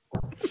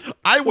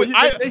 I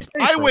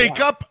wake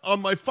up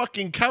on my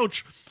fucking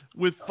couch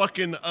with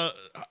fucking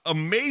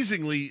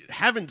amazingly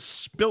haven't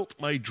spilt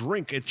my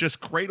drink. It just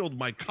cradled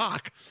my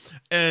cock,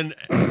 and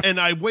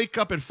I wake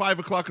up at 5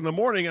 o'clock in the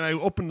morning and I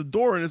open the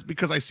door and it's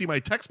because I see my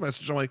text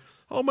message. I'm like,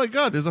 oh my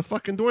god, there's a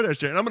fucking DoorDash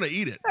there, and I'm gonna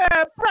eat it.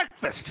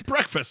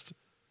 Breakfast.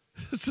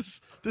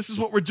 This is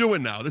what we're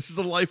doing now. This is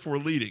a life we're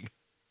leading.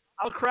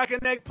 I'll crack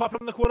an egg, pop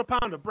in the quarter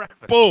pounder.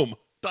 Breakfast. Boom,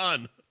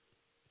 done.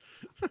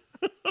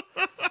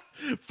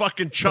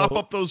 Fucking chop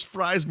up those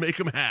fries, make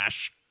them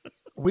hash.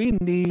 We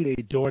need a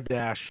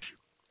DoorDash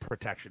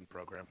protection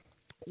program.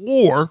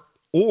 Or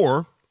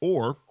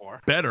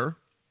better,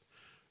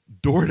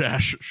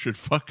 DoorDash should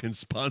fucking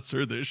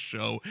sponsor this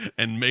show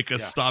and make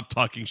us stop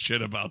talking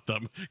shit about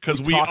them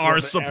because we are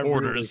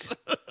supporters.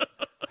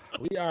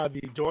 We are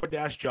the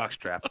DoorDash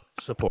jockstrap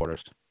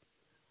supporters.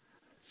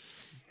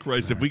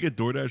 Christ, if we get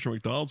DoorDash or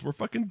McDonald's, we're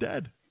fucking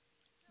dead.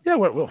 Yeah,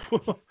 we'll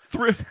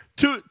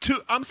 2.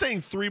 I'm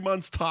saying 3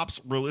 months tops.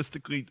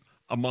 Realistically,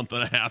 a month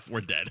and a half, we're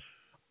dead.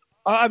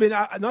 I mean,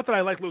 not that I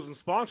like losing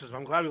sponsors, but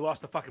I'm glad we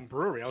lost the fucking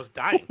brewery. I was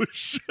dying. Holy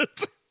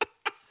shit!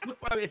 Look,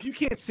 if you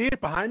can't see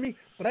it behind me,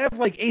 but I have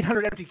like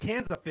 800 empty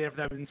cans up there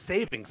that I've been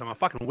saving. So I'm a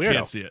fucking weirdo.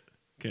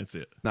 Can't see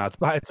it. No,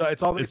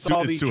 it's all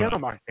the channel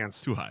mark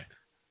cans. Too high.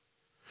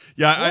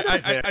 Yeah,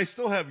 I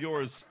still have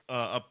yours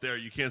up there.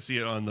 You can't see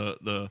it on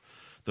the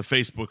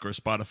Facebook or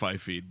Spotify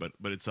feed, but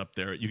it's up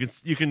there. You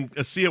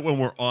can see it when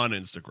we're on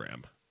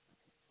Instagram.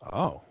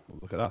 Oh,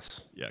 look at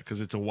us! Yeah, because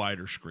it's a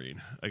wider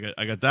screen. I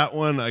got that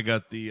one. I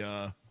got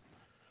the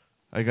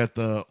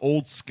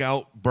Old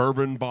Scout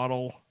bourbon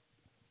bottle.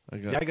 I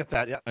got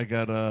that. Yeah, I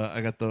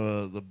got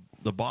the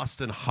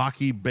Boston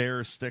Hockey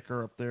Bear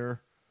sticker up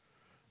there.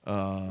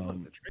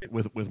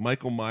 With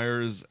Michael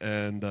Myers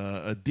and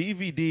a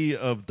DVD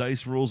of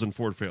Dice Rules and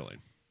Ford Failing.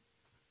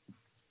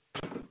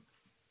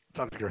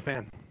 Sounds like you're a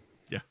fan.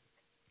 Yeah.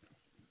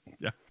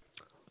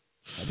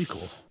 That'd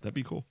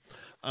be cool.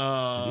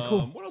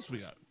 What else we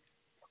got?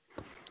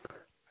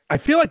 I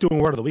feel like doing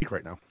Word of the Week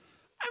right now.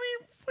 I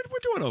mean,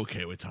 we're doing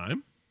okay with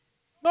time.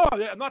 No,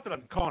 not that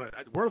I'm calling it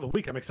Word of the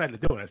Week. I'm excited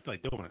to do it. I feel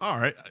like doing it. All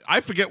right. I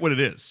forget what it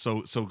is,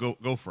 so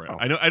go for it. Oh.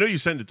 I know you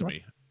send it to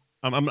me.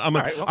 I'm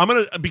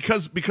gonna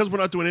because we're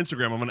not doing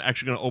Instagram. I'm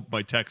actually gonna open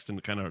my text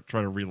and kind of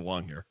try to read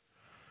along here.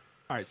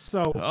 All right,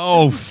 so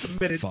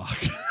fuck!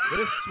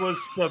 This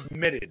was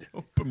submitted.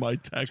 Open my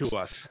text to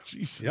us.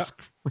 Jesus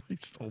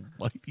Christ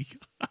Almighty!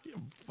 I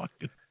am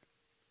fucking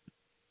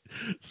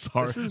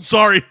sorry.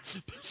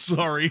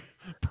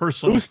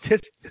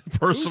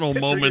 Personal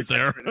moment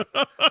there.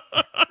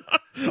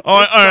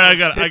 All right, I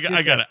got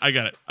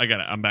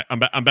it.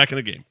 I'm back in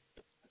the game.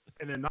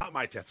 And they're not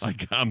my tits.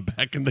 I'm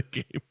back in the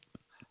game.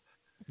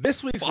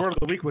 This week's Word of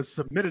the Week was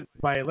submitted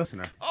by a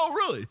listener. Oh,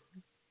 really?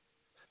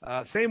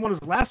 Same one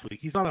as last week.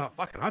 He's on a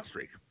fucking hot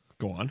streak.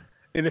 Go on.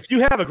 And if you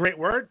have a great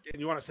word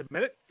and you want to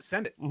submit it,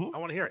 send it. Mm-hmm. I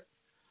want to hear it.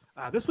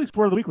 This week's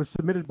Word of the Week was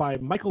submitted by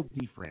Michael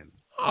Defran.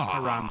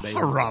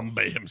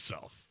 Harambe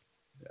himself.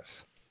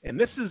 Yes. And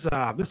this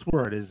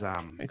word is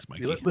Thanks,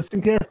 Mikey.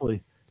 Listen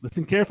carefully.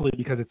 Listen carefully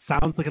because it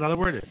sounds like another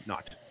word. It's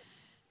not.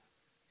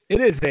 It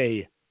is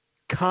a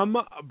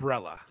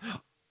cumbrella.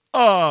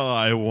 Oh,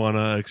 I want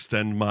to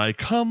extend my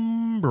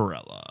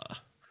cumbrella.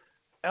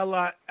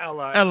 Ella.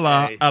 Yeah,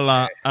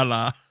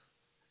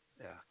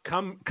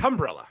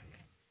 cumbrella.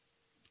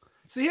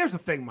 See, here's the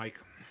thing, Mike.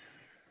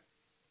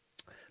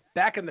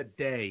 Back in the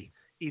day,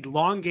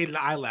 elongated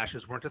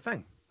eyelashes weren't a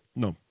thing.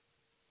 No.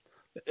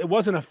 It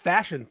wasn't a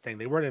fashion thing.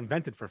 They weren't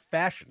invented for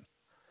fashion.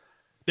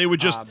 They were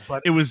just.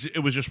 It was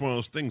just one of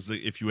those things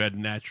that if you had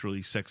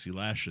naturally sexy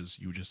lashes,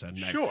 you just had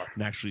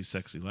naturally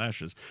sexy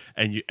lashes,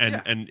 and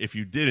if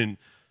you didn't,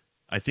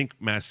 I think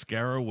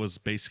mascara was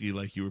basically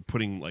like you were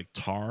putting like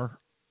tar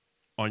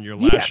on your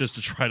lashes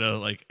to try to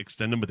like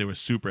extend them, but they were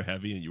super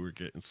heavy and you were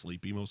getting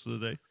sleepy most of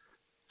the day.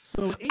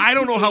 So I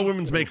don't know how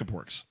women's makeup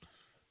works.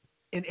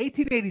 In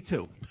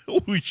 1882.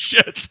 Holy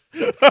shit.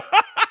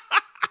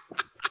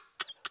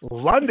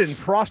 London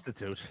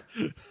prostitute.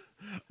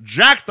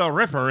 Jack the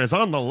Ripper is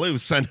on the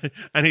loose and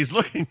he's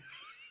looking.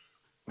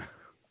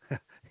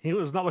 He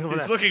was not looking for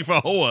that. He's looking for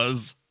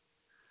hoas.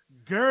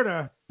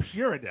 Gerda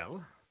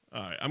Puridel.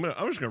 All right, I'm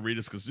just gonna read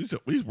this because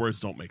these words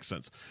don't make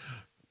sense.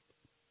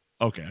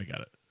 Okay, I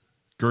got it.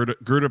 Gerda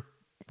Puridel.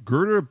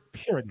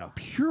 Puridel.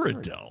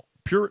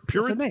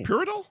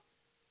 Purdle.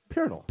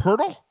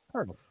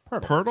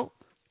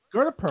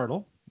 Gerda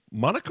Purdle.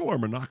 Monaco or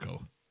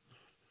Monaco?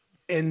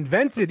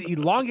 Invented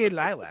elongated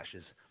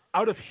eyelashes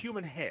out of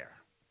human hair.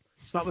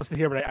 It's not listed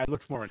here, but I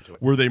looked more into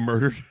it. Were they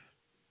murdered?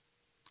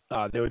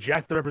 They were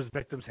Jack the Ripper's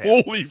victims' hair.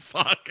 Holy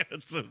fuck.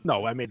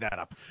 No, I made that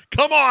up.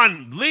 Come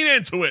on, lean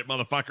into it,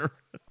 motherfucker.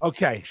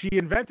 Okay, she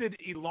invented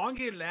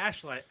elongated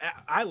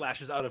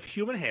eyelashes out of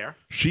human hair.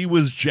 She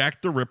was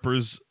Jack the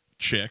Ripper's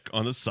chick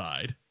on the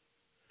side.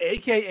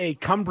 A.K.A.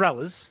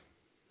 cumbrellas.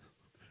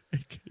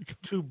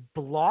 To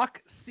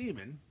block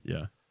semen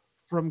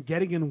from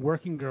getting in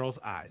working girls'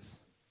 eyes.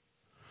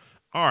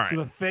 All right. So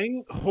the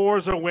thing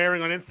whores are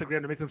wearing on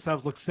Instagram to make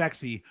themselves look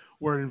sexy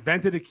were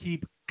invented to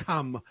keep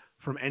cum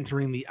from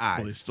entering the eyes.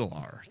 Well, they still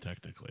are,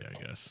 technically, I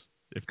guess.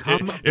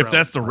 Cum If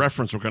that's the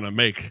reference we're going to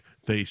make,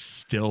 they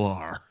still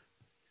are.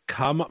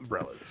 Cum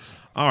umbrellas.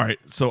 All right.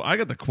 So I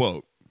got the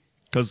quote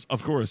because,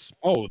 of course.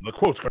 Oh, the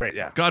quote's great,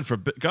 yeah. God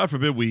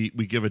forbid we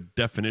give a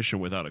definition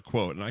without a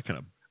quote, and I kind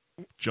of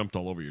jumped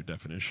all over your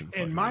definition.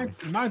 And mine's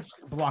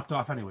blocked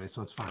off anyway,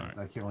 so it's fine. Right.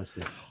 I can't really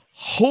see it.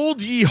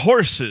 Hold ye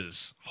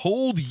horses.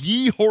 Hold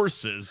ye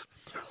horses.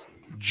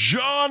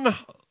 John,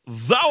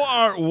 thou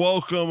art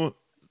welcome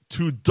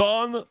to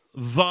don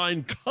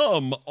thine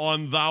cum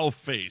on thou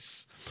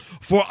face,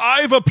 for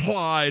I've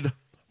applied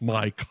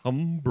my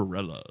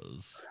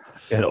cumbrellas.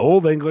 In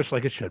old English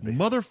like it should be.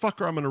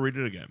 Motherfucker, I'm going to read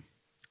it again.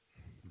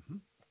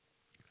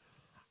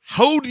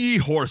 Hold ye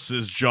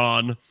horses,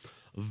 John.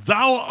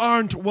 Thou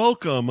art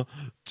welcome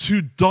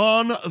to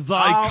don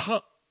thy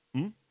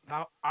cum.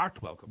 Thou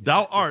art welcome.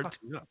 Thou art.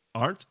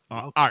 Art?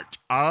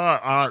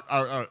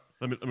 Art.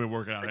 Let me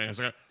work it out. Hang on a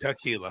second.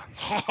 Tequila.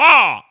 Ha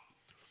ha!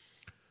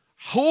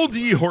 Hold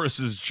ye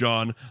horses,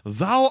 John.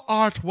 Thou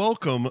art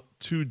welcome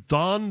to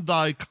don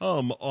thy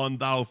cum on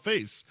thou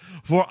face,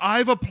 for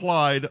I've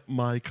applied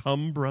my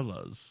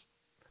cumbrellas.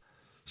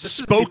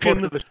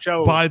 Spoken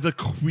by the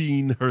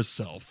queen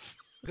herself.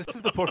 This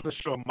is the portion of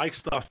the show Mike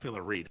stopped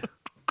feeling read.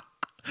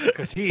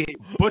 Because he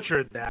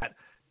butchered that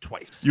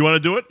twice. You want to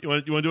do it? You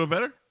want to do it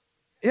better?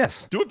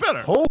 Yes. Do it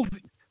better.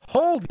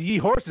 Hold ye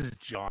horses,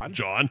 John.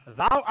 John.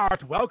 Thou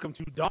art welcome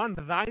to don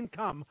thine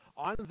cum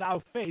on thou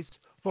face,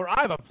 for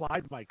I've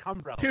applied my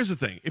cumbrella. Here's the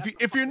thing: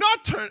 if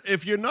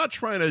you're not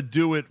trying to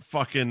do it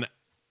fucking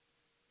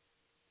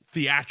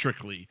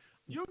theatrically,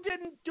 you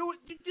didn't do it.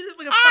 You did it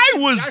like a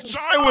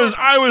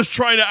I was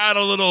trying to add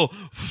a little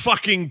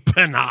fucking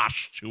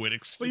panache to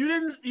it. But you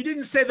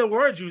didn't say the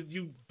words.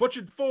 You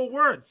butchered full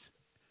words.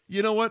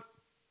 You know what?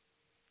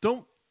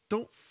 Don't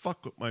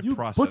fuck with my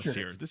process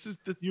here. This is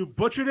you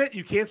butchered it.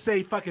 You can't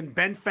say fucking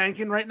Ben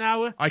Franklin right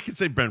now. I can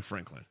say Ben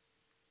Franklin.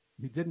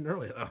 You didn't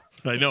earlier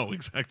though. I know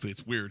exactly.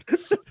 It's weird.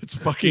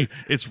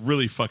 It's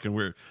really fucking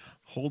weird.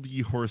 Hold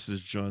ye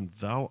horses, John.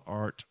 Thou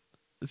art.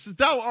 This is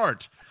thou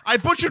art. I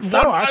butchered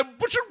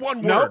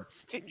one word.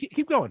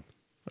 Keep going.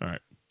 All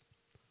right.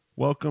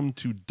 Welcome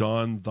to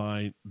don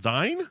thine.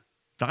 Thine?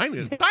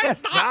 Thine?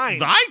 Yes, thine.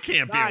 Thine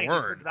can't be a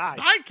word.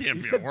 Thine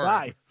can't be a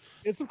word.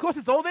 Of course,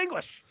 it's old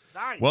English.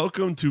 Thine.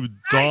 Welcome to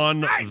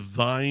don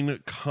thine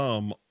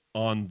cum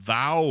on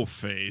thou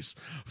face,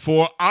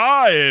 for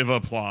I've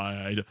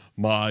applied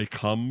my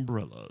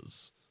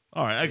cumbrellas.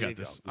 All right, I got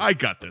this. I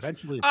got this.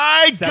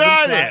 I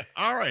got it.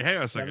 All right, hang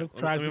on a second.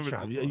 Let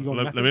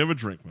me have a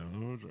drink,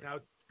 man. Now,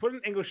 put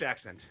an English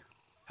accent.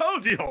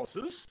 Hold ye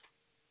horses,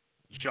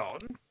 John.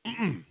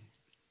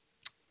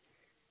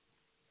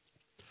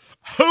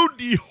 Hold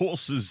ye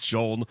horses,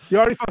 John. You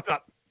already fucked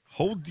up.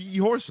 Hold ye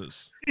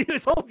horses.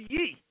 It's hold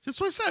ye. That's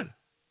what I said.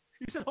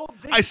 You said hold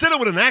thee. I said it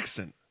with an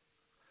accent.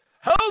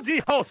 Hold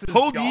ye horses,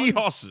 Hold John. ye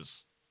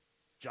horses.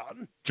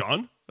 John.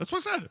 John? That's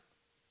what I said.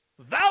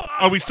 Thou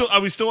are we still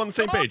on the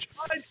same page?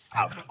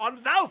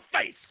 On thou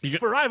face,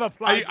 for I've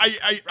applied.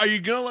 Are you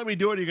gonna let me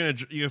do it? Or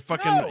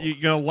you're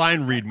gonna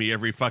line read me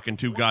every fucking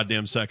 2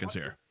 goddamn seconds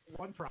here.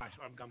 One try.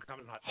 I'm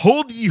coming hot.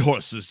 Hold ye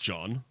horses,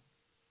 John.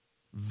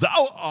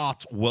 Thou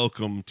art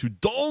welcome to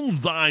don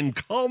thine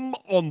cum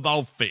on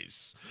thou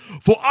face,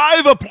 for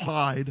I've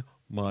applied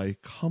my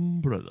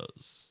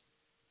cumbrellas.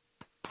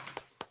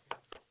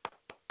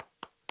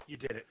 You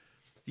did it.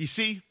 You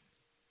see?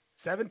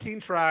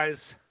 17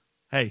 tries.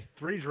 Hey.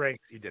 3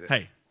 drinks. You did it.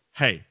 Hey.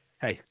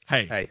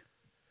 Hey.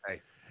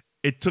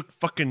 It took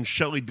fucking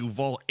Shelley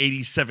Duvall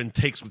 87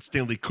 takes with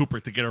Stanley Cooper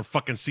to get her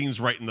fucking scenes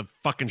right in The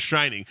fucking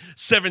Shining.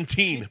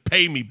 17.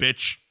 Pay me,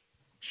 bitch.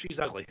 She's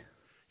ugly.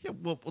 Yeah,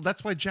 well,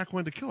 that's why Jack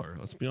wanted to kill her.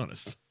 Let's be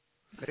honest.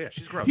 Yeah,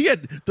 she's gross. He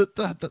had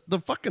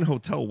the fucking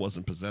hotel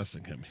wasn't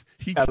possessing him.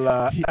 He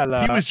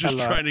was just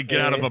trying to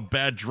get out of a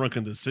bad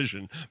drunken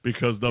decision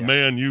because the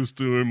man used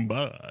to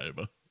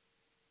imbibe.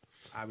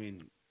 I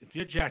mean, if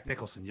you're Jack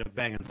Nicholson, you're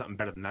banging something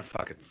better than that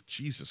fucking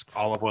Jesus Christ.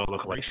 olive oil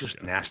look like. It's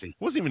just nasty.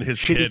 Wasn't even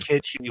his kid.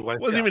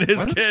 Wasn't even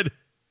his kid.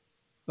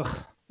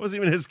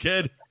 Wasn't even his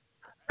kid.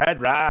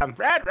 Red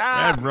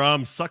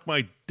rum. Suck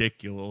my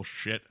dick, you little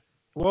shit.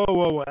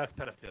 Whoa. That's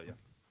pedophilia.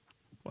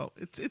 Well,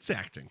 it's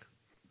acting.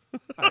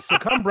 So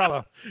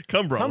Cumbrella.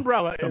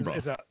 Cumbrella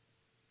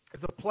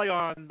is a play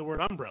on the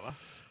word umbrella.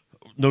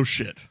 No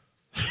shit.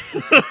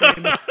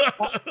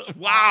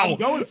 Wow.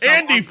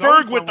 Andy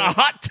Ferg with the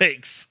hot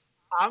takes.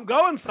 I'm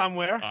going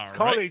somewhere. It's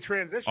called A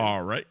Transition.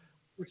 All right.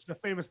 Which is a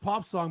famous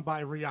pop song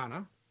by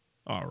Rihanna.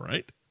 All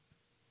right.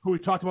 Who we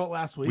talked about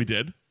last week. We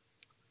did.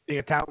 Being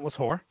a talentless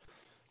whore.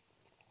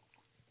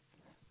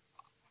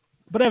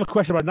 But I have a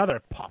question about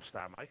another pop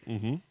star, Mike.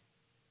 Mm-hmm.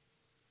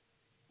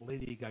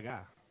 Lady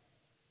Gaga.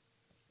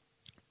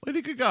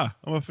 Lady Gaga.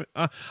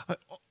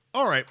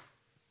 All right.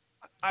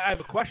 I have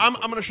a question. I'm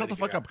going to shut the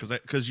fuck up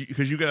because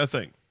you got a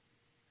thing.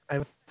 I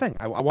have a thing.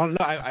 I want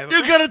to know.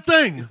 You got a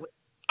thing.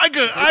 I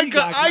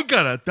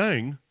got a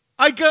thing.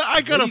 I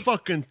got a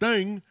fucking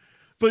thing.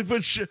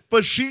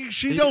 but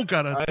she don't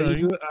got a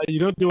thing. You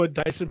don't do a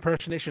Dice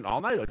impersonation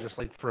all night, or just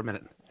like for a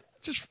minute?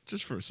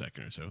 Just for a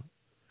second or two.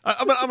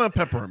 I'm gonna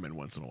pepper him in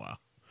once in a while.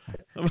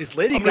 Is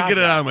Lady I'm gonna Gaga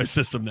get it out of my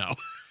system now.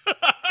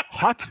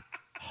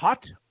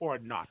 hot or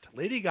not?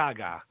 Lady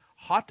Gaga,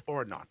 hot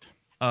or not?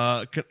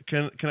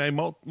 Can I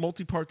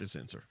multi-part this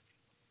answer?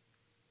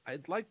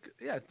 I'd like,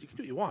 yeah, you can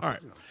do what you want. All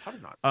right. Hot or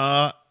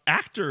not?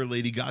 Actor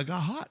Lady Gaga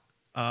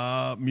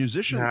hot.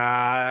 Musician.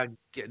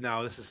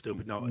 No, this is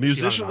stupid. No,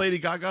 musician Lady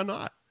Gaga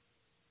not.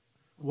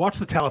 Watch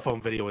the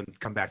telephone video and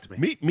come back to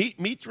me.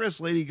 Meat dress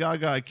Lady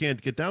Gaga I can't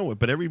get down with,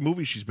 but every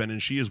movie she's been in,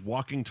 she is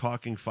walking,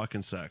 talking,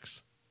 fucking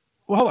sex.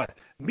 Well, hold on.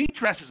 Meat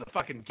dress is a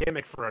fucking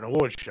gimmick for an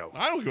awards show.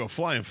 I don't give a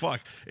flying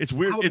fuck. It's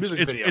weird.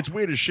 It's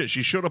weird as shit.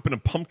 She showed up in a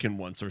pumpkin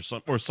once or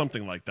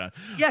something like that.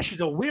 Yeah, she's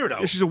a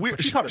weirdo. Yeah, she's a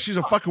weird. She's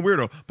a fucking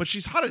weirdo, but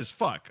she's hot as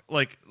fuck.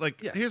 Like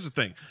yes. Here's the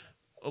thing,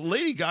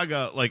 Lady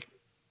Gaga. Like,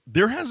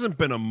 there hasn't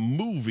been a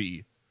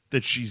movie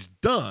that she's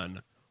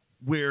done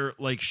where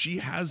like she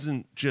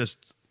hasn't just,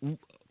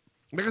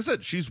 like I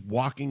said, she's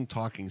walking,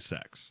 talking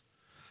sex.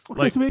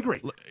 Okay, so we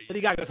agree.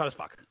 Lady Gaga's hot as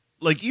fuck.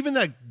 Like, even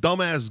that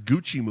dumbass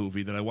Gucci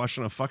movie that I watched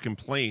on a fucking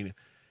plane,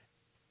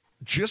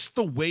 just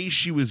the way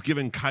she was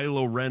giving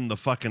Kylo Ren the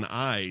fucking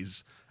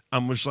eyes,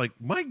 I'm just like,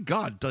 my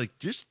God, like,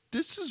 this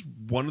is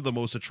one of the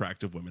most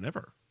attractive women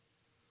ever.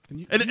 Can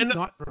you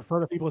not refer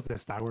to people as their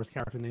Star Wars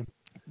character name?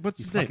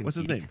 What's his name? What's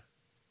his name?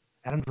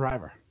 Adam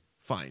Driver.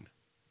 Fine.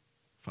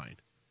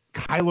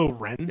 Kylo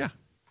Ren? Yeah.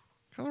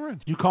 Kylo Ren.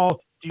 Do you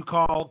call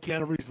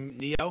Keanu Reeves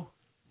Neo?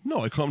 No,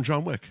 I call him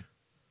John Wick.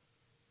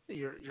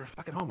 You're a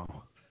fucking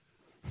homo.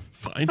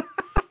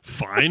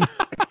 Fine.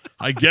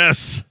 I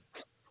guess.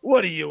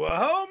 What are you, a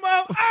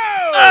homo?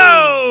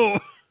 Oh!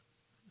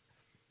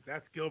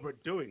 That's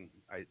Gilbert doing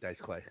Dice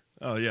Clay.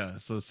 Oh, yeah.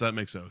 So that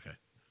makes it okay.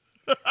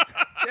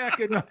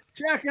 Jacking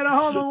a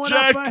homo went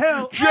up a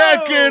hill.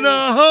 Jacking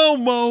a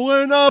homo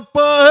went up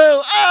a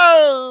hill.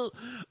 Oh!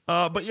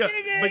 But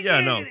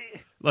yeah, no.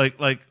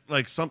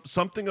 Like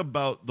something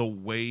about the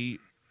way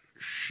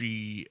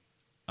she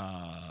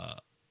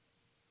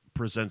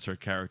presents her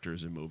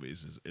characters in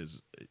movies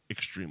is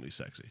extremely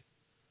sexy.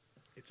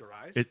 It's her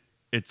eyes?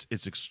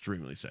 It's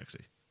extremely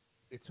sexy.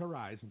 It's her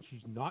eyes, and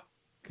she's not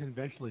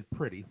conventionally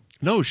pretty.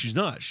 No, she's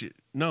not.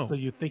 No. So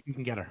you think you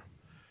can get her?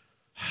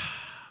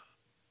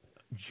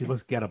 She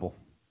looks gettable.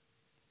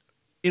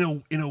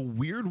 In a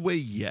weird way,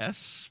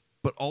 yes,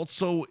 but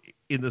also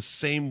in the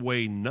same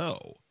way,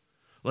 no.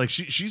 Like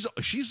she's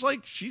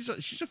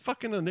a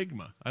fucking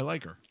enigma. I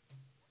like her.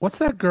 What's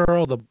that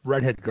girl, the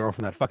redhead girl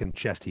from that fucking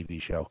chess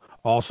TV show?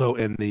 Also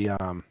in the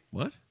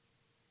what?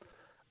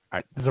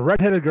 There's a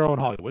redheaded girl in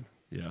Hollywood.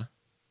 Yeah.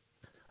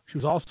 She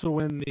was also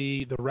in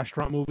the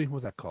restaurant movie. What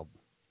was that called?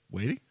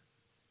 Waiting?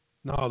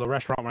 No, the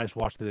restaurant one I just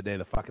watched the other day.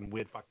 The fucking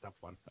weird, fucked up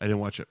one. I didn't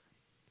watch it.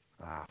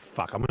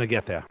 Fuck. I'm gonna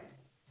get there.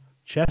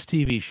 Chess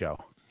TV show.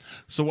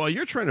 So while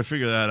you're trying to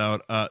figure that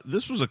out,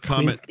 this was a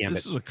comment.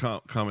 This is a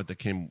comment that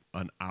came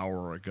an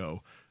hour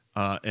ago,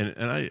 and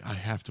I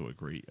have to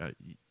agree.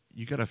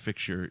 You got to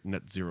fix your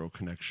net zero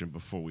connection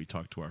before we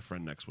talk to our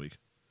friend next week.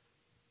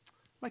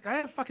 Like, I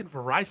have fucking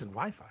Verizon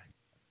Wi-Fi.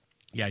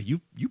 Yeah,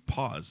 you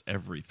pause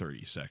every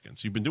 30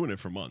 seconds. You've been doing it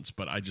for months,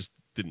 but I just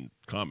didn't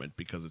comment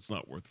because it's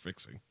not worth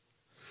fixing.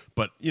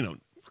 But,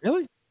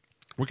 Really?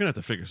 We're going to have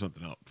to figure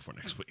something out before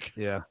next week.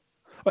 Yeah.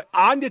 But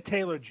Anya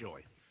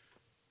Taylor-Joy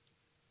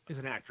is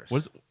an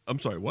actress. I'm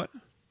sorry, what?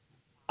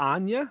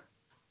 Anya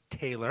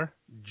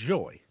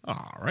Taylor-Joy.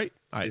 All right.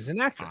 Is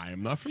an actress. I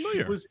am not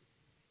familiar. She was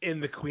in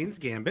The Queen's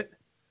Gambit.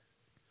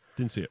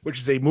 Didn't see it. Which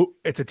is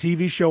it's a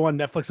TV show on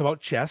Netflix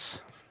about chess.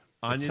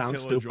 Anya sounds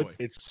Taylor-Joy. Stupid.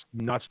 It's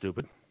not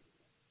stupid.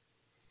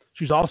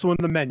 She's also in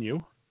The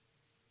Menu,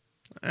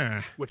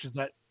 which is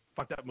that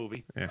fucked up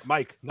movie. Yeah.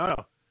 Mike, no,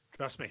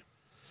 trust me.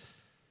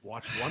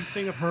 Watch one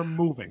thing of her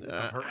moving,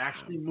 of her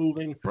actually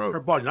moving her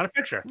body, not a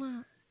picture.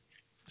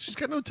 She's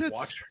got no tits.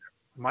 Watch her.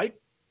 Mike,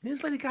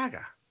 here's Lady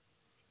Gaga.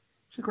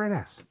 She's a great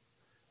ass.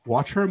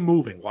 Watch her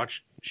moving.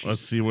 Let's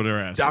see what her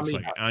ass looks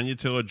like. Anya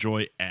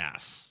Taylor-Joy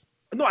ass.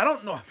 No, I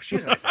don't know if she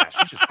has a nice ass.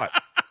 She's just hot.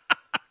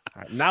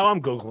 All right, now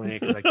I'm Googling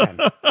it because I can.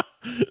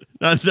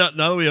 now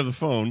that we have the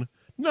phone.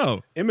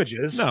 No.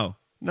 Images. No,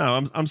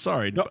 I'm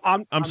sorry. No,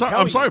 I'm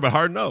sorry, but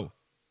hard no.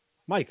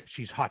 Mike,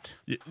 she's hot.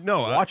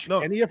 Watch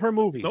any of her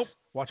movies. Nope.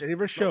 Watch any of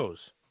her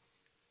shows.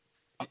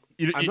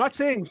 I'm not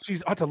saying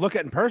she's hot to look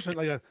at in person,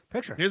 like a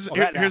picture. Here's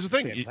the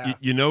thing.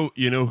 You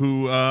know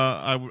who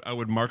I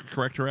would market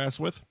correct her ass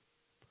with?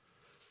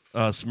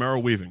 Samara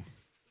Weaving.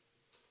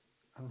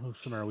 I don't know who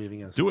Samara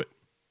Weaving is. Do it.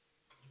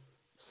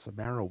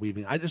 Samara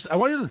Weaving. I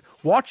want you to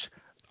watch.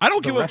 I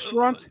don't give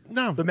restaurant.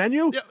 No. The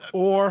Menu.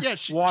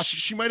 Watch.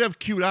 She might have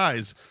cute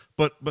eyes,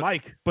 but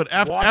Mike. But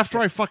after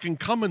I fucking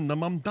come in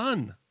them, I'm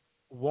done.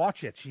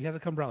 Watch it. She has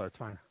a umbrella. It's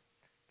fine.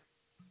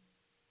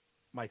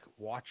 Mike,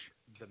 watch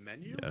The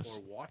Menu or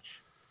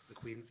watch The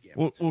Queen's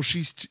Gambit. Well,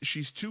 she's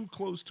too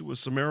close to a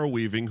Samara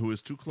Weaving, who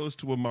is too close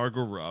to a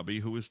Margot Robbie,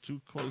 who is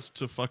too close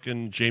to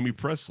fucking Jamie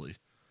Presley,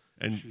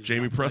 and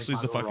Jamie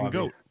Presley's the fucking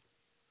goat.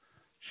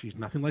 She's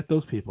nothing like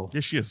those people.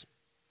 Yes, she is.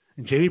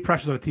 And Jamie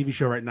Precious on a TV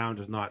show right now and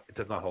it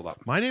does not hold up.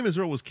 My Name is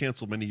Earl was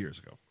canceled many years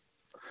ago.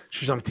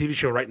 She's on a TV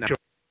show right now.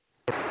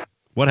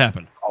 What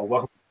happened? Oh,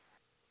 welcome.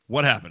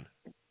 What happened?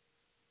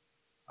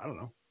 I don't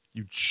know.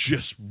 You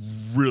just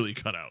really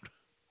cut out.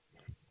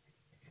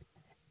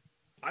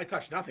 I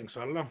touched nothing,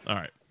 so I don't know. All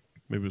right.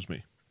 Maybe it was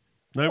me.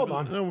 No, Hold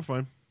on. No, we're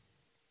fine.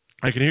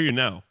 I can hear you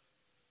now.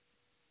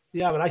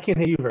 Yeah, but I can't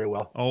hear you very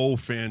well. Oh,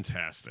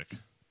 fantastic.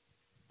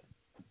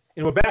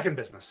 And we're back in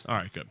business. All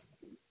right, good.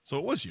 So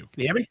it was you.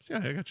 Can you hear me?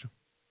 Yeah, I got you.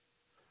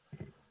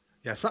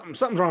 Yeah,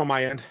 something's wrong on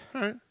my end.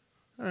 All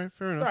right,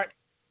 fair enough. All right.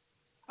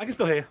 I can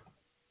still hear you.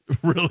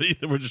 Really?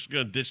 We're just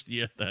going to ditch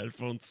the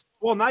headphones?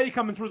 Well, now you're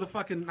coming through my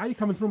fucking...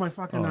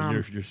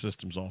 Oh, your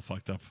system's all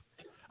fucked up.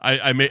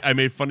 I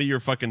made fun of your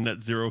fucking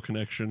net zero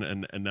connection,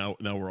 and now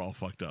we're all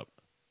fucked up.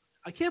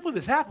 I can't believe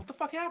this happened. What the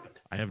fuck happened?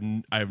 I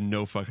have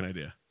no fucking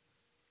idea.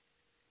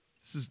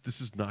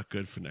 This is not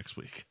good for next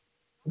week.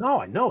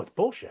 No, I know. It's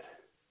bullshit.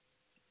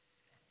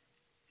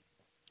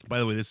 By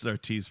the way, this is our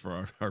tease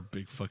for our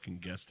big fucking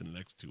guest in the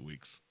next 2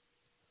 weeks.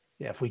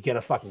 Yeah, if we get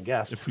a fucking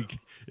guest. If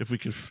we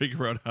can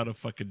figure out how to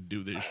fucking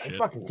do this shit. I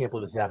fucking can't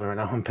believe this is happening right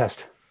now. I'm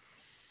pissed.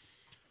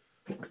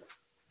 Can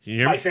you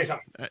hear me? Mike, say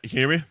something. Can you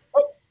hear me?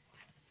 Oh.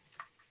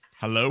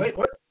 Hello? Wait,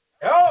 what?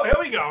 Oh, here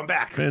we go. I'm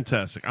back.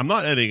 Fantastic. I'm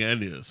not editing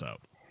any of this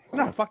out.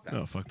 No, fuck that.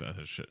 No, fuck that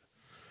shit.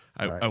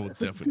 Right. I will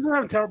definitely. Since we're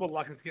having terrible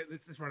luck, let's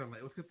running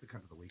late. Let's get the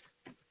cunt of the week.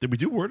 Did we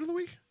do word of the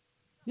week?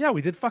 Yeah,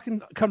 we did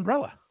fucking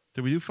Cumbrella.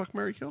 Did we do fuck,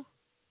 marry, kill?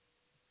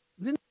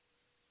 We didn't.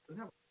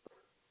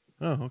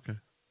 Oh, okay.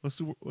 Let's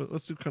do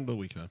cunt of the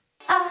week then.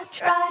 I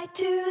try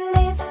to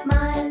live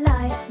my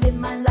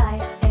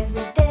life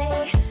every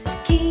day.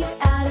 Keep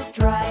out of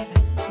strife,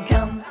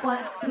 come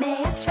what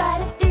may. I try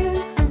to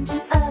do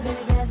unto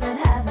others as I'd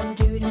have them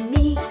do to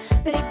me.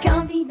 But it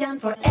can't be done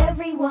for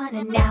everyone,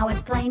 and now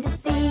it's plain to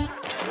see.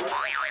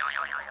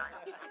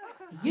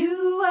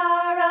 You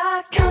are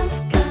a cunt,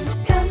 cunt,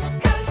 cunt,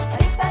 cunt.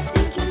 But if that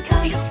stinking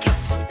cunt,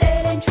 say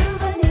it ain't true,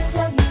 but he'll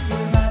tell you you're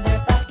a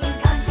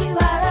motherfucking cunt. You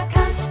are a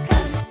cunt,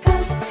 cunt,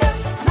 cunt,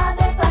 cunt,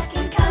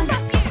 motherfucking cunt.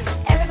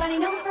 Everybody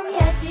knows from your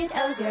head to your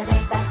toes you're a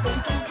big fat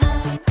stinking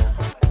cunt.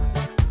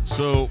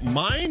 So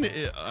mine,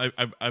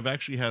 I've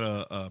actually had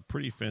a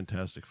pretty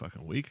fantastic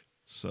fucking week.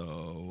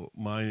 So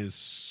mine is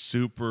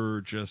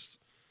super just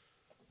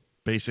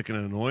basic and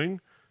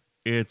annoying.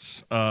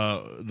 It's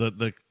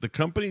the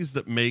companies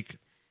that make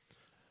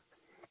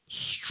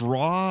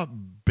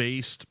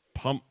straw-based,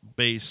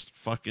 pump-based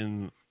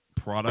fucking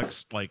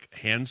products like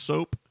hand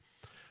soap,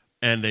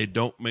 and they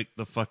don't make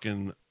the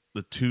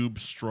tube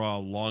straw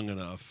long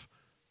enough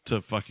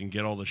to fucking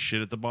get all the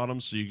shit at the bottom.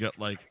 So you got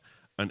like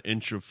an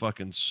inch of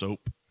fucking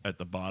soap at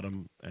the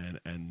bottom,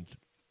 and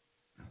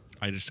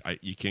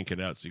you can't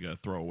get out, so you got to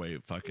throw away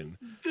fucking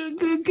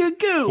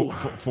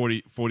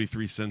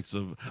 43 cents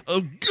of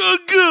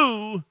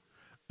goo.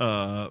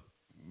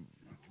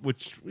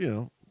 Which,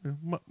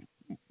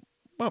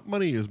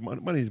 money is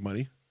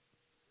money.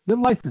 Your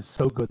life is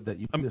so good that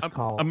you just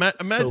call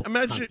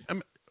imagine.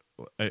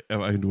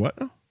 I do what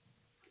now?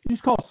 You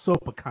just call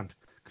soap a cunt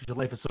because your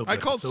life is so good. I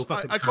called soap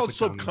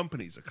cunt.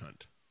 companies a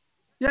cunt.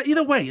 Yeah,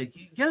 either way, you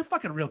get a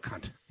fucking real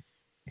cunt.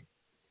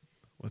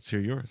 Let's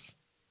hear yours.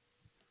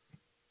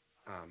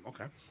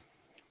 Okay.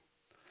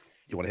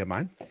 You want to hear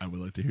mine? I would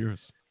like to hear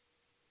yours.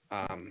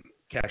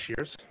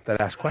 Cashiers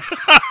that ask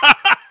questions.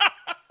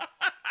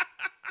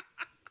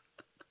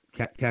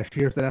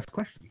 Cashiers that ask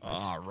questions.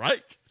 All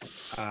right.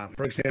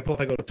 For example,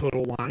 if I go to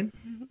Total Wine.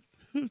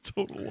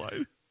 Total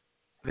Wine.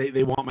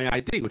 They want my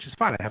ID, which is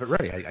fine. I have it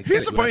ready.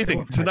 Here's the funny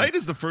thing. Tonight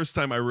is the first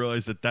time I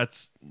realized that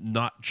that's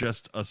not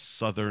just a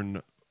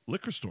southern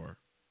liquor store.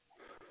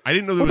 I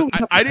didn't know there was.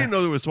 I didn't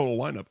know there was Total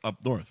Wine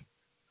up north.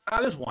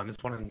 There's one.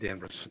 There's one in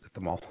Danvers at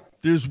the mall.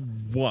 There's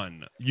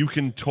one. You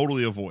can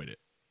totally avoid it.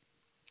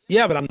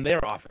 Yeah, but I'm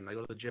there often. I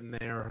go to the gym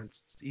there.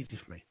 It's easy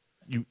for me.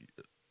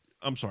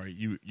 I'm sorry.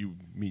 You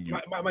mean you?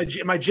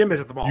 My gym is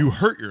at the mall. You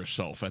hurt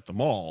yourself at the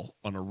mall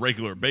on a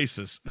regular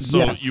basis, so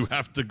yes. You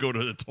have to go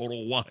to the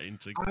Total Wine.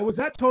 I was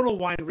at Total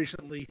Wine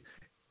recently,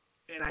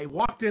 and I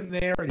walked in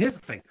there. And here's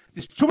the thing: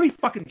 there's too many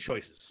fucking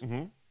choices.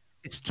 Mm-hmm.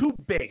 It's too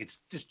big.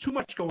 There's too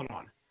much going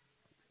on.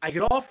 I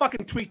get all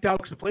fucking tweaked out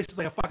because the place is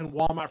like a fucking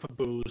Walmart for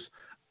booze.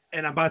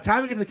 And by the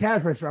time I get to the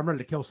cash register, I'm ready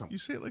to kill someone. You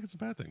say it like it's a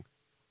bad thing.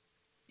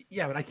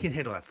 Yeah, but I can't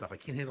handle that stuff. I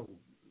can't handle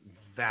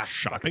that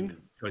shopping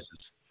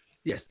choices.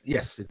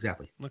 Yes,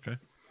 exactly. Okay.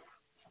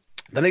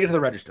 Then I get to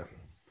the register,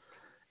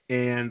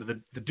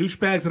 and the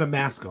douchebag's got a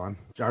mask on.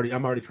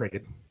 I'm already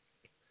triggered.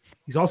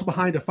 He's also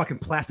behind a fucking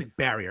plastic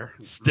barrier.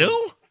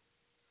 Still?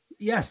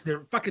 Yes,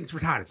 they're fucking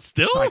retarded.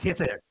 Still? So I can't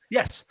say it.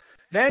 Yes.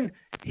 Then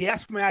he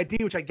asks for my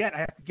ID, which I get. I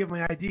have to give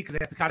my ID because I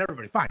have to count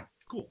everybody. Fine.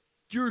 Cool.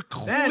 You're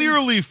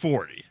clearly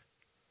 40.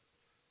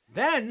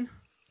 Then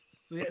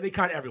they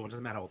count everyone.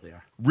 Doesn't matter how old they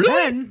are. Really?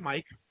 Then,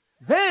 Mike,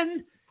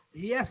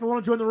 he asked if I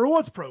want to join the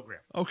rewards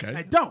program. Okay.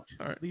 I don't.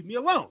 All right. Leave me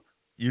alone.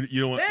 You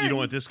don't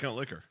want discount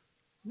liquor.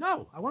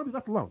 No, I want to be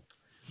left alone.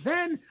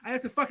 Then I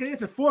have to fucking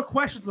answer 4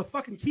 questions with a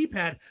fucking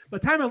keypad. By the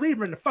time I leave,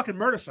 I'm going to fucking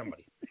murder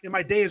somebody. And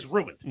my day is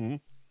ruined. Mm-hmm.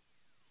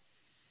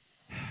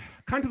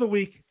 Cunt of the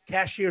week,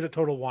 cashiers at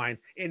Total Wine,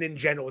 and in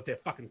general with their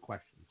fucking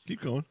questions.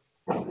 Keep going.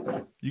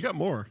 You got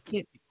more.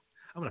 I'm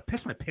gonna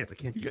piss my pants. I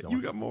can't.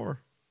 You got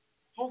more.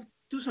 Oh,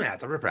 do some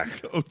ads. I'll be right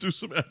back. Oh, do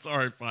some ads. All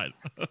right, fine.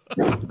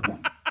 Are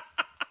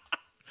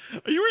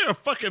you wearing a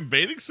fucking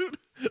bathing suit?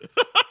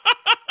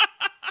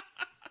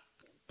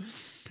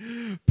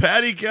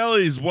 Patty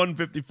Kelly's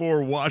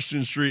 154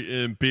 Washington Street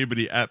in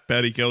Peabody at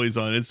Patty Kelly's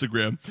on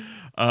Instagram.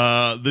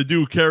 They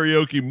do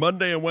karaoke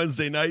Monday and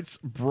Wednesday nights,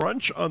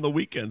 brunch on the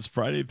weekends,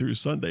 Friday through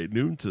Sunday,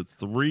 noon to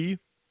 3,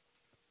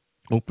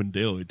 open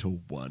daily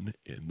till 1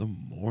 in the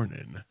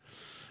morning.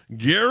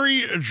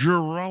 Gary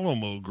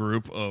Girolamo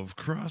Group of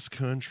Cross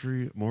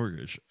Country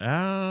Mortgage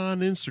on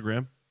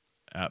Instagram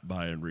at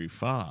Buy and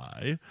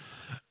Refi.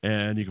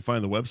 And you can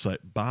find the website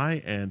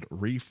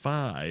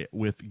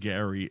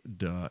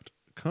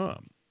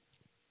buyandrefywithgary.com.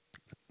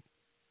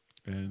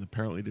 And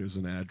apparently there's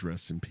an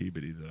address in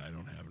Peabody that I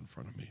don't have in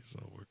front of me,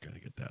 so we're going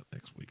to get that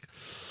next week.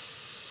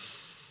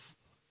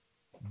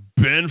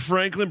 Ben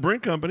Franklin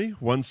Print Company,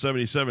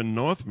 177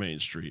 North Main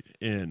Street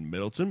in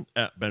Middleton,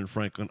 at Ben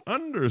Franklin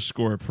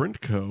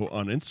 _Print Co.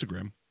 on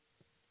Instagram.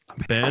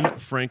 Ben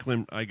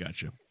Franklin, I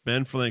got you.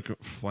 Ben Franklin.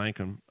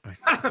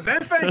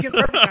 Ben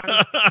Franklin.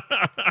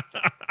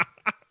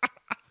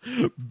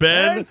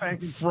 Ben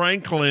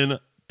Franklin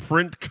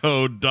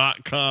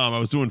PrintCo.com. I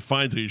was doing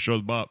fine until you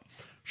showed butt.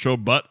 Show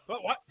butt.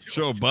 What?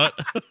 Show butt.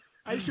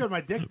 I showed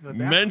my dick to the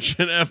bathroom.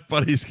 Mention F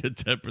Buddies, get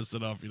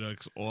 10% off your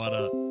next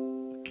order.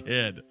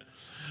 Kid.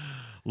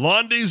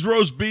 Londy's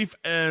Roast Beef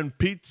and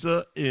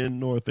Pizza in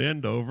North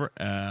Andover.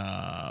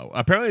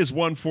 Apparently it's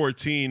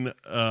 114,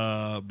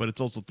 but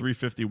it's also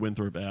 350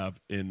 Winthrop Ave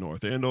in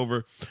North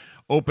Andover.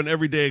 Open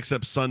every day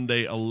except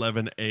Sunday,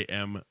 11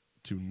 a.m.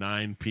 to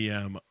 9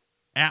 p.m.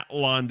 at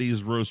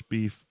Londy's Roast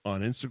Beef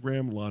on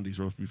Instagram.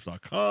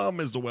 Londy'sRoastBeef.com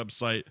is the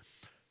website.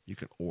 You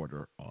can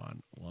order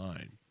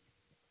online.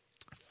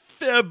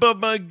 Fibber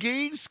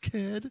McGee's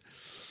Kid.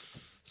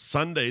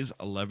 Sundays,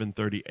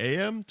 11:30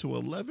 a.m. to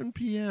 11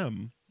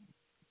 p.m.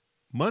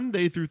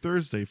 Monday through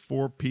Thursday,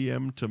 4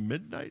 p.m. to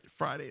midnight.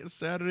 Friday and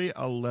Saturday,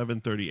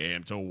 11:30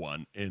 a.m. to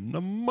 1 in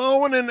the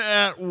morning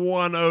at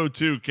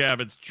 102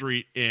 Cabot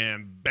Street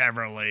in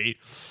Beverly.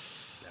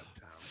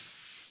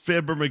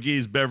 Fibber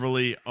McGee's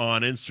Beverly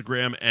on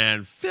Instagram,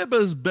 and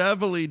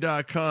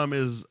fibbersbeverly.com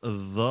is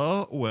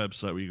the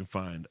website where you can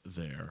find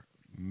their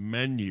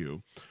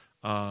menu.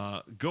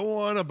 Go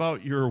on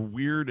about your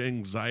weird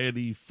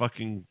anxiety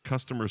fucking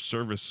customer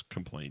service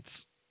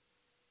complaints.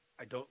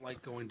 I don't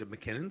like going to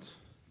McKinnon's,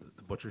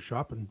 the butcher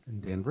shop in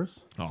Danvers.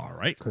 All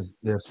right. Because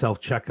they have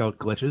self-checkout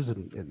glitches,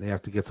 and they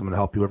have to get someone to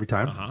help you every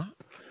time. Uh-huh.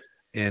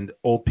 And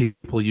old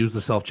people use the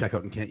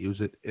self-checkout and can't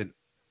use it. And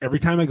every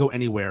time I go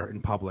anywhere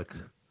in public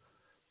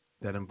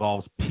that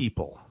involves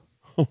people.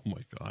 Oh,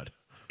 my God.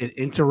 And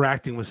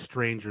interacting with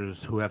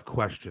strangers who have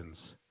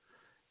questions.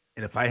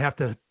 And if I have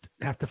to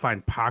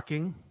find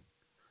parking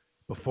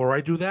before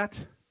I do that,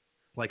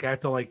 like I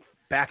have to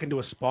back into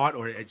a spot,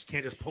 or I just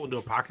can't just pull into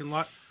a parking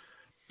lot,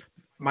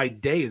 my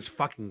day is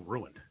fucking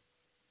ruined.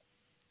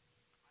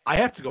 I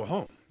have to go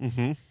home.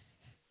 Mm-hmm.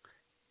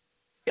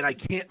 And I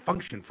can't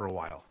function for a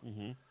while.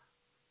 Mm-hmm.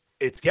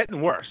 It's getting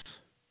worse.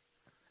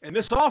 And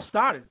this all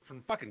started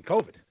from fucking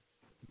COVID.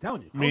 I'm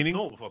telling you. Meaning?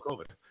 No, before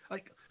COVID. I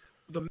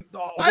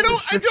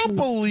don't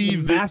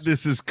believe that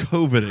this is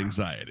COVID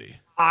anxiety.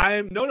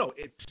 No,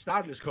 it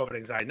started as COVID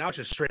anxiety. Now it's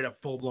just straight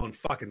up full blown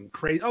fucking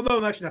crazy.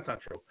 Although actually that's not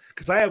true,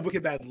 because I have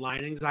wicked bad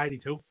line anxiety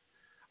too.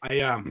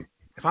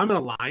 If I'm in a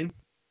line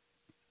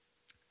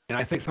and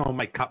I think someone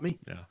might cut me,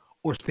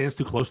 or stands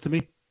too close to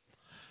me,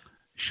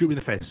 shoot me in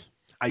the face.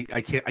 I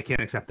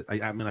can't accept it.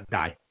 I'm gonna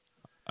die.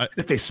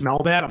 If they smell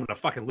bad, I'm gonna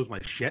fucking lose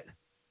my shit.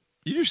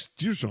 You just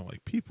don't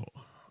like people.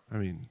 I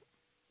mean,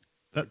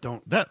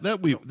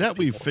 that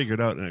we've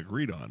figured out and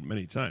agreed on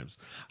many times.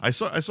 I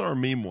saw a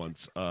meme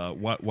once.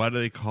 Why do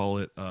they call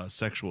it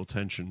sexual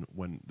tension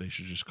when they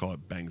should just call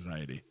it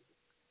bangxiety?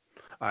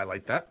 I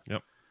like that.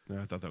 Yep.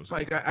 Yeah, I thought that was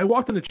I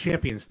walked into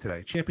Champions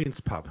today,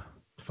 Champions Pub,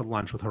 for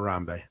lunch with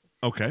Harambe.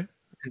 Okay.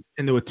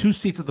 And there were 2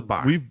 seats at the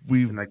bar. We've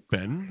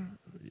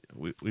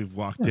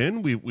walked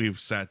in. We've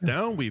sat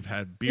down. We've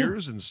had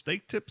beers and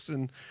steak tips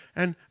and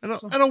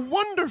a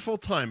wonderful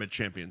time at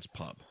Champions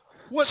Pub.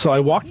 So I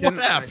walked in.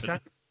 What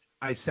happened?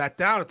 I sat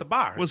down at the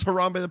bar. Was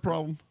Harambe the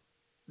problem?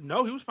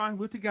 No, he was fine. We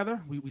were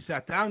together. We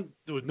sat down.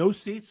 There was no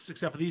seats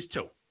except for these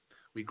 2.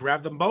 We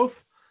grabbed them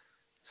both,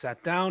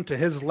 sat down. To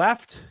his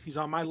left, he's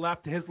on my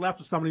left. To his left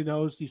was somebody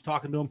knows. He's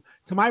talking to him.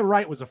 To my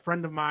right was a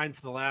friend of mine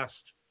for the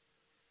last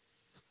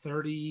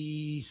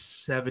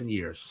 37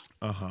 years.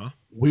 Uh-huh.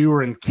 We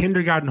were in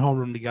kindergarten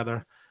homeroom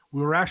together.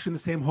 We were actually in the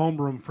same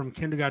homeroom from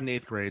kindergarten,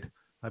 8th grade.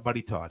 My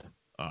buddy Todd.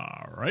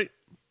 All right.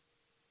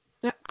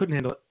 Yeah, couldn't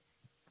handle it.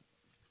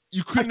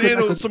 You couldn't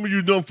handle somebody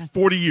you've known for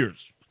 40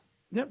 years.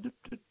 Yep.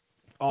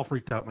 All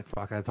freaked out. I'm like,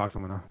 fuck, I had to talk to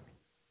someone now.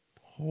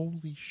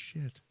 Holy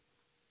shit.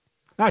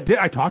 I did.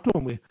 I talked to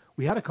him.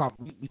 We had a call.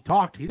 We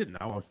talked. He didn't know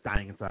I was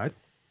dying inside.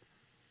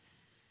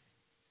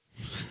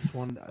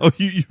 Oh,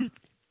 you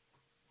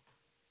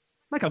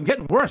Mike, I'm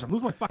getting worse. I'm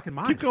losing my fucking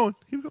mind. Keep going.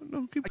 Keep going.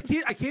 No, keep.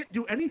 I can't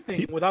do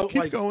anything without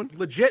keep like going.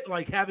 legit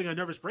like having a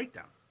nervous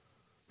breakdown.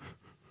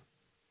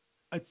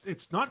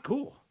 It's not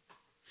cool.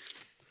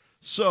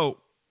 So,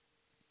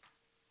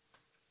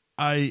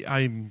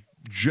 I'm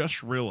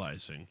just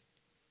realizing.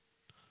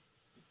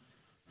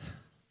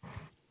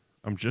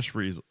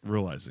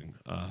 Realizing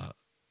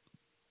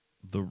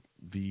the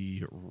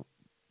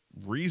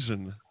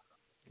reason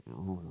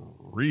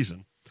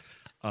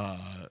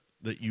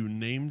that you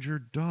named your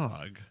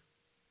dog,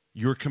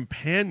 your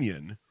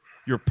companion,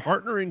 your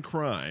partner in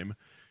crime,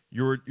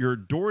 your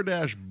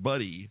DoorDash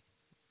buddy,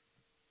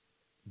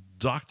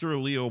 Dr.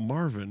 Leo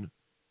Marvin,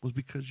 was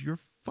because you're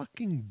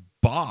fucking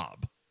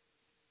Bob.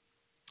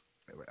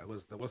 That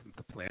wasn't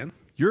the plan.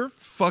 You're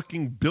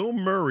fucking Bill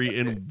Murray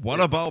in What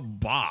About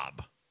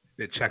Bob?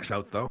 It checks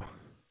out though.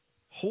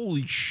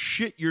 Holy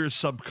shit, your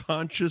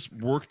subconscious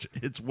worked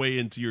its way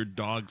into your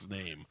dog's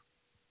name.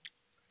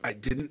 I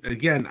didn't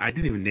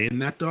even name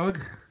that dog.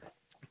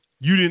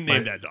 You didn't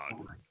name that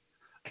dog.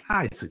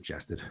 I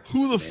suggested.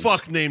 Who the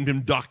fuck named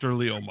him Dr.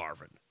 Leo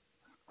Marvin?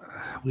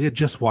 We had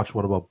just watched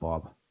What About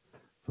Bob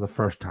for the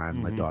first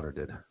time. My daughter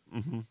did.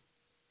 Mm-hmm.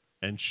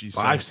 And she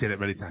Well, said, I've seen it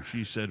many times.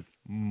 She said,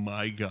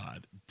 "My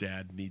God,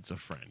 Dad needs a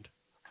friend."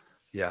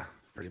 Yeah,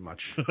 pretty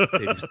much.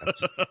 Baby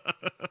steps.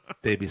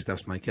 Baby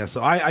steps, Mike. Yeah.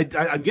 So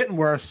I'm getting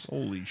worse.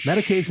 Holy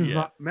Medication's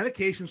shit.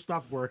 medication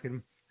stopped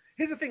working.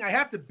 Here's the thing: I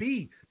have to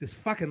be this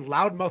fucking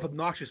loudmouth,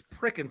 obnoxious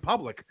prick in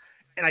public,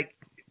 and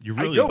You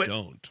really do it.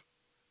 don't.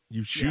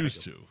 You choose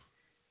to.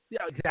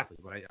 Yeah, exactly.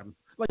 But I'm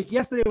like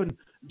yesterday when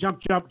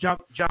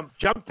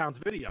Jumptown's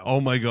video.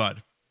 Oh my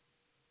God.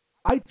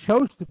 I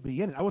chose to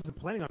be in it. I wasn't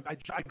planning on. I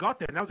got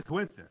there, and that was a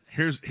coincidence.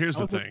 Here's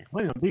the thing.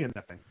 Planning on being in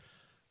that thing.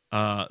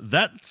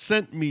 That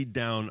sent me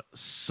down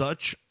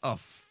such a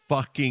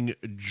fucking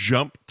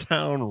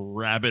Jumptown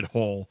rabbit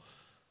hole.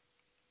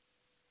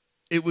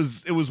 It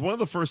was one of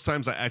the first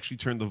times I actually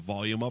turned the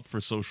volume up for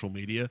social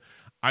media.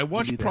 I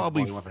watched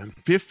probably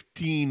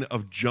 15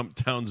 of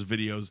Jumptown's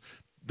videos.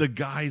 The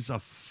guy's a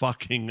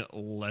fucking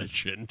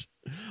legend.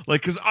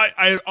 Like, because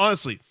I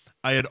honestly,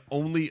 I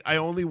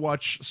only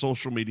watch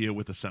social media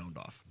with the sound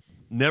off.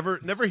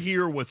 Never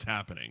hear what's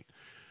happening.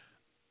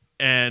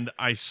 And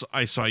I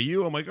saw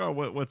you. I'm like, oh,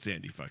 what's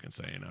Andy fucking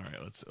saying? All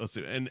right, let's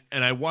do it.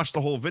 And I watched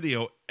the whole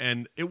video,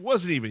 and it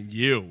wasn't even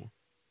you.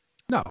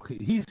 No,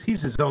 he's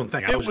his own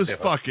thing. It was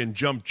fucking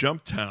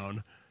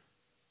Jumptown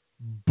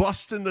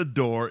busting the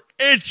door.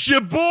 It's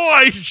your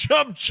boy,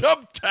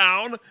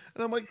 Jumptown.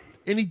 And I'm like,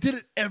 and he did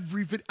it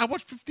every video. I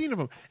watched 15 of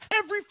them.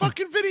 Every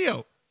fucking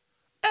video.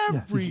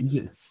 Every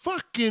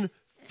fucking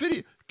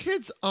video.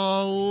 Kid's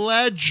a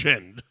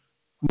legend.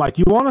 Mike,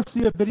 you want to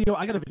see a video?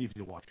 I got a video for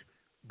you to watch.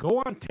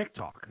 Go on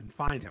TikTok and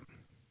find him.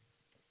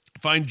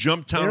 Find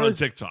Jumptown on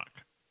TikTok.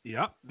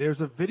 Yep.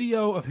 There's a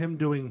video of him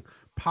doing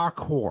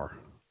parkour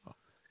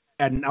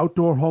at an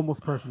outdoor homeless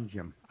person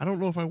gym. I don't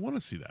know if I want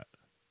to see that.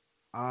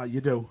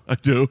 You do. I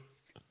do.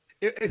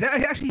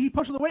 Actually, he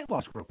posted the weight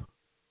loss group.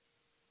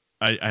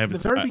 I haven't.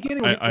 At the very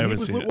beginning, I haven't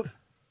seen it.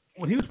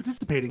 When he was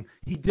participating,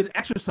 he did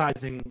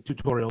exercising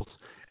tutorials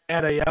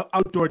at a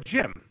outdoor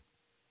gym.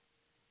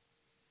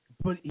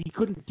 But he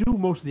couldn't do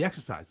most of the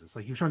exercises.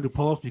 Like, he was trying to do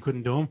pull-ups, but he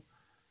couldn't do them.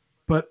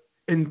 But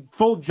in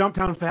full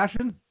Jumptown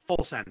fashion,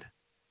 full send.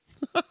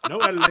 No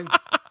editing.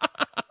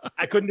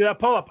 I couldn't do that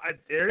pull-up.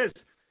 There it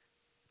is.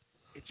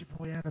 It's your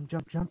boy Adam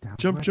Jumptown.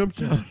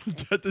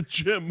 Jumptown at the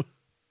gym.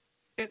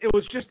 It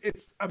was just,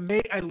 it's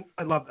amazing.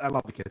 I love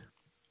the kid.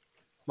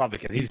 Love the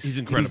kid. He's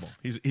incredible.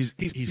 He's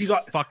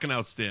fucking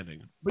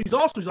outstanding. But he's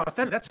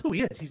authentic. That's who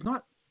he is. He's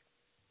not.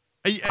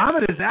 I'm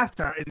a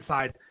disaster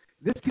inside.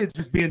 This kid's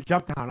just being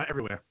Jumptown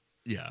everywhere.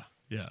 Yeah.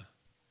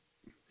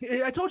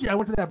 I told you I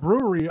went to that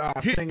brewery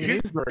thing in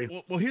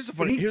Amesbury. Well, here's the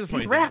funny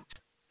thing. Rapped.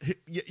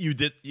 You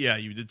did. Yeah,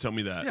 you did tell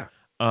me that.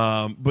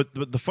 Yeah. But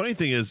the funny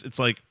thing is, it's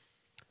like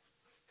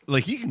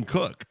he can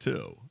cook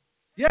too.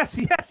 Yes,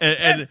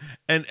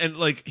 and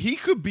like he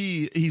could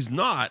be. He's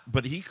not,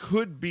 but he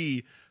could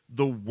be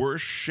the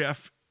worst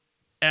chef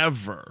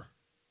ever.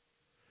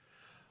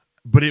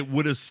 But it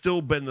would have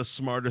still been the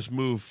smartest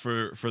move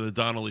for the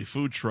Donnelly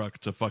food truck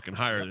to fucking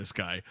hire this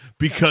guy,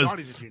 because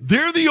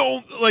they're the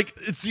only, like,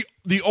 it's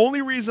the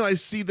only reason I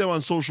see them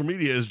on social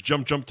media is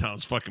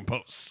Jumptown's fucking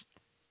posts.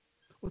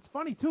 What's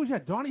funny too is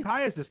Donnie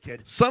hires this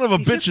kid. Son of a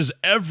bitch is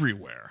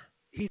everywhere.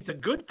 He's a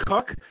good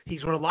cook.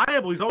 He's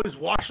reliable. He's always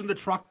washing the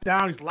truck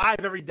down. He's live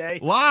every day.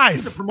 Live.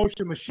 He's a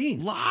promotion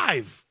machine.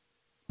 Live.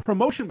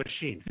 Promotion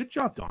machine. Good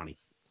job, Donnie.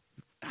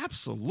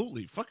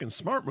 Absolutely. Fucking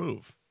smart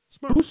move.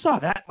 Smart. Who saw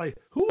that? Like,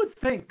 who would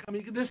think? I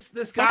mean, this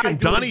guy. Fucking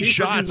Donnie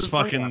Schatz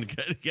fucking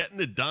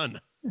getting it done.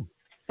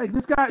 Like,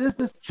 this guy,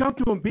 this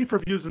chump doing beef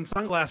reviews and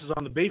sunglasses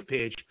on the beef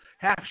page,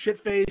 half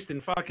shit-faced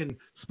and fucking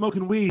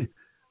smoking weed.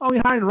 Oh, he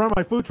hired to run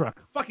my food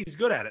truck. Fuck, he's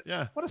good at it.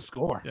 Yeah. What a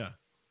score. Yeah.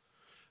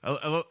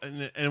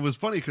 And it was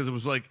funny because it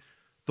was like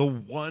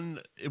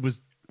it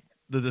was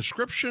the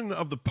description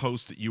of the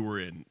post that you were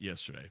in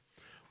yesterday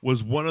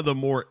was one of the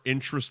more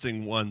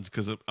interesting ones,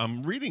 because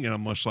I'm reading it.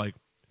 I'm much like,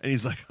 And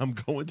he's like, I'm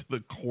going to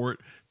the court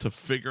to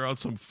figure out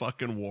some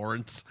fucking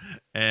warrants,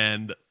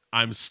 and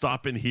I'm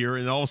stopping here.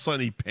 And all of a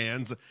sudden he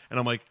pans, and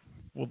I'm like,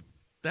 well,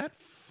 that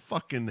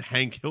fucking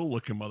Hank Hill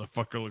looking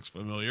motherfucker looks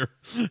familiar.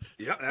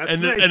 Yeah, that's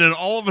and right. then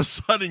all of a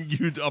sudden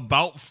you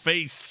about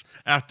face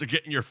after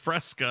getting your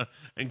Fresca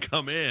and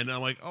come in. And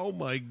I'm like, oh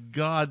my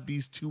God,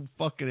 these two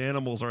fucking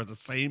animals are at the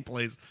same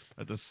place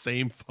at the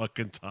same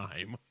fucking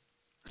time.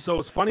 So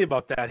what's funny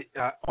about that,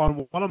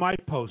 on one of my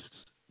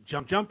posts,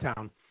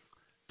 Jumptown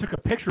took a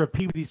picture of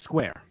Peabody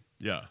Square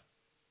Yeah.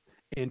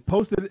 and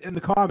posted it in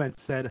the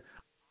comments, said,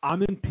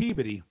 I'm in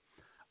Peabody.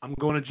 I'm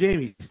going to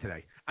Jamie's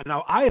today. And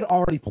now I had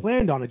already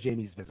planned on a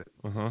Jamie's visit.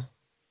 Uh-huh.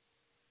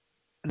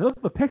 And I looked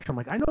at the picture. I'm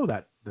like, I know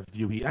the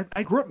view.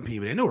 I grew up in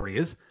Peabody. I know where he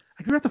is.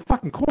 You're at the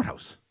fucking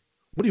courthouse.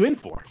 What are you in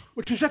for?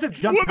 Which is just a What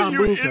are Jumptown you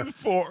move in to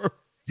for?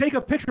 take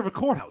a picture of a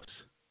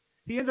courthouse.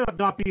 He ended up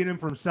not being in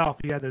for himself.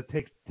 He had to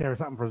take care of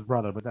something for his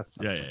brother, but that's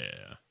Yeah.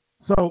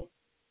 So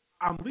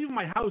I'm leaving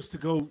my house to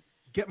go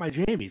get my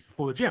Jamie's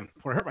before the gym,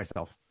 before I hurt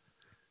myself.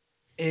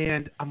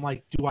 And I'm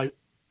like,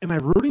 am I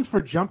rooting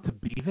for Jump to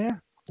be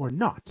there or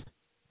not?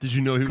 Did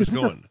you know he was 'Cause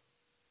going?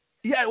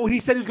 Yeah, well, he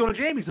said he was going to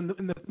Jamie's in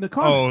the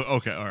comments. Oh,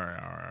 okay. All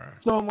right.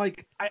 So I'm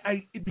like,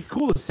 it'd be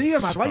cool to see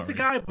him. I like the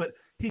guy, but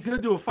he's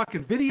gonna do a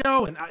fucking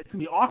video, and it's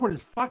gonna be awkward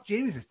as fuck.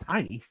 Jamie's is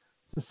tiny;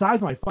 it's the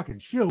size of my fucking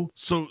shoe.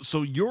 So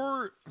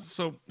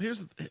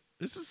this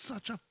is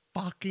such a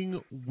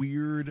fucking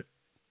weird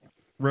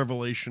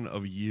revelation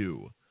of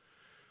you,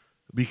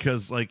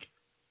 because like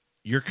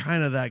you're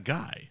kind of that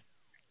guy,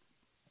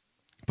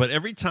 but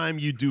every time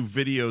you do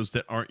videos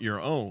that aren't your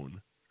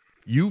own,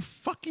 you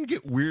fucking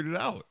get weirded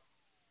out.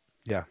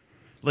 Yeah.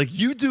 Like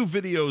you do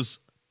videos,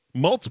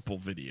 multiple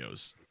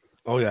videos.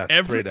 Oh yeah.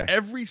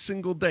 Every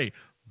single day.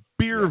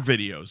 Beer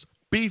videos,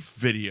 beef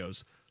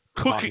videos,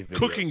 cooking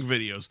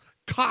videos,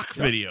 cock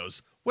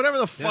videos, whatever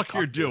the fuck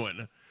you're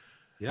doing.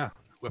 Yeah.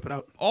 Whip it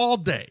out All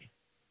day.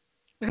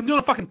 Like I'm doing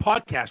a fucking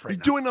podcast right You're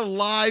now. doing a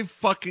live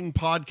fucking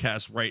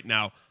podcast right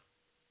now.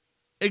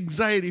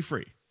 Anxiety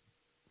free.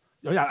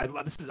 Oh yeah.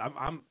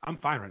 I'm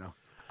fine right now.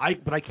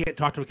 But I can't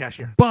talk to a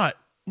cashier. But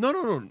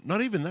no,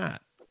 not even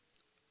that.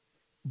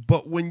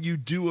 But when you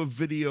do a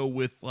video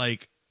with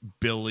like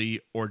Billy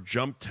or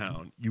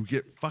Jumptown, you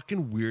get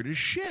fucking weird as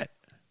shit.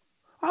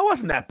 I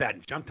wasn't that bad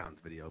in Jumptown's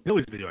video.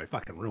 Billy's video I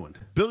fucking ruined.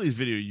 Billy's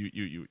video,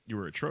 you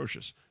were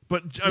atrocious.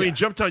 But I mean,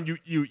 Jumptown,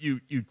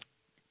 you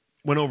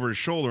went over his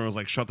shoulder and was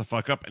like, "Shut the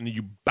fuck up," and then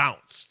you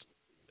bounced.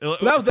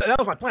 That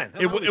was my plan.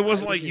 It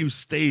wasn't like you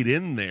stayed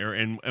in there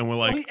and were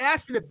like. Well, he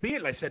asked me to be it,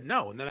 and I said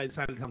no, and then I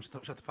decided to come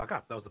shut the fuck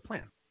up. That was the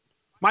plan.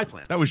 My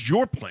plan. That was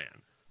your plan.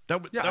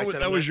 That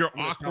I was your I'm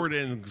gonna awkward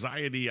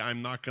anxiety.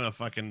 I'm not gonna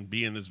fucking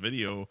be in this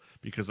video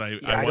because I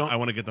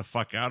want to get the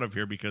fuck out of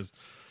here because,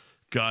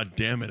 God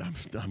damn it,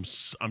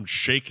 I'm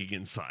shaking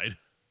inside.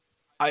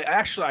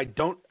 I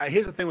don't.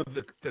 Here's the thing with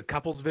the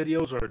couples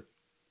videos, or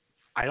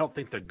I don't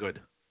think they're good.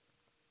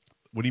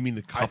 What do you mean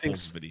the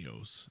couples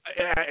videos?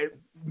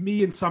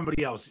 Me and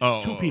somebody else,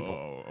 two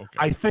people. Okay.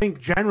 I think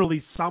generally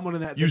someone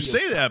in that. You video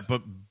say that,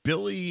 but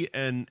Billy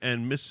and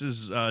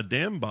Mrs.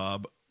 Dan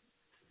Bob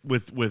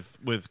with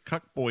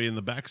Cuckboy in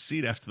the back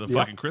seat after the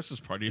fucking Christmas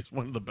party is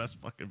one of the best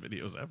fucking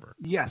videos ever.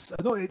 Yes,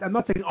 I'm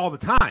not saying all the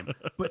time,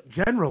 but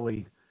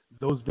generally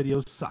those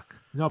videos suck.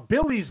 Now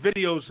Billy's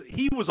videos,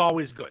 he was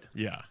always good.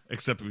 Yeah,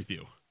 except with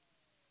you.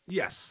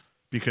 Yes,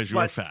 because you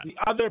were fat. The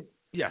other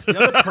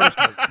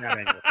person, that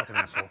angle, fucking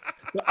asshole.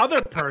 The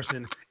other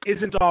person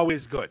isn't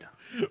always good.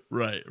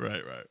 Right.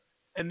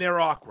 And they're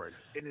awkward,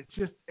 and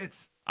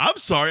it's. I'm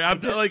sorry.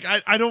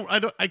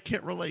 I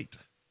can't relate.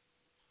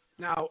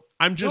 Now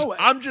I'm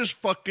just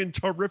fucking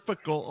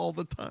terrifical all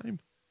the time.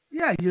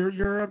 Yeah,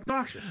 you're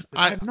obnoxious. But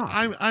I'm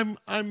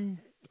not.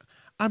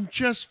 I'm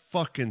just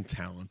fucking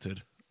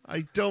talented.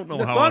 I don't know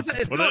It's how not- else to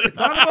it's put not- it. It's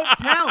not about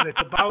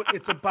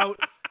talent.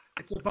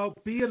 It's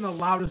about being the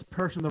loudest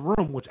person in the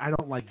room, which I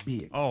don't like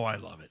being. Oh, I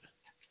love it.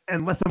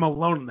 Unless I'm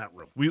alone in that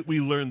room. We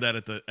learned that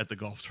at the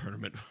golf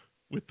tournament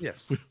with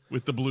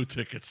the blue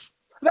tickets.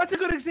 That's a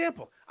good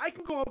example. I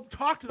can go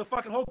talk to the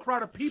fucking whole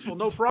crowd of people,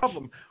 no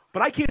problem,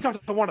 but I can't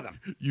talk to one of them.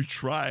 You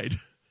tried.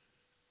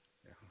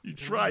 You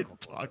tried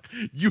to talk.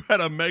 You had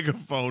a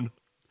megaphone.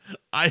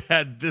 I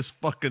had this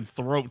fucking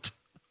throat.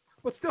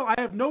 But still, I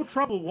have no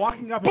trouble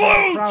walking up.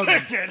 Blue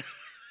ticket.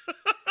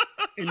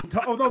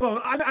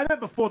 No. I meant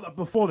before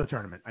the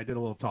tournament. I did a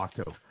little talk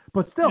too.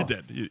 But still, you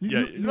did.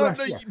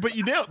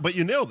 But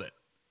you nailed it.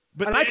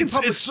 But and I can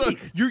public speak.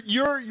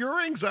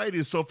 Your anxiety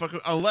is so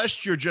fucking,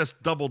 unless you're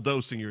just double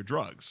dosing your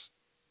drugs.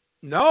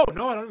 No, I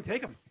don't even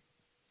take them.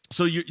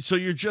 So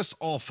you're just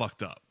all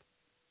fucked up.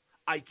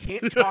 I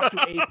can't talk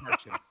to a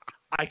person.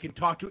 I can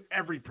talk to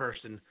every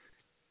person.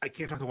 I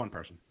can't talk to one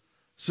person.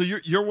 So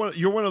you're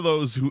one of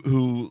those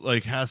who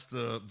like has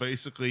to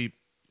basically,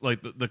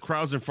 like the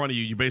crowd's in front of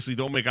you. You basically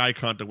don't make eye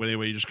contact with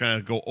anybody. You just kind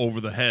of go over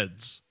the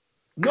heads.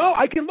 No,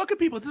 I can look at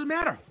people. It doesn't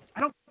matter.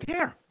 I don't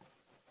care.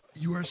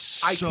 You are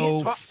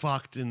so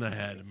fucked in the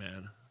head,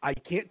 man. I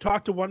can't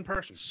talk to one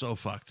person. So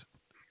fucked.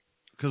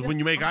 Because when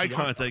you make eye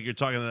contact, you're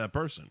talking to that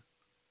person.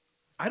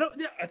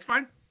 Yeah, that's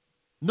fine.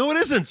 No, it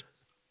isn't.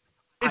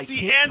 I It's the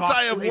can't talk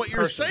anti to of a what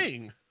you're person.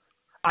 saying.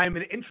 I'm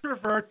an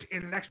introvert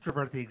and an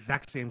extrovert at the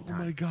exact same Oh time.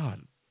 my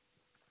God.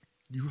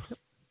 You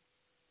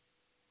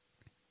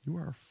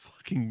are a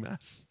fucking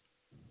mess.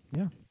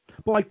 Yeah.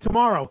 But like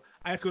tomorrow,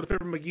 I have to go to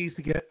Fibber McGee's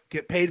to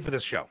get paid for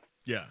this show.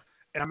 Yeah.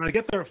 And I'm going to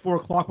get there at 4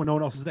 o'clock when no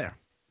one else is there.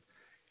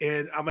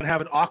 And I'm going to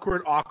have an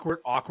awkward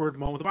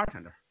moment with the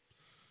bartender.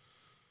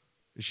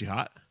 Is she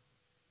hot?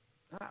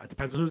 It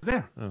depends on who's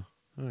there. Oh,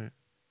 all right.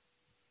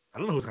 I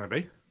don't know who's going to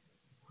be.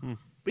 Hmm.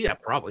 But yeah,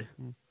 probably.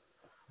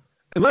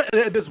 And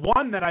there's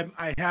one that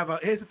I have.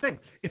 Here's the thing.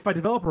 If I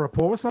develop a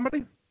rapport with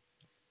somebody,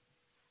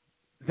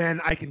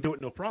 then I can do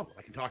it no problem.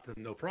 I can talk to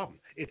them no problem.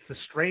 It's the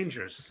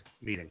strangers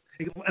meeting.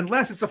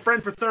 Unless it's a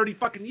friend for 30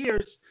 fucking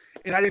years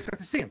and I didn't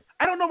expect to see him.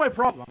 I don't know my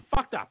problem. I'm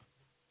fucked up.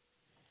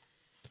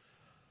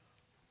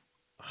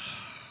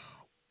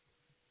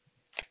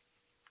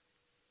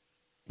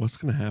 What's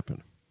going to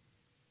happen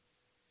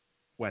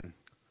When?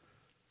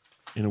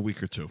 in a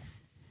week or two?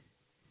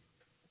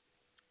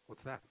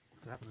 What's that?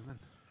 What's happening then?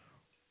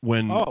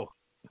 When? Oh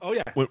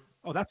yeah. When,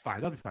 Oh, that's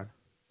fine. That'll be fine.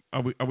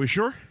 are we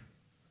sure?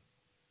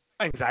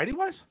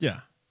 Anxiety-wise?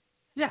 Yeah.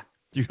 Yeah.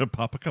 You gonna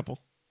pop a couple?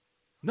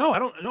 No, I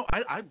don't. No,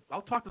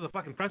 I'll talk to the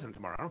fucking president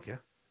tomorrow. I don't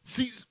care.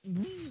 See,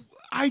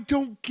 I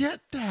don't get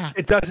that.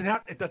 It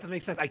doesn't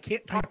make sense. I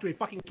can't talk to a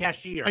fucking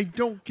cashier. I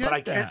don't get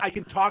but that. I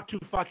can talk to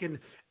fucking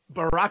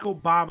Barack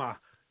Obama.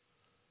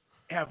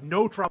 Have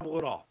no trouble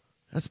at all.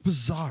 That's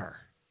bizarre.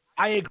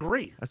 I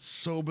agree. That's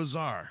so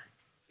bizarre.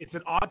 It's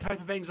an odd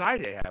type of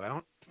anxiety I have.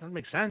 It doesn't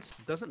make sense.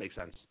 It doesn't make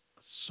sense.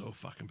 That's so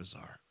fucking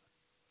bizarre.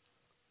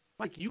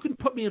 Like, you can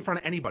put me in front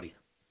of anybody.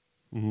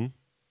 Mm-hmm.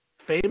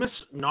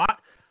 Famous,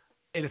 not,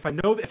 and if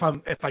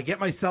I get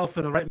myself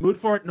in the right mood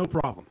for it, no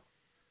problem.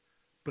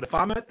 But if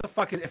I'm at the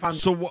fucking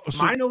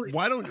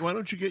why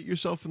don't you get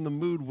yourself in the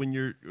mood when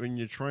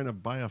you're trying to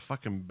buy a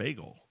fucking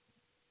bagel?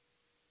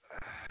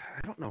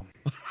 I don't know.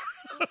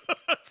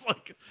 It's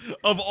like,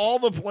 of all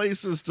the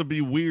places to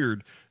be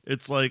weird,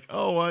 it's like,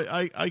 oh,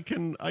 I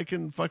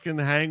can fucking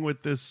hang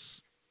with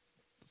this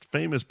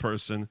famous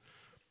person,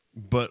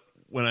 but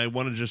when I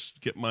want to just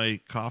get my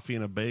coffee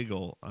and a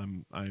bagel,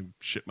 I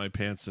shit my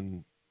pants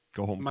and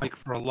go home. Mike,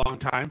 for a long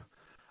time,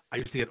 I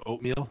used to get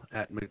oatmeal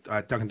at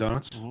Dunkin'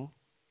 Donuts,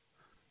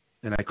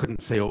 and I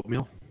couldn't say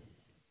oatmeal.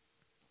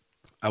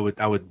 I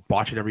would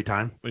botch it every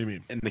time. What do you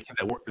mean? And the kid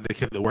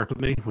that worked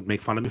with me would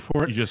make fun of me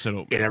for it. You just said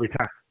oatmeal. And every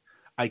time,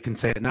 I can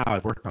say it now.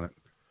 I've worked on it,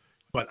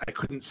 but I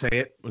couldn't say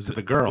it to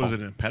the girl. Was it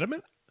an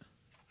impediment?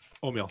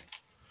 Oatmeal.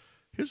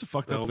 Here's a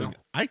fucked up thing.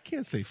 I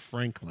can't say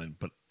Franklin,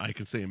 but I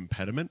can say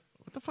impediment.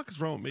 What the fuck is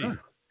wrong with me?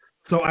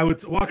 So I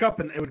would walk up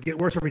and it would get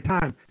worse every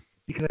time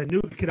because I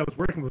knew the kid I was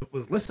working with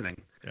was listening.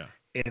 Yeah.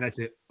 And I'd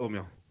say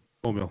oatmeal.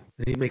 And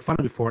he'd make fun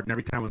of me for it, and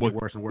every time it would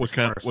get worse and worse.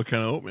 What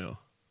kind of oatmeal?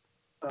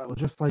 It was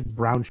just like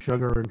brown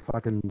sugar and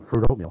fucking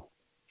fruit oatmeal.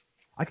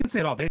 I can say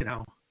it all day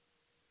now.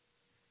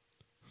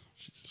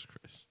 Jesus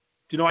Christ.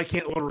 Do you know I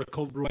can't order a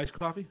cold brew iced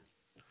coffee?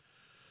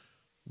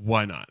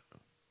 Why not?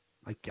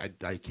 I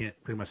can't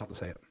bring myself to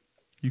say it.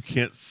 You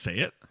can't say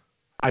it?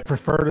 I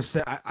prefer to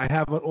say I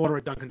have an order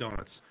at Dunkin'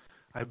 Donuts.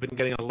 I've been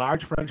getting a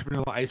large French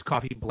vanilla iced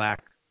coffee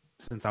black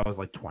since I was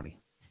like 20.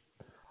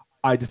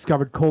 I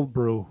discovered cold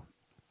brew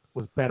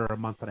was better a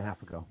month and a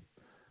half ago.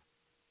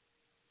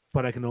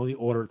 But I can only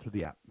order it through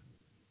the app.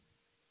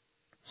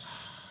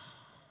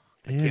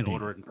 I can't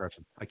order it in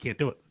person. I can't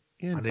do it.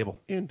 Unable.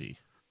 Andy.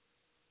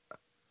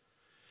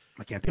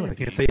 I can't do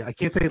it. I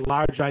can't say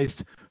large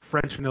iced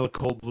French vanilla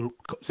cold brew.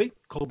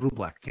 Cold brew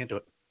black. Can't do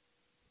it.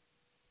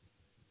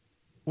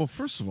 Well,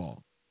 first of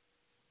all,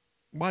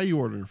 why are you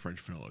ordering French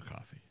vanilla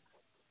coffee?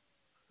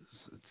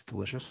 It's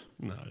delicious.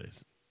 No, it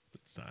isn't.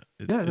 It's not.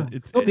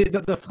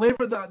 The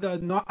flavor, the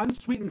not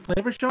unsweetened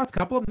flavor shots, a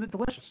couple of them, they're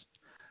delicious.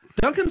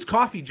 Dunkin's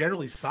coffee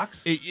generally sucks.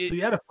 So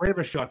you add a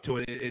flavor shot to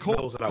it, it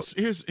mellows it out.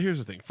 Here's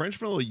the thing. French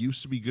vanilla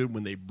used to be good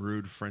when they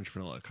brewed French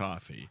vanilla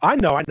coffee. I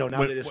know.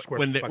 Now they just squirt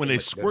when they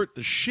squirt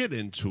the shit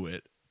into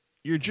it,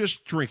 you're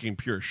just drinking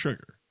pure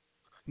sugar.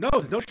 No,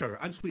 there's no sugar.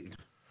 Unsweetened.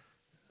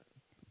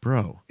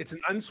 Bro. It's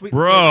an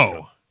unsweetened flavor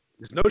shot.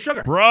 There's no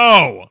sugar.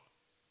 Bro.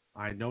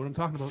 I know what I'm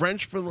talking about.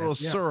 French vanilla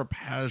syrup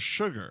has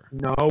sugar.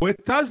 No,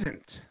 it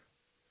doesn't.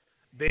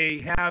 They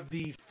have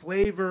the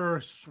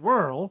flavor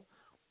swirl,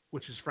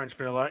 which is French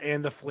vanilla,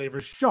 and the flavor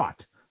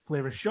shot.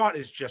 Flavor shot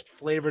is just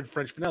flavored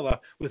French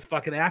vanilla with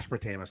fucking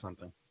aspartame or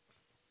something.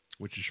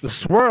 Which is the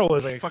swirl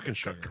is like fucking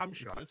sugar. Cum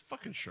shot. It's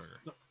fucking sugar.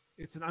 No,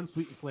 it's an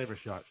unsweetened flavor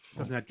shot. It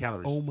doesn't add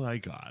calories. Oh my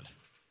god.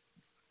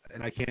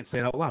 And I can't say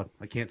it out loud.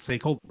 I can't say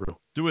cold brew.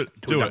 Do it.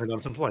 Well,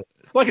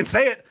 I can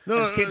say it.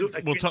 No.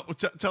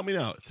 Tell me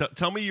now.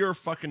 Tell me your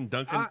fucking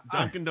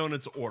Dunkin'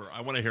 Donuts order.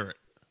 I want to hear it.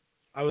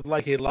 I would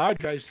like a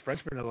large iced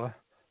French vanilla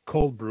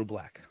cold brew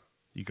black.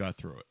 You got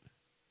through it.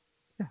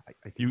 Yeah,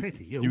 I can say it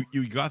to you.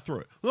 You got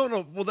through it.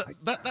 No. Well,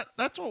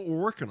 that's what we're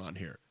working on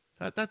here.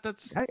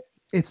 That's.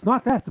 It's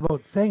not that. It's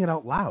about saying it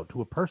out loud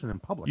to a person in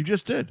public. You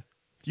just did.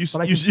 You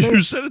said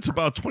it's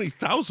about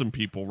 20,000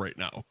 people right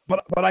now.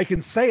 But I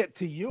can say it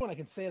to you, and I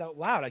can say it out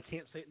loud. I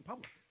can't say it in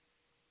public.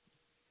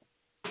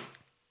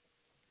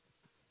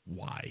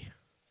 Why?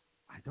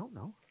 I don't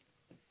know.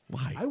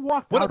 Why? I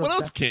walked What out. else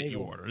Best can't you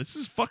Bagel. order? This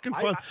is fucking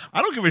fun.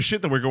 I don't give a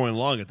shit that we're going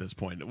long at this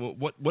point.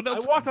 What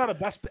else? I walked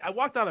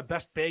out of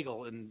Best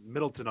Bagel in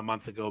Middleton a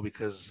month ago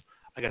because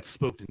I got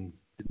spooked and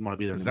didn't want to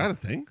be there Is anymore.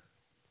 that a thing?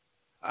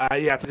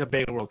 Yeah, it's like a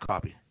Bagel World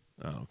copy.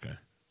 Oh, okay.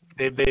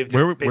 They've just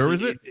Where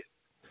is it?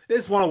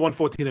 There's one on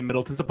 114 in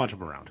Middleton. There's a bunch of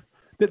them around.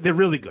 They're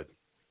really good.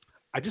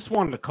 I just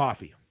wanted a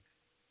coffee,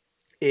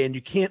 and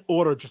you can't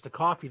order just a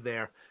coffee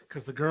there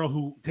because the girl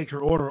who takes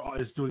your order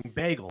is doing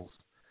bagels,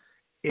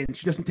 and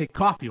she doesn't take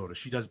coffee orders.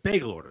 She does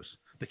bagel orders.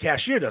 The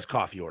cashier does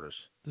coffee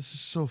orders. This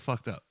is so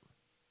fucked up.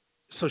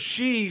 So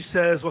she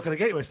says, "What can I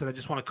get you?" I said, "I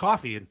just want a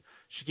coffee," and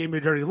she gave me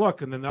a dirty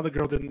look. And then the other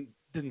girl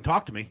didn't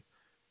talk to me,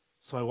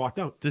 so I walked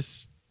out.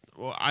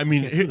 Well, I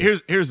mean,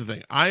 here's the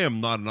thing. I am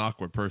not an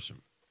awkward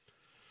person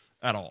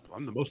at all.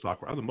 I'm the most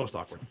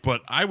awkward.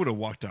 But I would have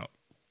walked out.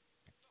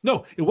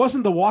 No, it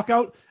wasn't the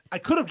walkout. I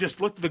could have just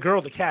looked at the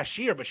girl, the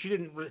cashier, but she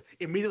didn't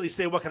immediately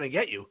say, "What can I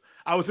get you?"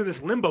 I was in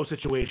this limbo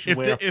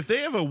situation If they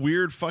have a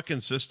weird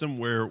fucking system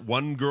where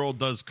one girl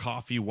does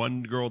coffee,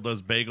 one girl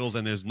does bagels,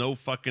 and there's no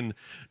fucking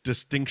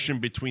distinction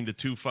between the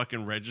two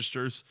fucking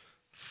registers,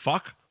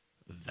 fuck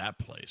that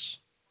place.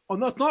 Oh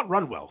no, it's not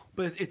run well,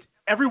 but it's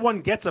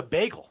everyone gets a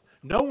bagel.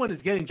 No one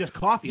is getting just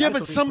coffee. Yeah,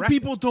 but some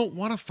people don't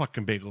want a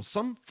fucking bagel.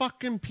 Some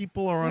fucking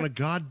people are on a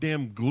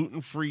goddamn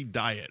gluten-free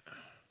diet.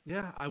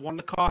 Yeah, I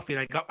wanted a coffee,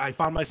 and I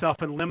found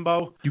myself in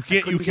limbo. You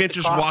can't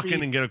just walk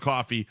in and get a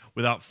coffee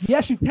without.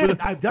 Yes, you can.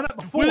 I've done it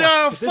before.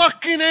 Without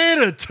fucking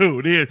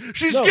attitude. Here,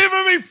 she's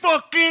giving me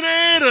fucking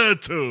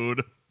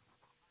attitude.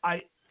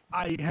 I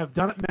have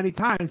done it many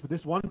times, but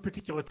this one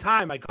particular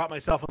time, I caught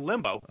myself in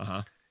limbo.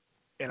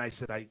 And I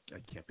said, I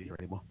can't be here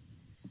anymore.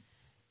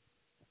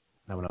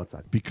 I went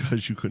outside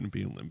because you couldn't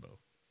be in limbo.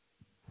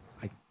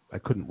 I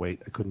couldn't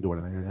wait. I couldn't do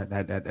anything. I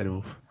had to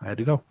move. I had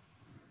to go.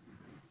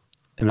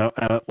 And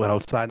I went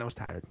outside and I was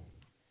tired.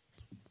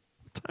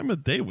 What time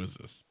of day was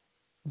this?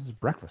 This is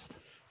breakfast.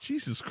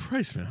 Jesus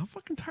Christ, man. How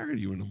fucking tired are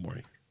you in the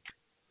morning?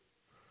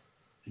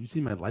 You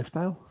see my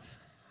lifestyle?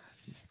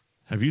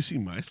 Have you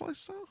seen my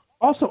lifestyle?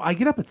 Also, I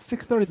get up at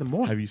 6:30 in the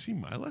morning. Have you seen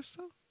my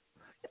lifestyle?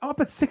 I'm up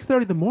at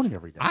 6:30 in the morning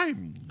every day.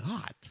 I'm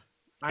not.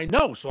 I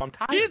know, so I'm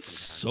tired. It's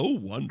so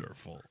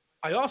wonderful.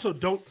 I also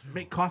don't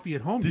make coffee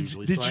at home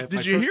usually.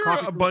 Did you hear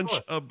a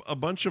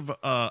bunch of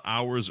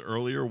hours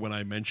earlier when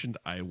I mentioned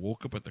I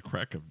woke up at the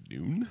crack of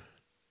noon?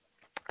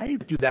 I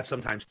do that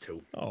sometimes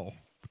too. Oh,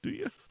 do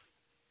you?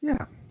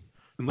 Yeah.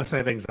 Unless I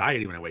have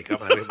anxiety when I wake up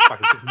and I wake up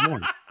fucking 6 in the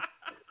morning.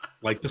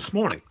 Like this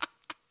morning.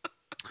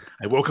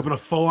 I woke up in a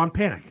full-on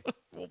panic.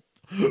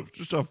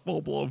 Just a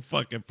full-blown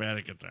fucking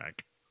panic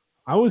attack.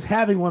 I was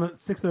having one at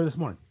 6:30 this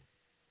morning.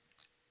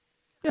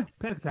 Yeah,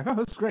 panic attack. Oh,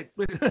 that's great.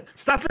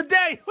 Start the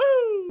day.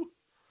 Woo!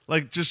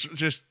 Like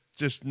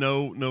just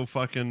no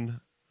fucking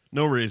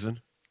no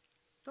reason.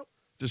 Nope.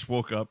 Just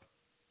woke up.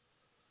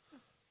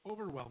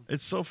 Overwhelmed.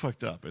 It's so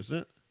fucked up, isn't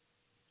it?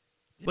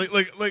 Yeah.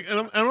 Like,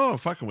 and I'm not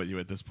fucking with you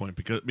at this point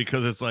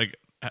because it's like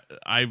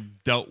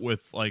I've dealt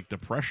with like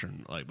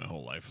depression like my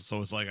whole life,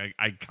 so it's like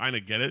I kind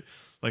of get it.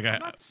 Like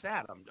I'm not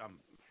sad. I'm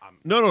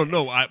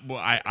No.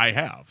 I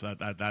have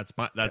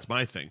that's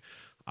my thing.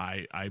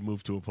 I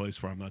moved to a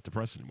place where I'm not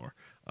depressed anymore.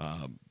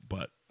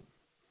 But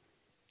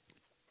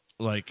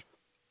like,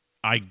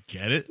 I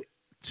get it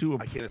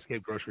I can't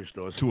escape grocery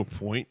stores to a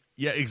point.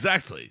 Yeah,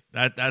 exactly.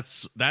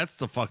 That's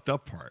the fucked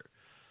up part.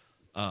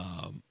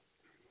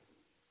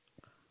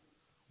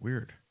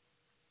 Weird.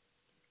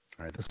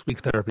 All right, this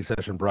week's therapy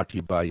session brought to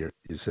you by your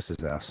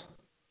sister's ass.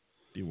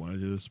 Do you want to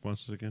do the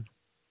sponsors again?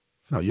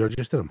 No, you already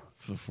just did them.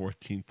 For the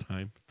 14th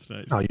time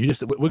tonight? No,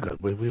 we're good.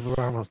 We're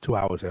around almost 2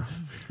 hours here.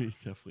 We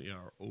definitely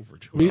are over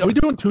 2 hours. Are we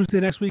doing Tuesday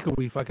next week, or are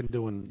we fucking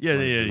doing...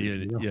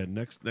 Yeah.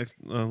 Next.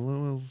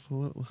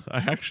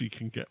 I actually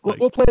can get...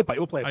 We'll play it by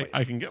you.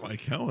 I can get my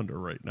calendar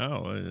right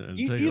now. And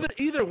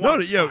either one.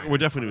 No, yeah, we're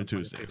definitely doing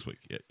Tuesday next week.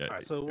 Yeah, all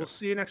right, so we'll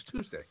see you next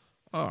Tuesday.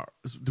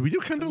 Do we do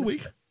Kind of the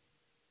Week?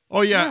 Oh,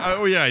 yeah.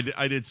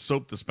 I did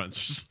soap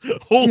dispensers.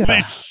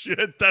 Holy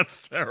shit,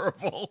 that's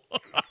terrible.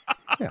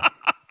 Yeah.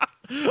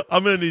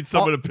 I'm going to need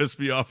someone to piss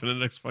me off in the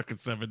next fucking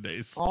 7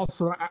 days.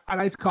 Also, an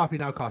iced coffee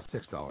now costs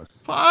 $6.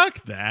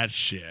 Fuck that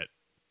shit.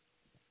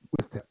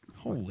 With tip.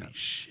 Holy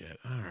shit.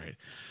 All right.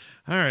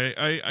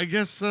 I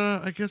guess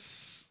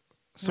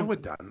So we're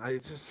done. I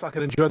just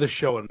fucking enjoy the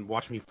show and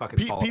watch me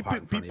fucking fall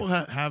apart. People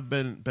have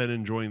been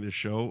enjoying the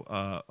show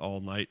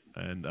all night,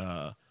 and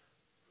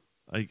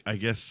I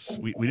guess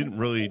we didn't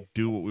really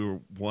do what we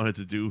wanted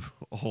to do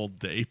all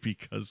day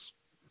because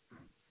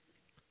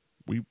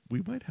we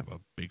might have a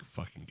big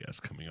fucking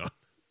guest coming on.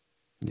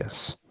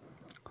 Yes.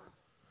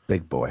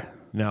 Big boy.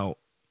 Now,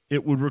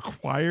 it would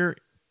require,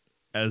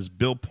 as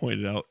Bill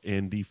pointed out,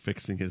 Andy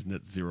fixing his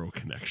net zero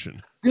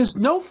connection. There's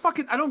no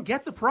fucking... I don't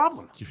get the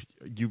problem.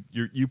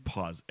 You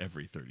pause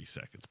every 30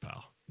 seconds,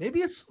 pal. Maybe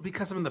it's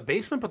because I'm in the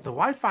basement, but the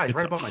Wi-Fi is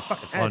right above my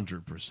fucking head.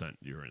 100%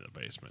 you're in the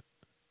basement.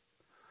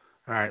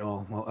 All right.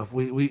 Well, if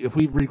we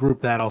regroup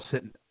that,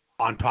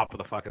 on top of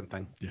the fucking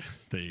thing. Yeah,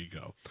 there you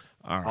go.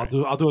 All right.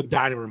 I'll do a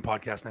dining room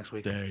podcast next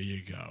week. There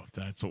you go.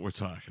 That's what we're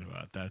talking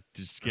about. That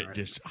just All right.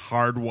 just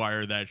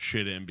hardwire that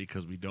shit in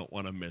because we don't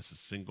want to miss a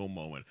single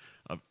moment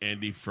of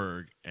Andy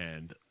Ferg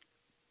and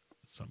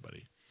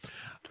somebody.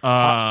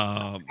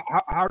 Real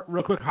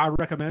quick, hard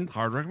recommend.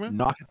 Hard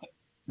recommend?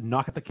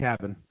 Knock at the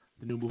Cabin,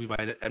 the new movie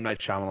by M. Night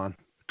Shyamalan.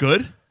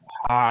 Good?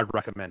 Hard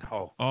recommend.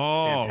 Oh,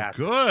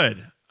 fantastic.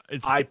 Good.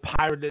 I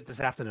pirated it this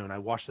afternoon. I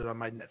watched it on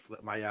my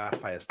Netflix, my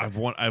Fire Stick. I've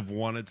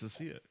wanted to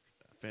see it.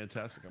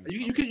 Fantastic.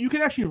 You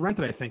can actually rent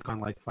it, I think,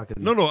 on like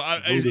fucking. No.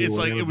 It's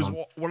or like it was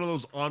Amazon. one of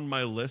those on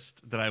my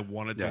list that I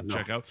wanted to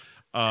check out.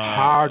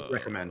 Hard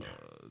recommend.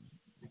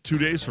 2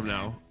 days from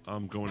now,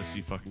 I'm going to see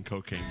fucking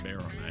Cocaine Bear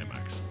on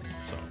IMAX.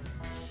 So,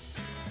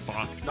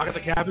 fuck. Knock at the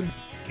Cabin.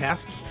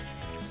 Cast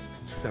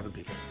 7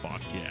 people,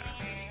 Fuck yeah.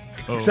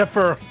 except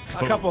for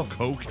a couple.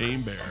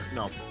 Cocaine Bear.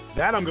 No,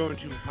 that I'm going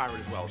to pirate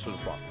as well. So as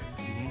fuck.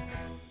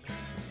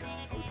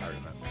 I'll be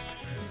pirating that.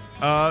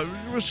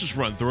 Let's just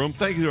run through them.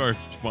 Thank you to our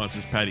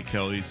sponsors, Patty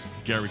Kelly's,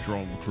 Gary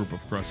Jerome Group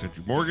of Cross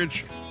Country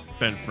Mortgage,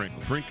 Ben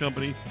Franklin Print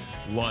Company,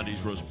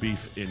 Londy's Roast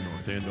Beef in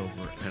North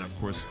Andover, and of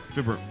course,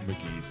 Fibber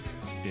McGee's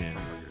in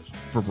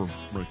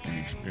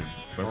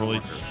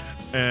Beverly.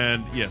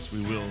 And yes,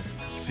 we will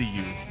see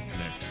you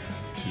next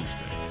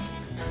Tuesday.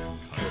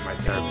 For my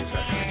therapy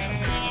session.